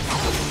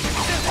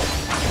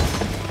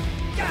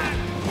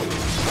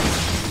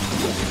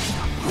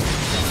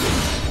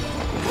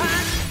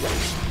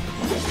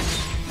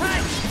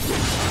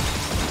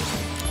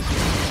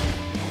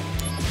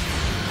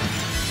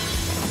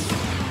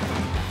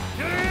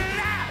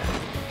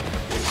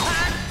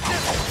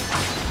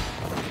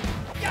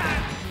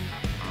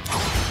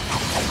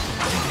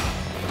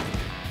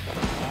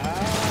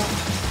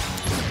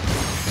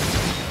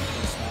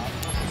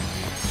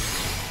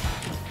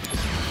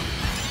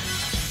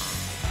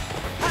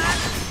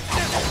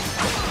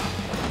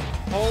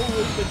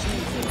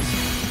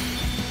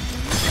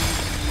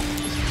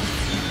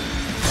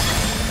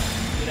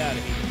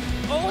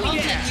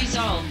 Conflict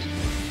resolved.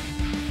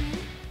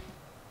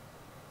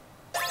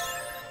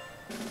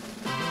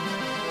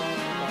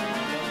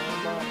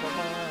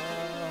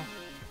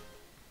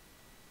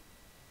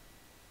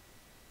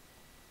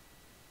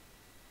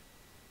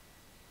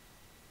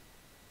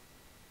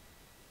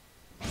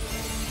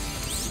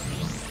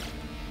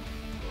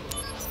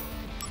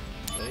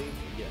 Save?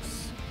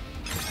 Yes.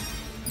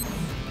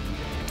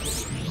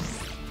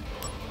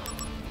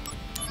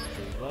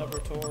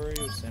 Laboratory,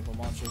 sample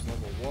monsters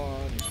level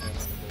 1, he's level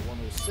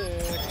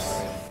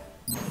 106.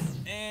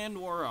 And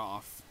we're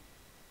off.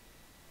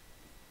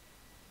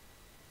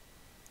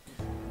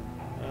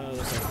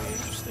 This might be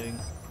interesting.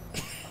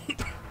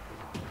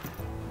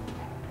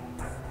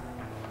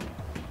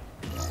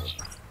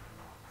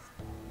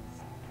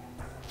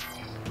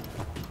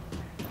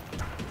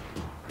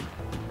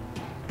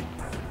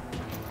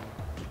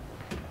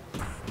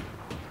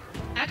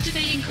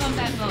 Activating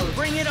combat mode.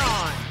 Bring it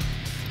on!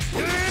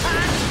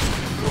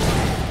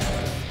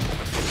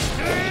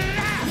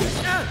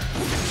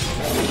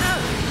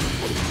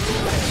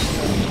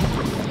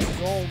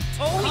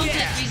 Oh Conflict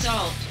yeah!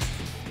 resolved.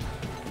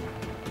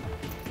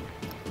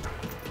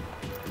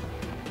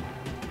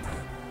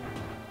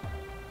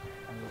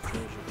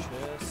 Treasure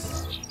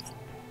chest.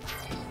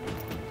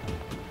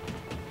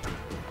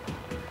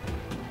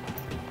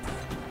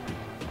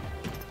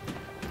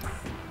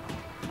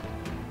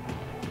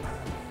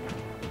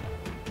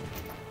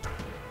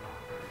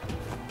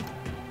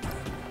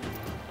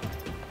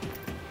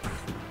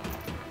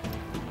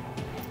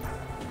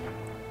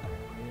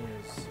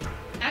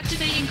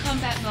 Activating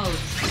combat mode.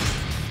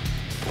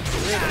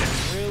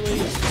 Really?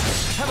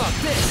 How about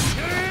this?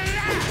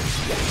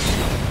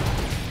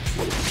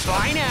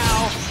 Bye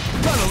now!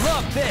 Gonna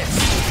love this!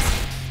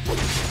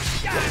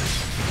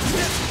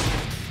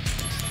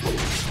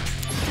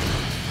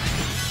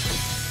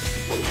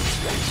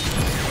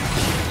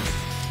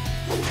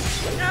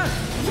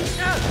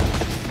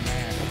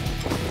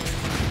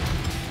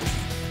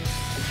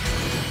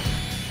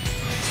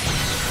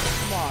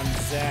 Come on,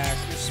 Zack.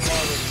 You're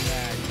smarter than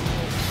that.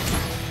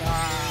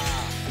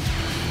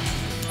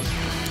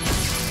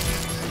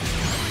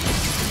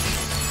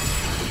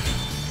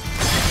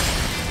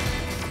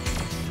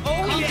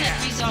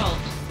 Conflict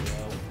resolved.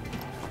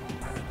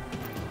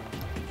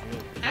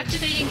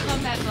 Activating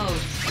combat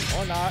mode.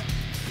 Or not.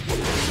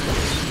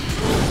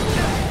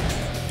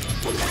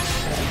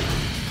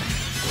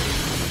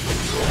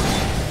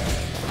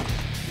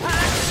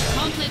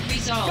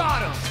 resolved.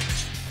 Got him!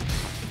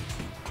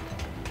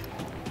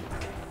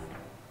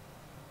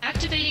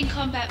 Activating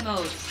combat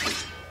mode.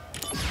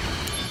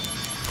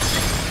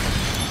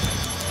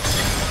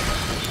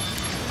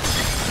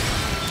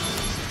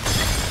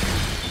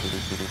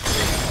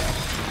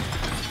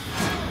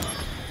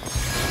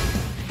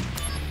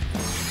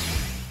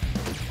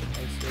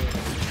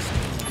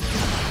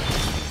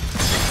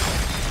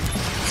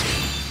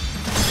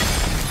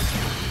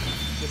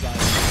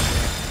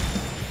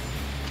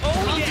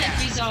 Conflict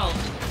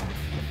resolved.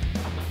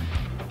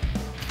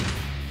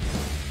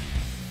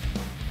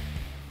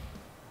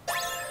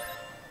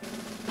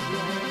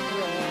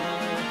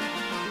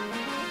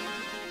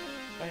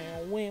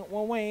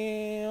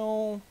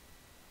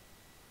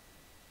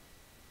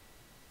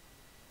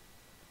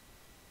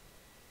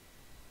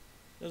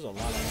 There's a lot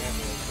of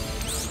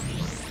animals.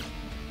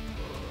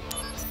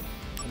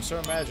 When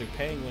Sir Magic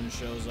Penguin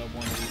shows up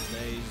one of these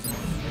days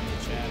in the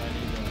chat, I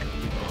need to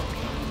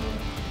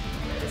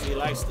because he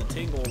likes the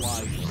tingle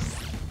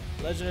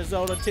life. Legend of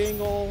Zelda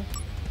Tingle.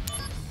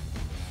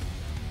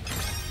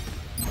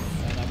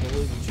 And I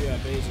believe that you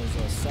have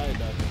Basil's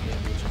side up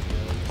again, which is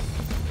good.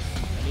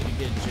 I need to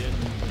get Jin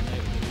and the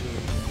next video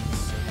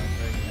so my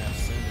friend can have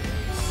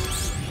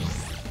Cinderace.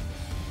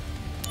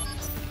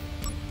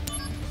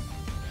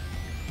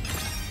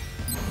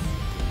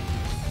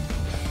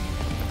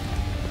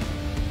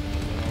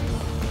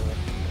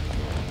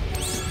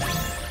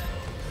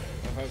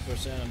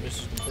 Percent of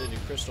missions completed.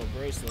 Crystal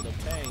bracelet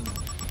obtained.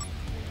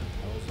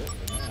 That was it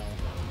for now.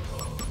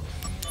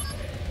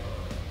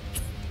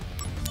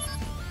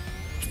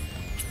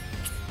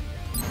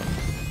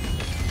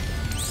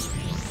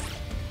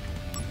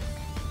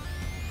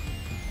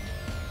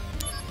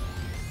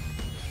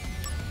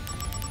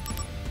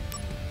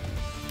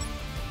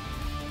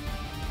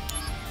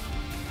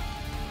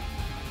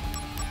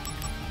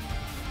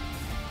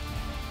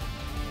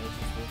 This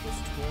is with this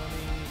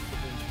 20.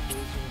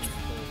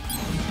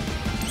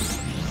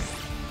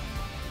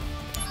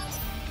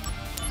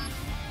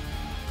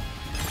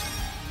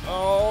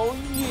 Oh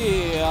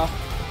yeah!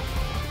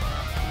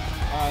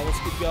 Alright, let's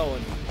keep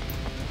going.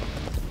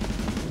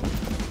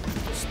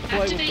 Let's play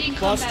with the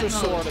Buster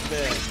Sword a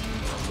bit.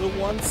 The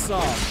one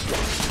song.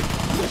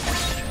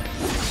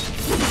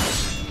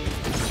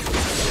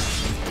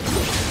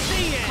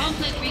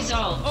 Conflict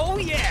resolved. Oh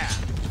yeah!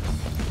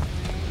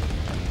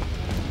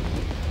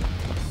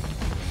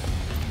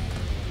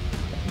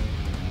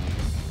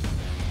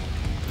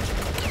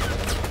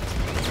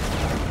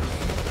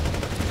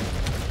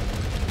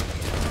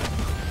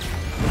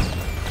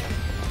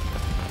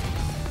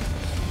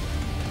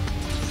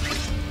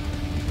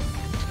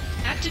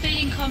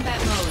 Activating combat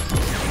mode.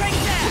 Break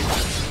that!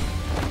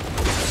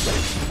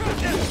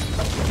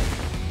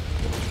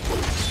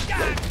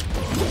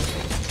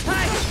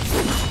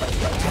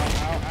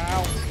 Ow,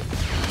 ow.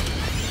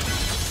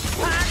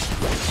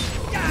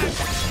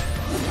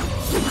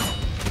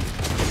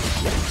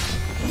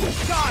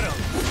 Got him!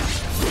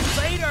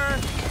 Later!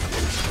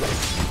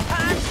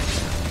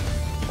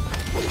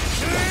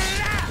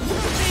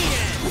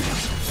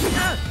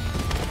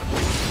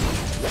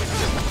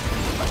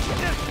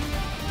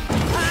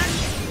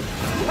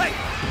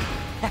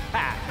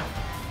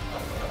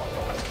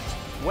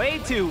 Way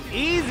too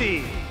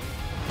easy!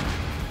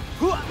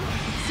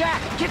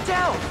 Zack, get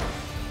down!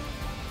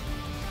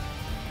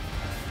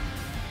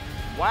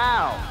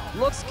 Wow,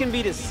 looks can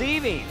be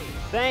deceiving.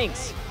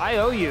 Thanks, I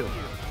owe you.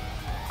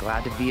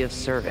 Glad to be of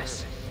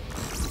service.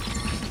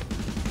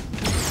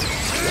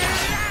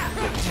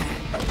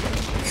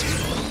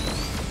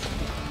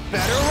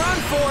 Better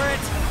run for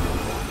it!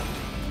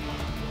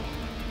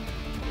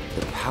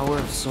 The power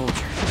of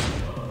Soldier.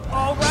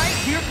 All right,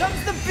 here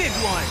comes the big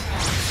one!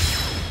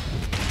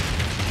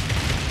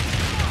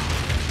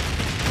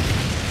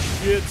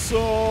 Get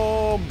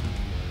some!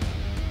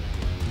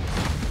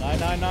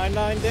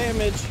 9999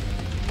 damage.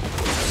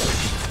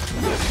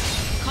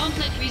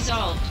 Conflict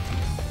resolved.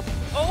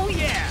 Oh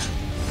yeah!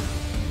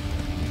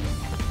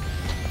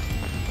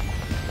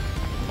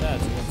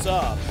 That's what's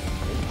up.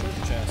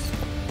 Treasure chest.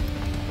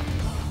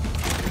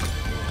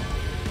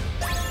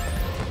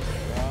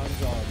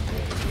 Bronze armor.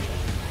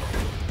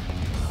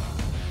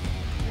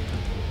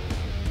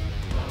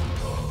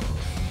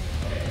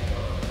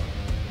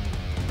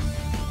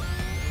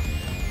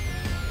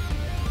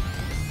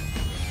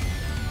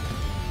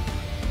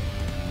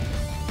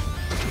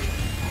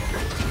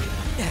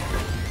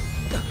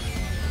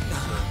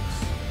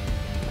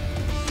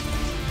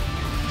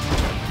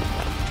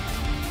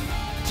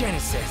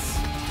 Genesis!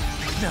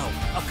 No,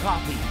 a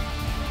copy.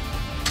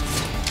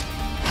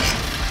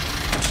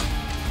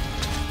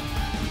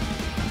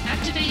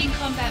 Activating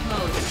combat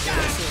mode.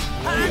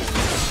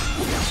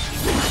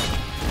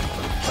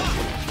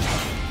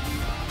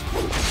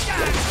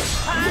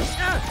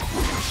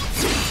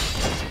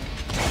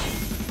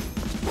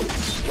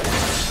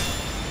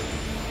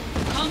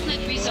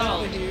 Conflict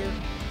resolved.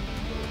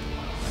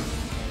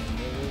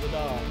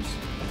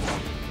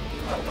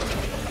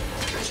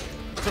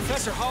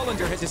 Professor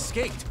Hollander has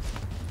escaped.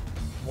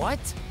 What?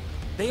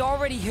 They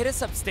already hit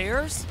us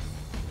upstairs?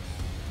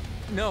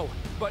 No,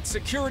 but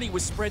security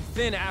was spread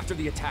thin after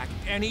the attack,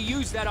 and he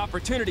used that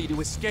opportunity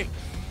to escape.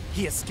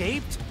 He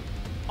escaped?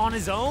 On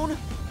his own?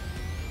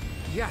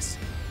 Yes.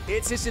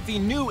 It's as if he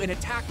knew an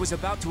attack was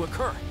about to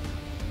occur.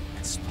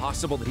 It's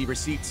possible that he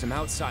received some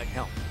outside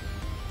help.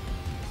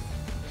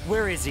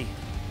 Where is he?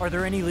 Are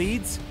there any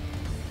leads?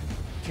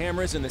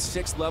 Cameras in the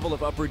 6th level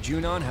of Upper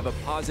Junon have a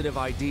positive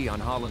ID on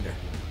Hollander.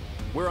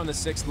 We're on the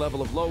 6th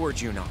level of Lower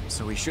Junon,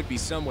 so he should be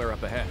somewhere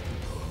up ahead.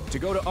 To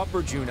go to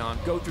Upper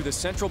Junon, go through the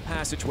central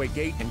passageway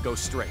gate and go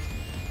straight.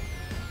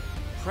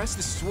 Press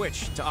the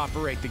switch to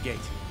operate the gate.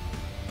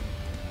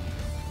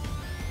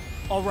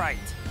 All right.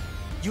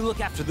 You look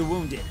after the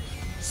wounded.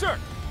 Sir!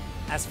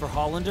 As for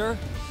Hollander,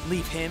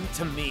 leave him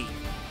to me.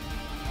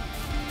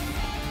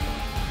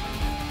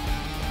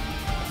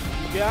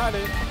 You got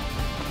it.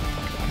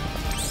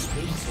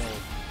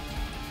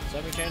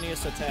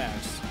 Simultaneous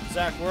attacks.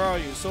 Zach, where are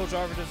you? Soldier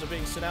operatives are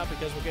being sent out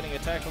because we're getting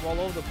attacked from all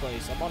over the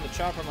place. I'm on the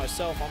chopper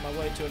myself on my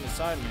way to an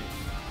assignment.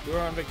 You were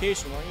on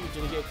vacation, weren't you?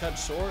 Did it get cut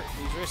short?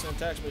 These recent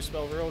attacks may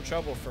spell real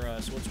trouble for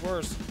us. What's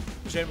worse,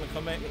 the chain of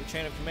command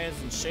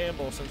is in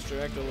shambles since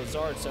Director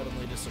Lazard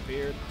suddenly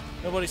disappeared.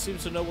 Nobody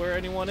seems to know where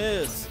anyone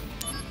is.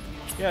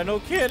 Yeah, no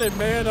kidding,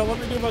 man. Now let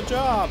me do my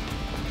job.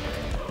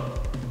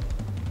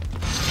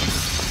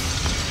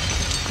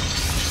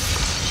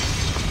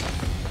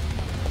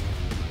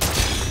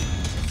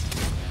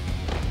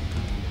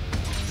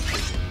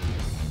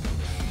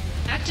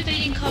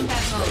 Activating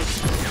combat mode.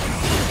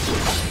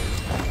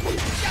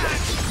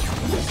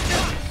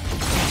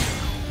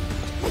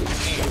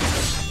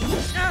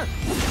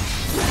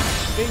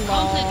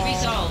 Conflict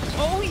resolved.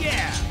 Oh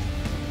yeah!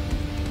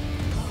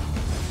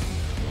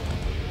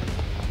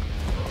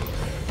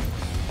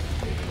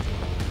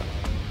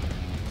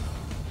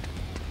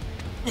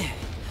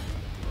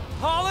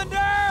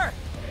 Hollander!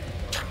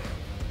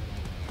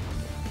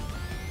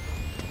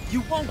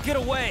 You won't get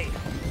away!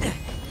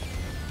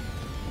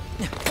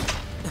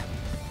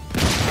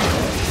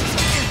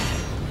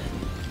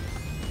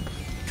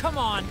 Come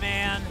on,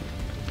 man!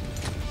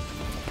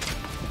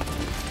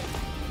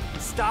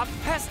 Stop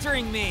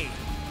pestering me!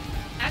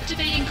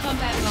 Activating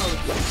combat mode.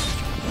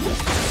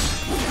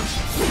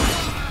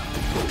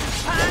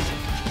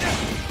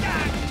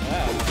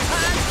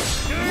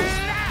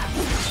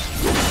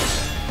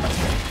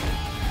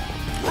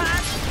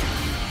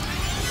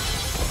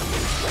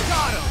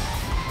 Got him!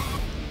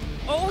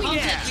 Oh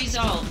Conflict yeah!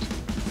 resolved.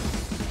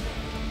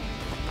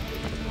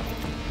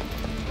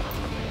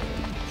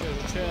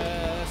 Treasure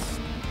chest.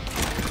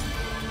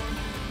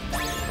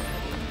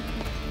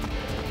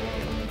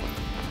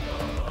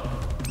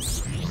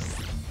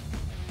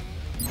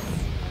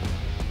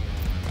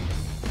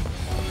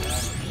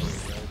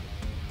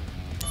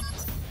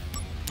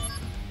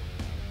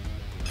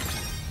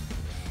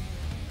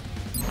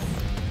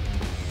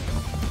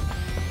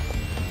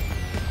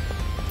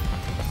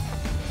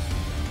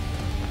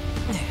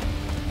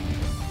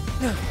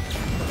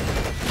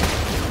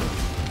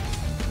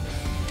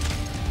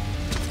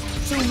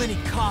 Too many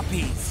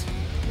copies.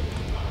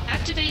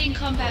 Activating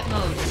combat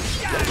mode.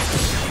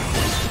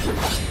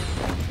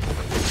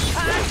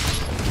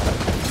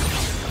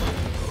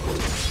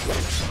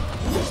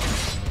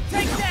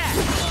 Take that!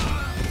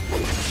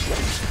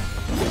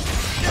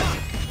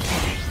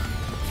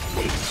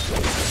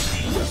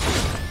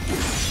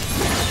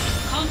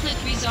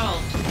 Conflict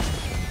resolved.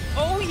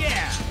 Oh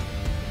yeah!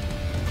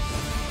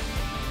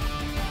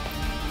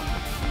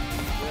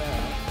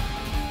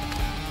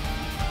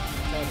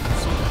 Time to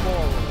proceed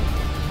forward.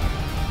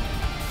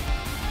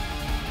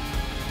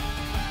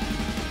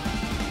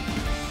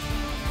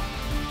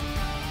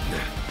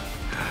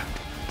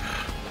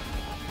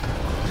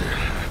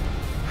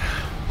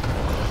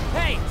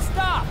 Hey,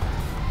 stop!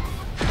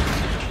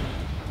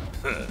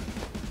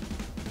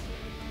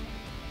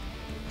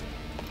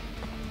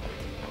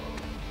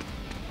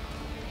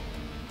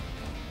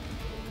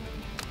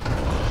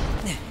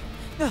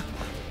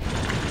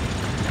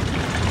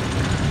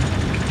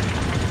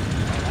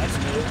 That's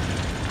new.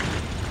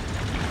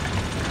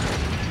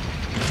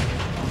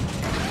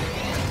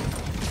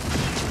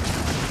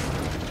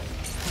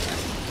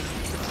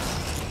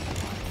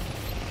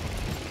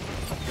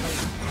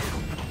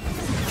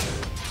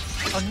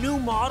 A new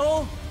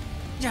model?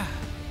 Yeah.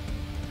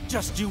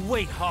 Just you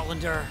wait,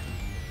 Hollander.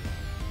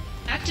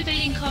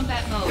 Activating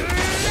combat mode.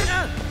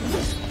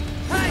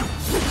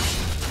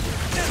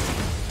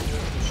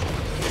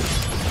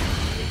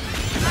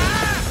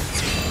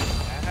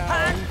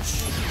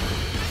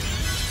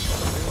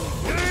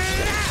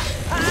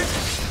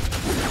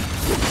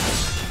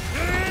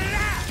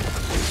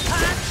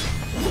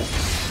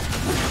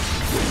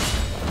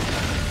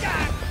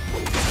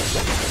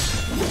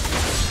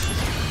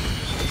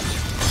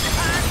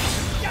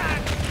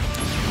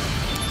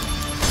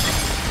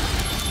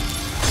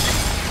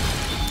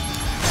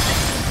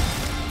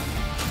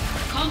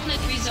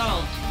 Conflict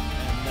resolved.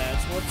 And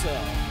that's what's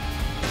up.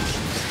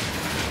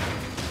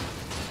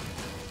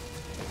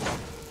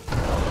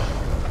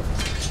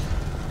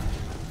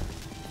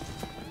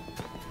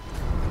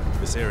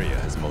 This area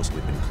has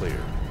mostly been cleared.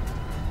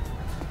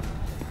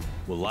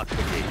 We'll lock the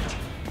gate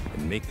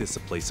and make this a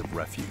place of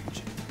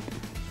refuge.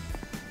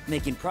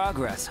 Making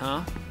progress,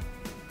 huh?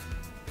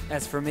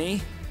 As for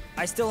me,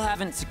 I still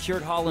haven't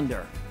secured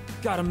Hollander.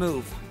 Gotta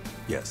move.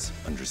 Yes,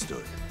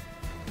 understood.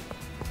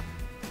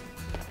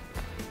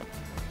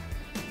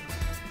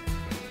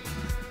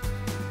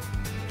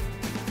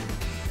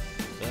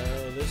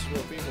 So this is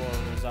where people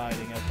are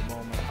residing at the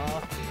moment,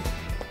 huh?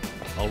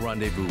 I'll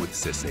rendezvous with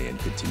Cissnei and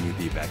continue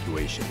the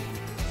evacuation.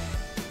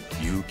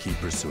 You keep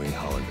pursuing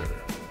Hollander.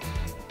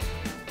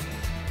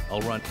 I'll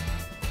run.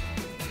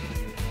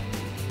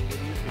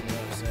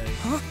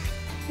 Huh?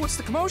 What's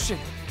the commotion?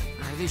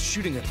 Are they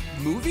shooting a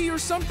movie or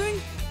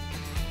something?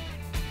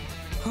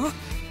 Huh?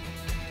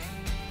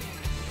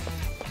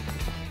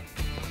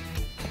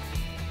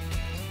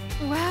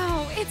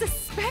 Wow, it's a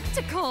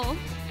spectacle!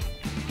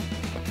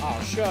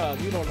 Oh, shut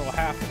up. You don't know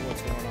half of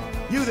what's going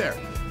on. You there!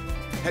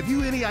 Have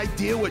you any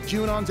idea what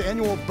Junon's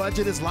annual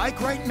budget is like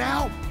right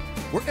now?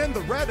 We're in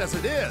the red as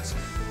it is.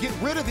 Get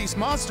rid of these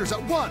monsters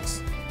at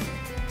once!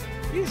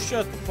 You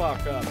shut the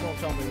fuck up. Don't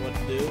tell me what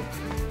to do.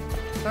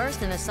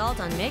 First an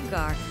assault on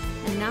Midgar,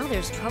 and now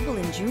there's trouble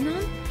in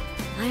Junon?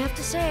 I have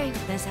to say,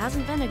 this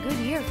hasn't been a good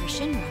year for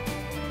Shinra.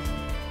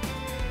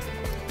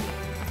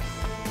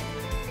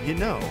 You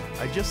know,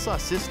 I just saw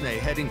Cissnei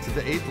heading to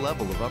the 8th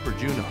level of Upper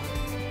Junon.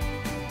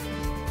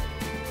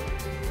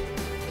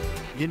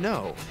 You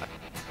know...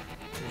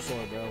 I'm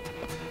sorry, bro.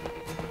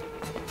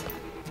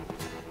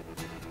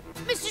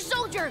 Mr.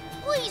 Soldier,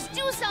 please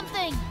do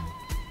something!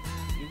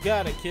 You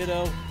got it,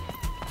 kiddo.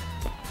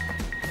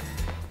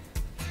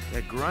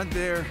 That grunt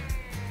there,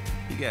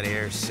 he got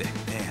air sick,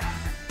 man.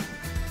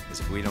 As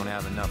if we don't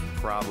have enough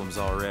problems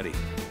already.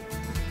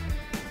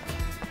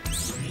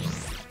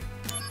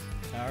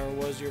 How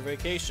was your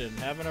vacation?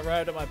 Haven't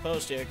arrived at my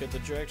post yet. Could the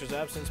director's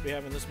absence be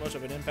having this much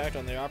of an impact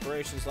on the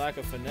operation's lack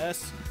of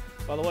finesse?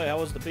 By the way, how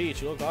was the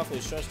beach? You looked awfully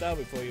stressed out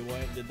before you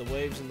went. Did the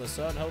waves and the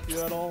sun help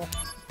you at all?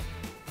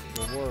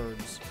 Your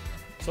words.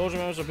 Soldier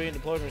members are being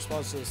deployed in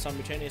response to the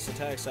simultaneous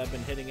attacks I've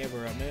been hitting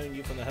everywhere. I'm mailing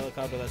you from the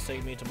helicopter that's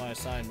taking me to my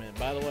assignment.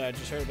 By the way, I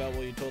just heard about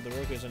what you told the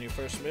rookies on your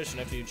first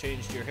mission after you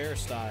changed your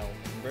hairstyle.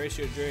 Embrace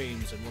your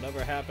dreams, and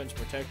whatever happens,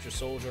 protect your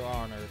soldier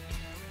honor.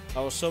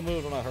 I was so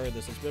moved when I heard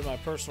this. It's been my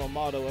personal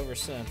motto ever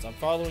since. I'm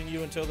following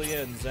you until the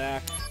end,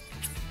 Zach.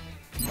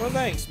 Well,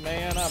 thanks,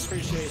 man. I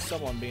appreciate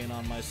someone being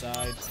on my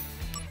side.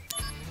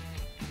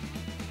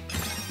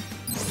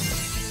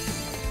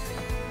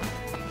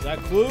 Is that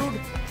Clued?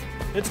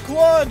 It's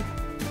Clued!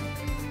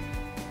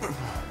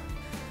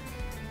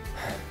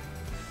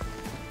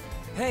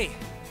 Hey,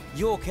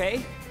 you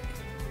okay?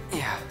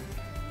 Yeah.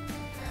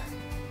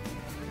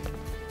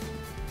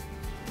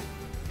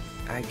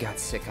 I got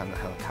sick on the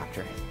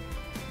helicopter.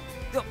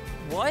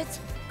 What?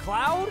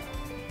 Cloud?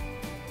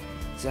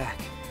 Zach,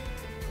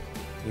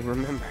 you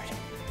remembered.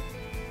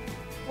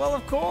 Well,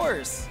 of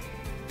course.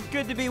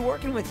 Good to be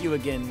working with you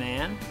again,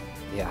 man.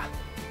 Yeah.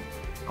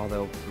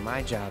 Although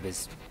my job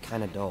is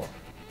kinda dull.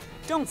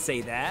 Don't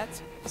say that.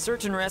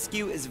 Search and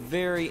rescue is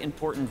very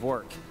important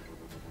work.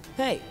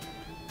 Hey,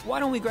 why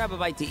don't we grab a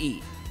bite to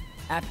eat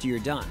after you're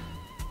done?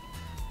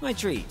 My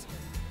treat.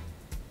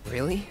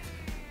 Really?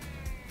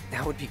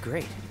 That would be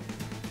great.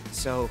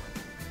 So,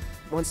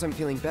 once I'm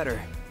feeling better,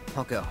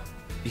 I'll go.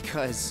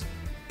 Because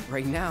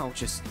right now,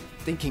 just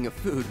thinking of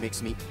food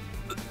makes me...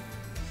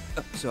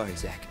 sorry,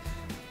 Zach.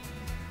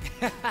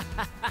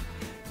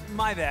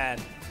 My bad.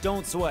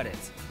 Don't sweat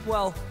it.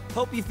 Well,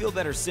 hope you feel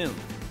better soon.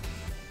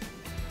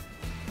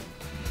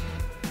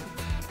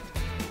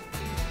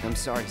 I'm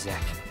sorry,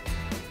 Zach.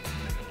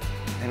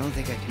 I don't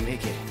think I can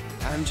make it.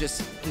 I'm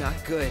just not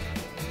good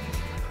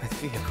with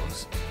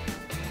vehicles.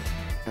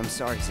 I'm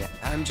sorry, Zach.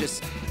 I'm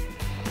just...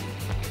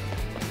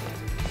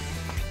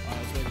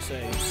 That's what you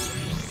say.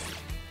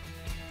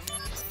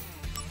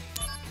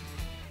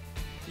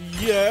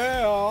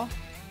 Yeah!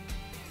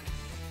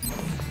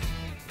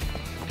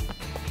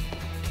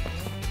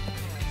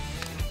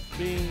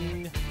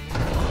 Bing.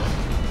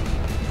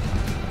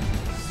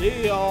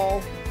 See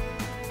y'all.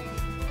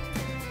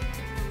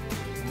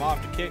 I'm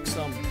off to kick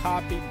some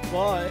copy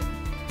butt.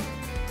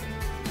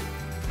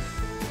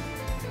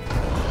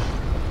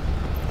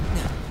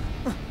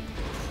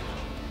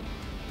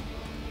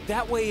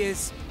 That way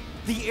is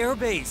the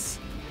airbase.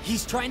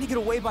 He's trying to get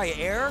away by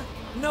air?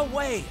 No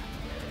way.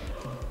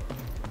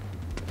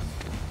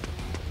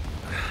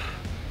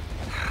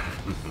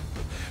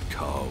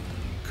 Come,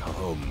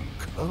 come,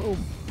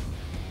 come.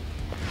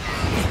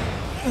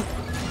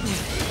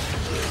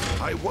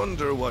 I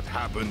wonder what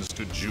happens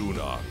to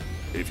Junon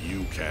if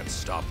you can't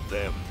stop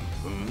them,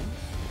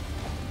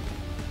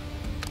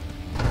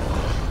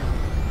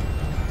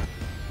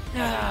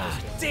 Ah,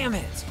 damn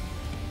it!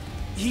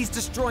 He's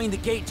destroying the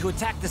gate to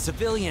attack the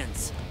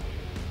civilians.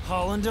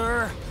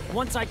 Hollander,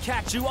 once I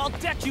catch you, I'll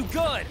deck you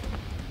good!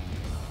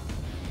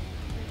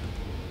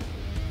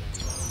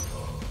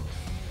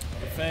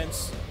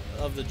 Defense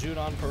of the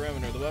Junon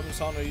perimeter. The weapons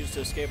Hollander used to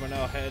escape are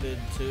now headed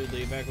to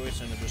the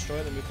evacuation center.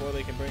 Destroy them before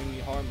they can bring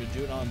harm to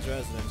Junon's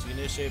residents. You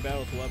initiate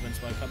battle with the weapons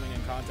by coming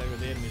in contact with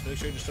the enemies. Make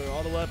sure you destroy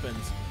all the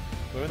weapons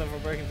Prevent them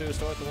from breaking through.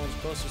 Start the ones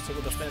closest to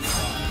the defense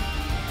line.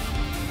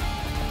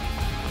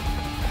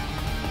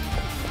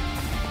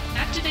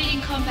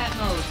 Activating combat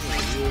mode.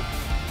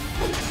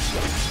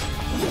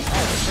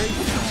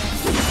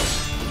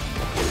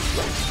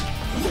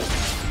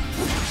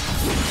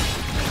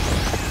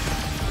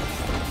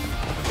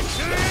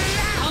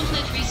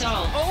 Conflict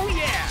resolved. Oh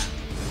yeah!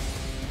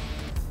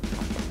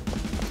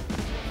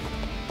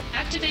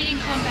 Activating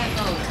combat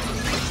mode.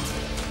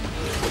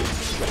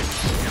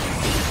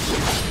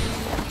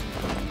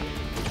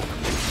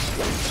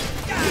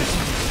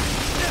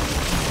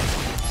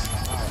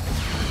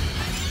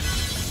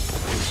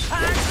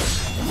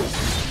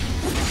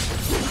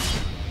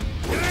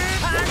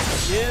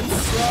 Get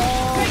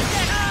strong!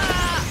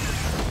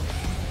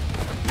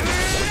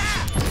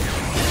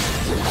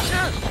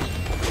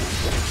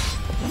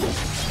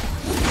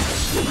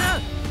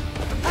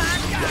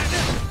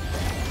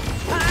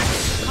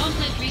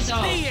 Conflict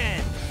resolved. The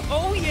end.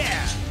 Oh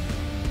yeah!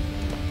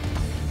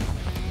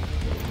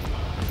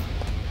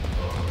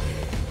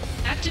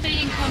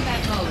 Activating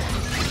combat mode.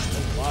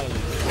 A lot of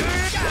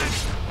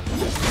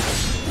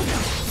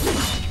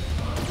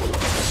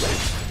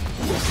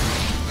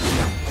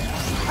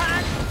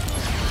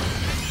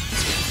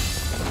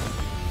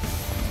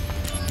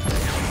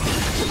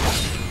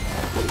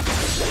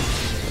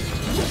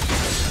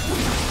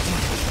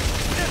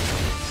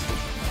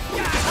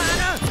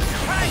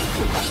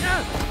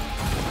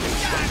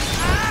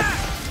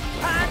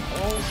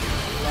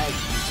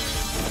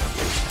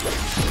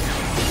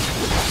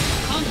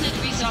Conflict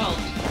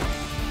resolved.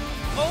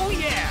 Oh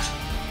yeah!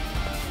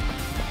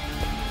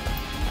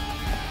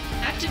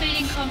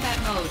 Activating combat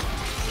mode.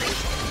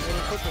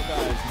 little purple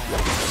guys,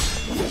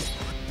 man.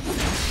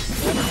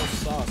 Animal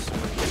sauce.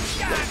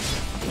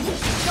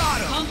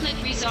 Got him!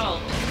 Conflict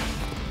resolved.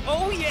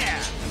 Oh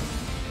yeah!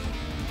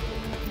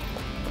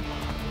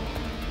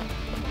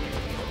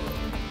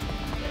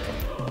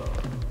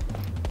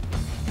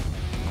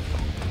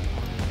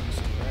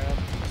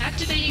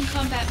 Activating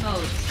combat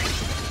mode.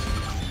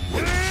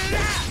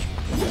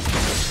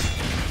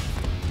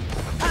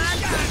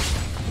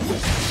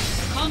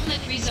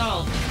 Conflict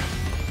resolved.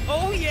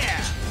 Oh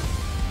yeah!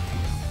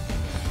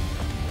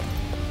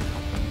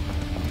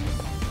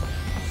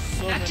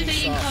 So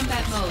Activating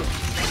combat mode.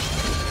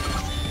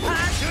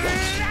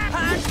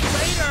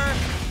 Later!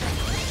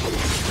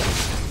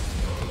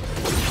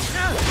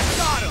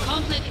 Got him!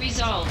 Conflict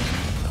resolved.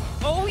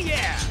 Oh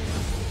yeah!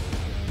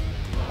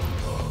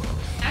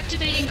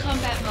 Activating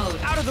combat mode.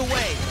 Out of the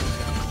way!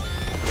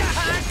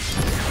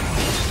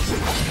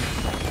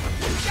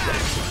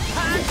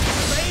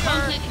 Later!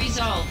 Conflict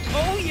resolved.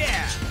 Oh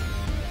yeah!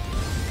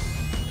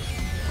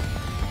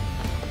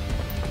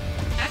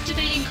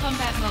 Activating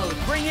combat mode.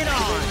 Bring it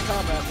Activating on!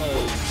 combat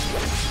mode.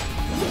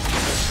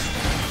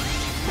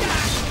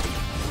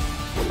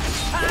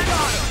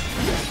 Got him!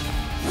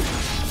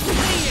 The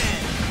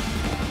end!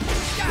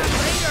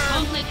 Later!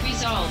 Conflict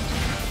resolved.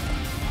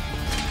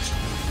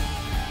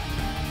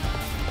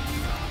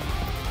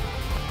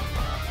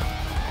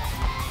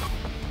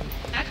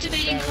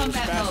 Activating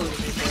combat mode.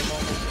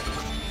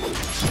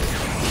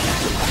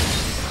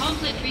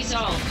 Conflict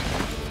resolved.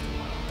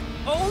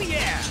 Oh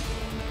yeah!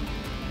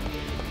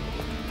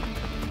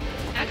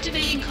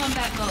 Activating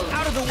combat mode.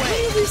 Out of the How way!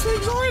 many of these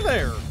things are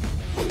there?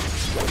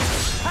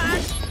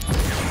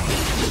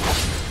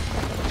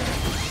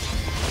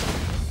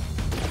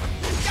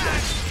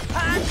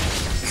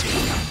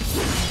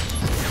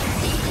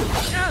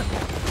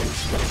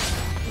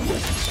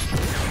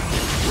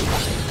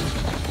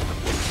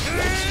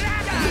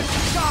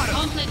 Got him!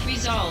 Conflict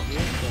resolved.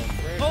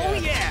 Oh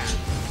yeah!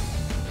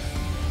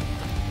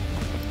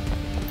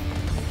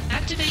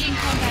 Activating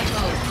combat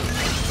mode.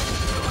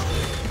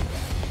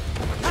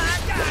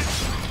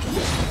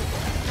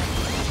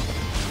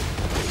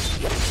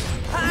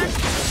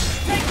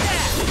 Take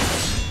that!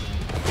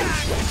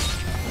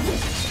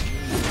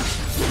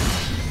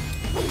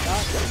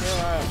 Not sure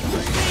I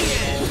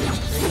appreciate all these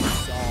crazy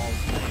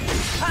solves, man.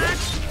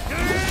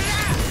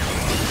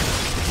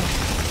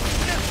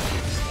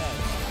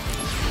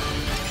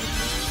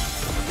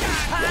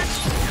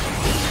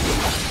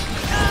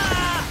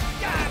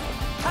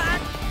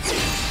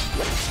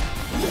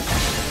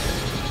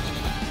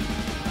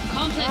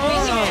 Conflict Oh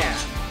resolved. yeah!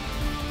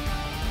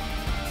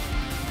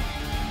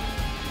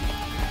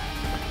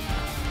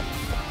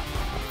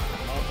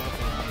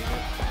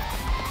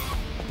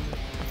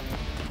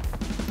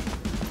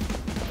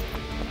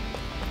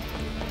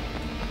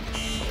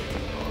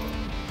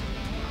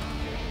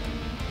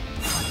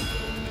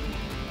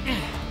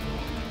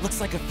 Looks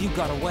like a few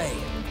got away.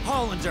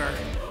 Hollander,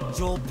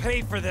 you'll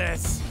pay for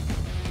this.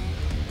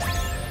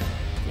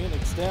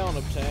 Phoenix down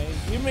obtained.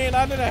 You mean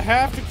I didn't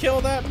have to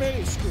kill that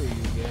many? Screw you,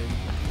 game.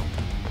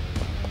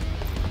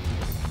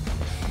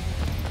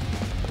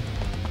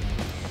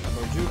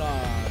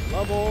 Junon,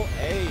 level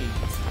 8.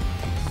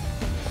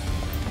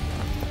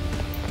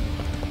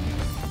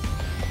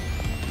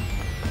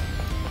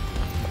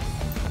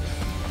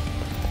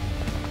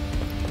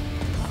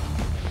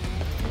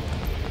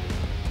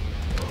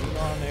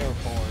 Junon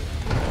Airport.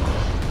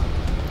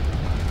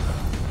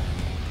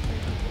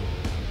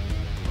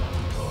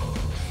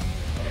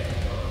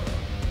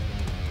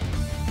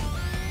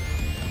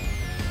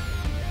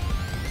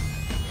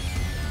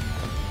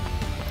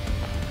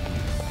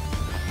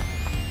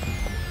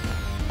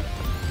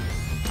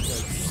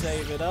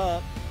 Give it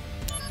up.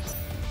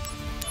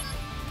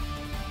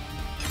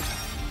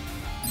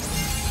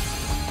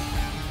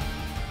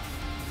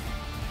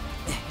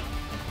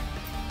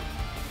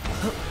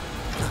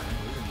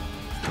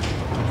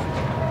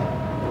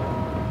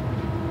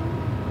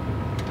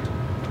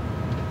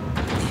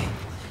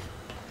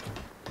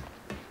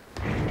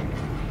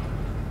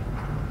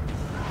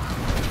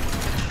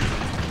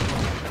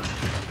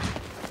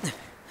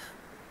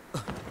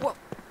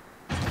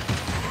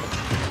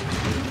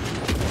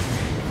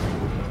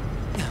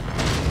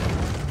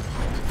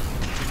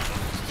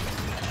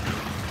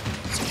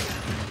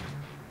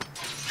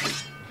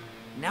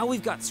 Now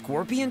we've got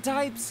Scorpion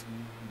types?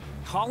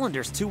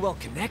 Hollander's too well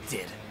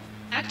connected.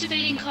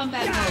 Activating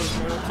combat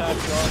mode. Prototype Dark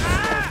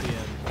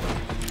Scorpion.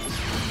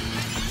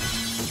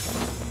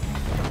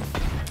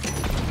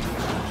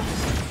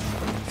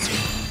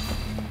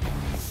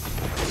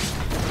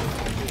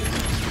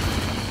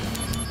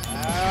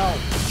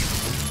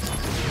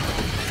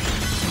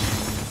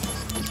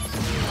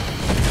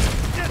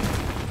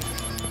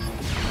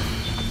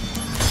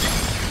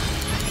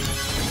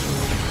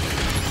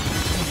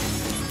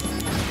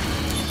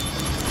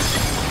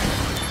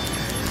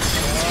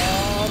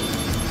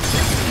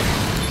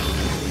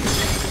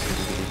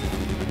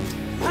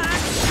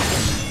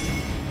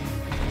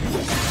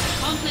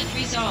 Conflict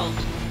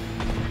resolved.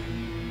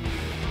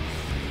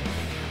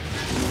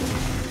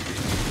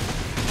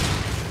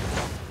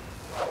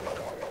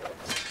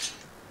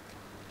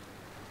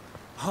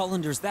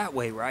 Hollander's that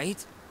way,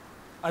 right?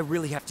 I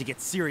really have to get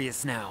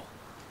serious now.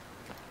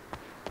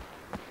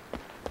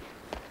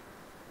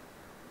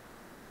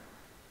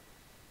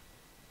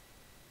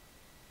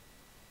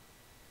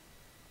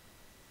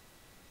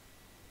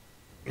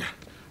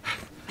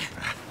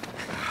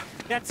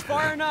 That's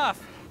far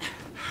enough!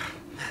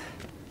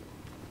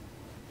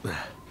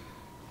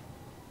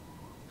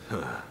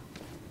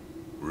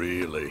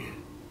 Really?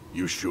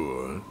 You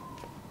sure?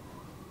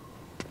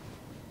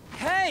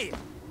 Hey!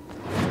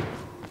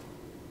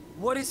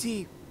 What is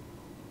he?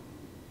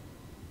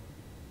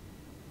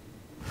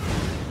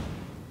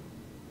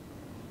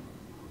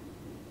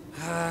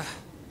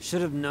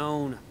 Should have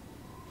known.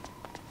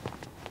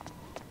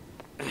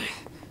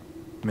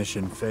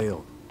 Mission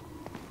failed.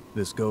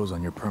 This goes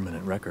on your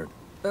permanent record.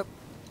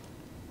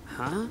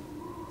 Huh?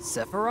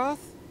 Sephiroth?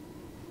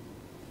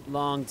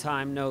 Long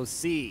time no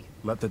see.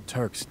 Let the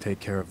Turks take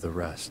care of the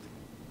rest.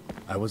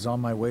 I was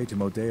on my way to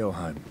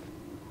Modeoheim,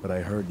 but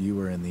I heard you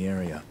were in the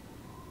area.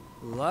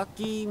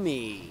 Lucky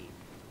me.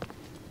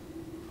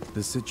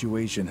 The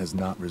situation has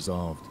not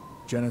resolved.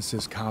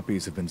 Genesis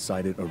copies have been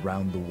sighted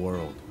around the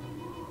world.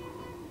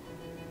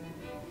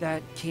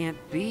 That can't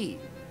be.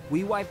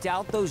 We wiped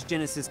out those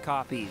Genesis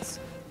copies.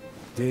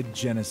 Did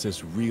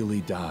Genesis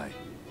really die?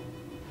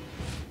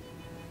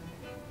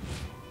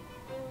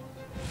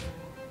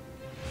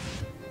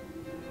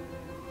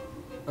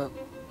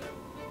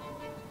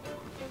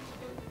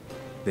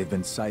 They've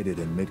been sighted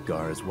in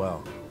Midgar as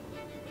well.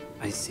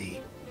 I see.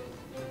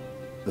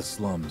 The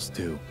slums,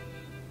 too.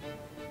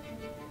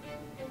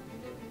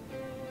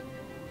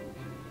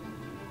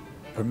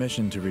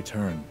 Permission to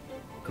return.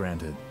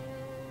 Granted.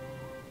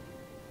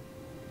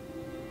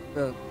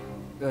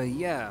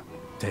 Yeah.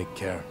 Take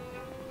care.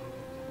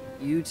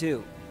 You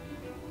too.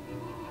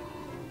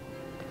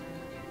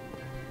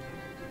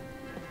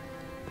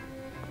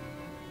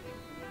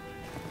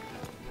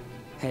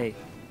 Hey,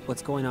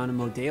 what's going on in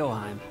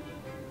Modeoheim?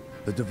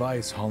 The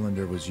device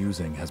Hollander was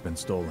using has been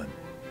stolen.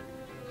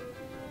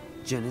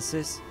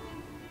 Genesis?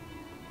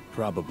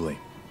 Probably.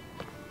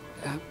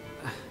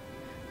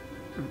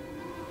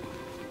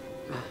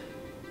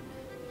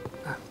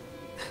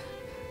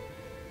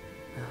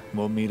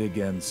 We'll meet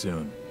again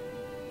soon.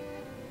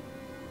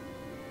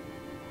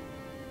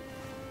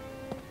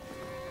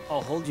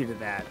 I'll hold you to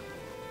that.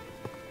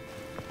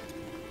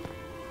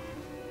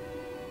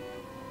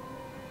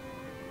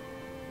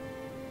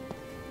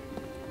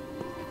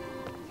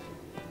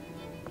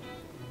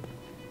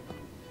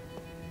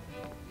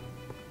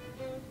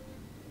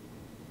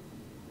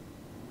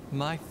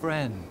 My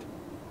friend,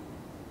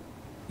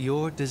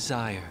 your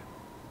desire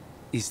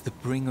is the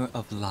bringer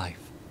of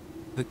life,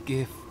 the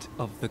gift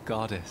of the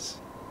goddess.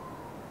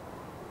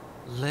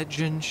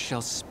 Legend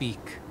shall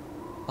speak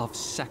of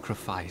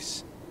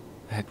sacrifice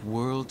at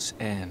world's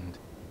end.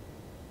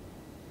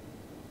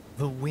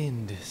 The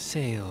wind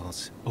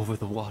sails over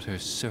the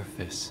water's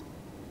surface,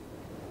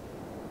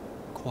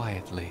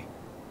 quietly,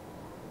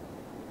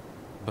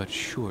 but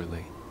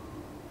surely.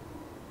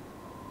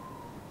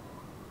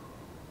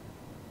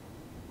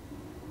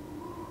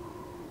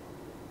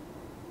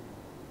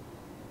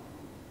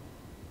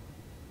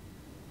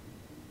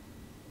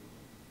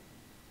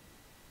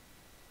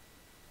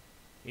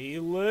 He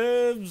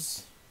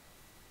lives.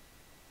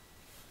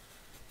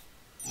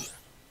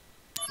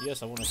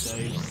 Yes, I want to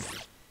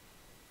save.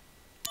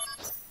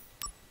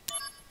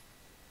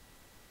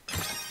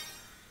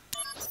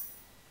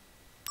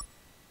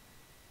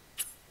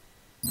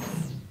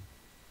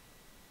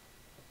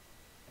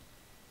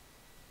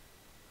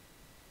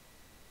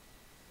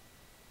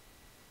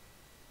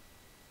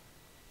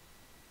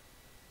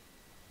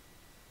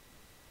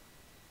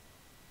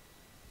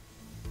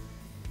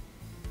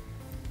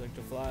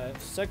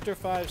 Sector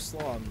 5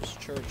 slums,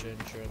 church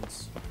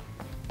entrance.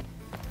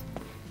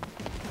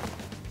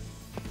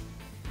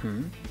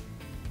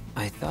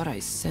 I thought I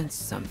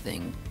sensed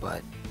something,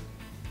 but...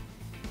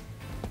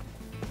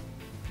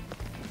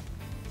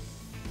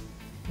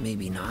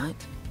 maybe not?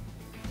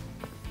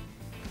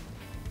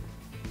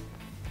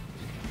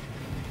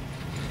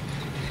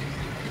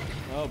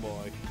 Oh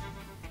boy.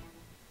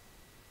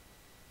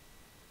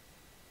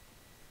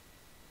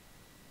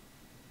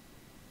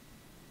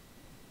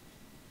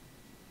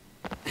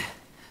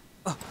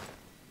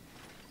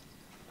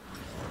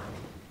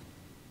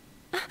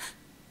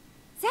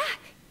 Zack!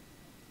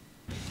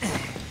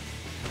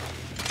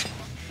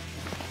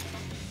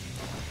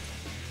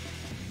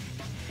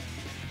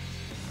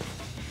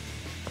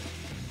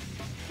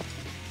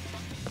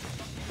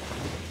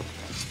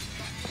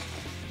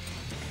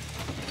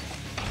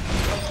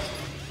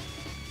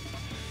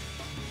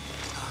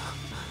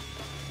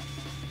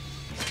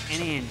 An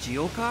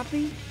Angeal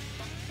copy?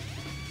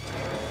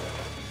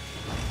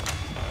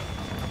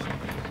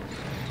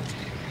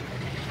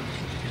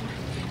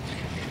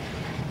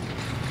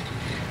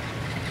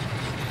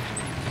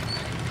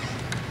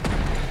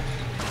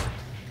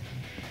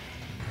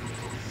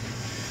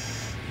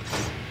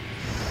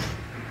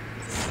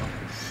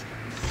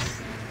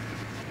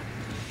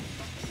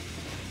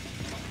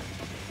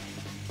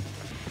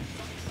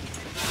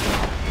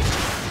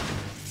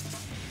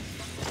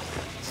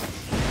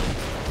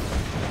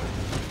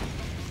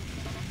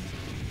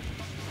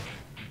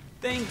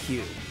 Thank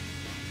you.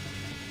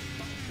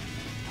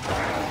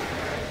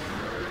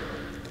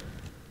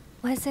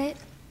 Was it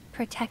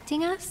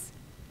protecting us?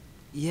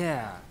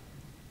 Yeah,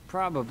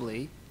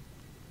 probably.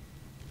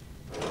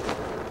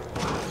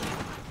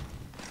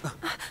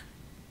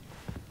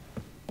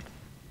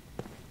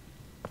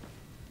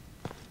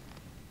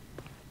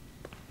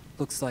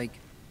 Looks like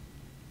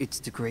it's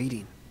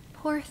degrading.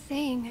 Poor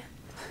thing.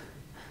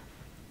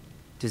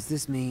 Does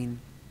this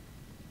mean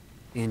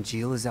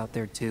Angeal is out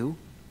there too?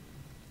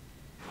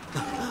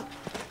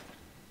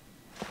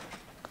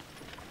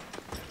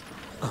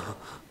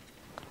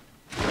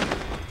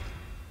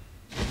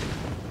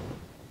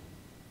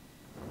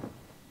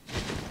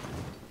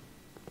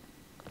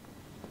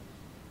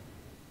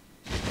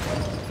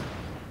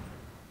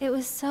 It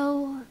was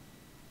so...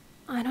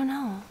 I don't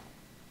know.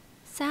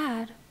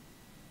 Sad.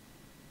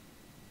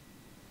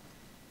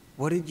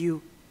 What did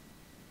you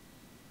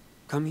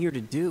come here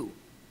to do?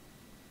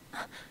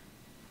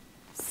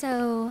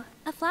 So,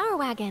 a flower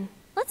wagon.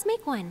 Let's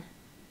make one.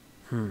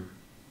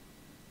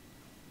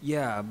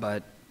 Yeah,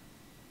 but...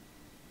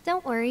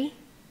 Don't worry.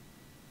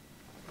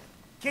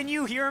 Can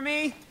you hear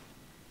me?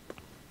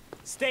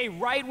 Stay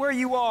right where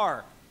you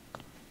are!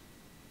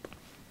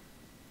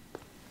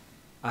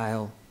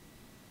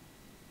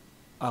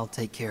 I'll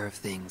take care of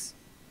things.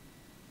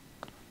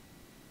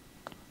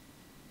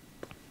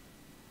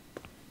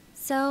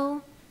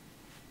 So,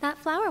 that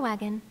flower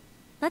wagon.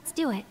 Let's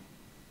do it.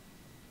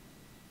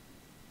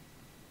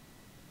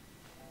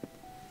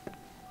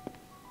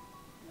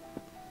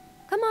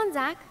 Come on,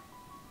 Zack.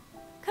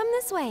 Come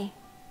this way.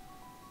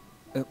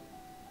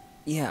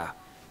 Yeah.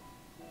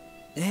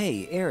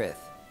 Hey, Aerith.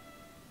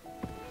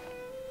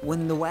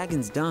 When the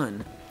wagon's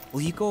done,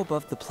 will you go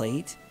above the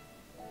plate?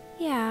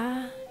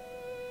 Yeah,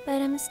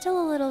 but I'm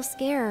still a little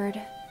scared.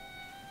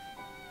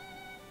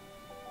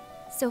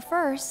 So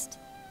first,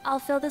 I'll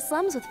fill the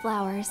slums with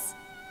flowers.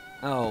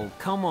 Oh,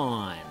 come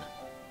on.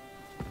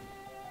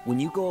 When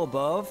you go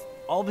above,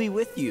 I'll be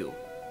with you.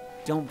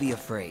 Don't be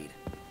afraid.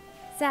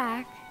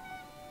 Zack,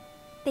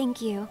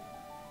 thank you.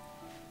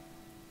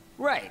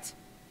 Right.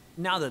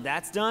 Now that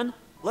that's done,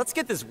 let's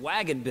get this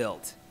wagon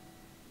built.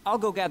 I'll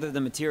go gather the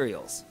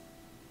materials.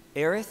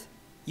 Aerith,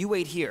 you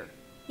wait here.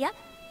 Yep.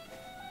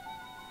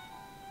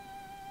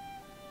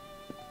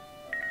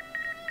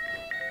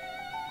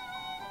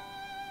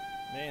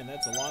 Man,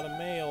 that's a lot of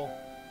mail.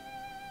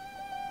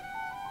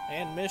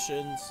 And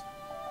missions.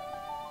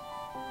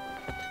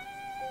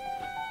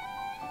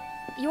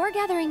 You're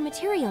gathering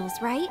materials,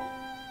 right?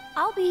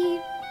 I'll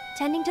be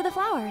tending to the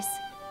flowers.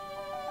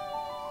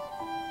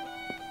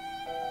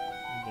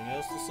 Anything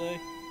else to say?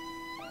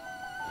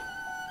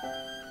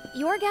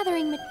 You're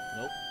gathering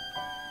Nope.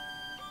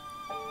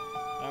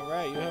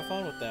 Alright, you have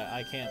fun with that.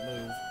 I can't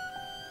move.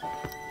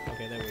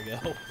 Okay, there we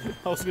go.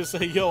 I was gonna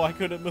say, yo, I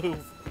couldn't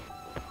move.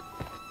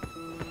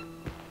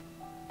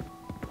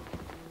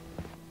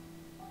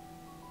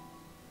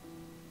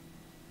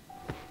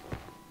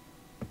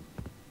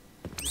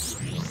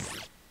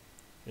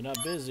 You're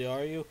not busy,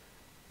 are you?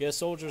 You have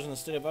soldiers in a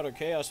state of utter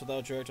chaos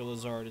without Director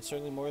Lazard. It's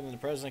certainly more than the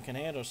president can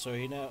handle, so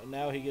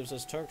now he gives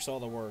us Turks all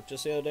the work.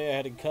 Just the other day I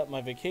had to cut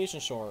my vacation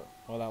short.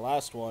 Well, that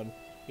last one.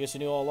 Guess you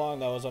knew all along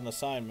that I was on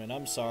assignment.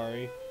 I'm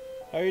sorry.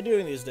 How are you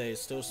doing these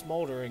days? Still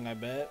smoldering, I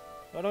bet.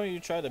 Why don't you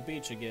try the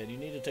beach again? You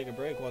need to take a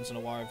break once in a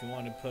while if you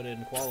want to put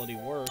in quality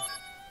work.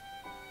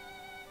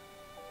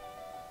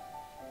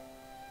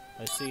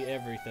 I see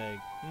everything.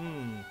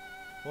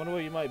 Wonder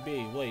what you might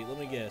be. Wait, let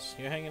me guess.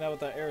 You're hanging out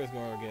with that Aerith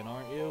girl again,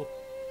 aren't you?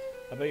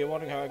 I bet you're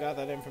wondering how I got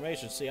that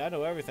information. See, I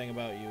know everything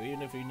about you,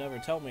 even if you never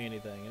tell me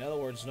anything. In other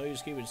words, no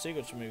use keeping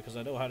secrets from me because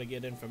I know how to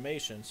get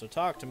information. So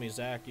talk to me,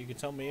 Zack. You can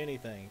tell me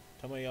anything.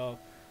 Tell me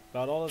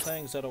about all the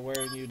things that are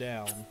wearing you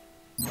down.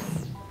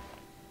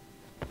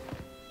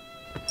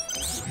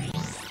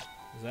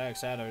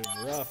 Zack's had it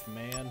rough,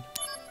 man.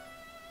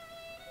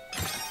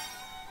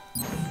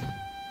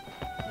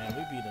 Man,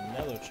 we beat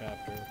another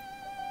chapter.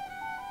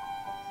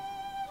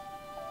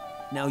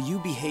 Now you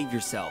behave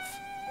yourself.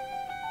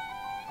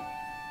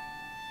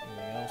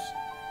 Anything else?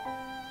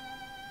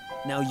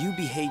 Now you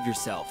behave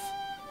yourself.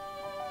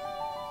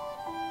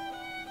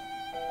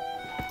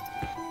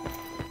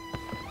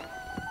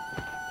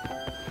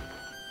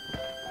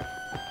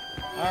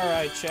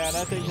 Alright, Chad,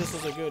 I think this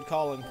is a good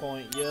calling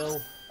point, yo.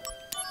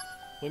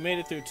 We made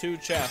it through 2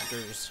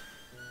 chapters.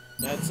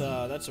 That's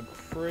a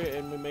pretty,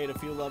 and we made a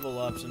few level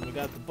ups, and we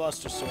got the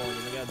Buster Sword,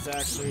 and we got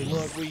Zack's 3.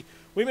 Look,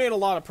 we made a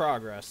lot of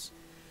progress.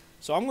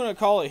 So I'm gonna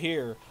call it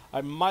here.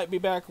 I might be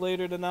back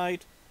later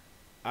tonight.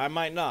 I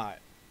might not.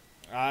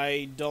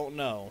 I don't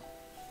know.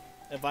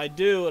 If I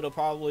do, it'll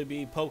probably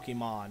be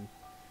Pokemon.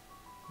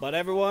 But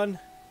everyone,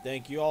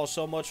 thank you all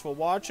so much for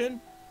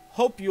watching.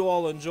 Hope you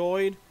all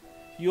enjoyed.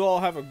 You all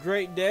have a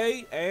great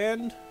day,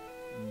 and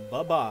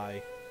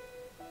bye-bye.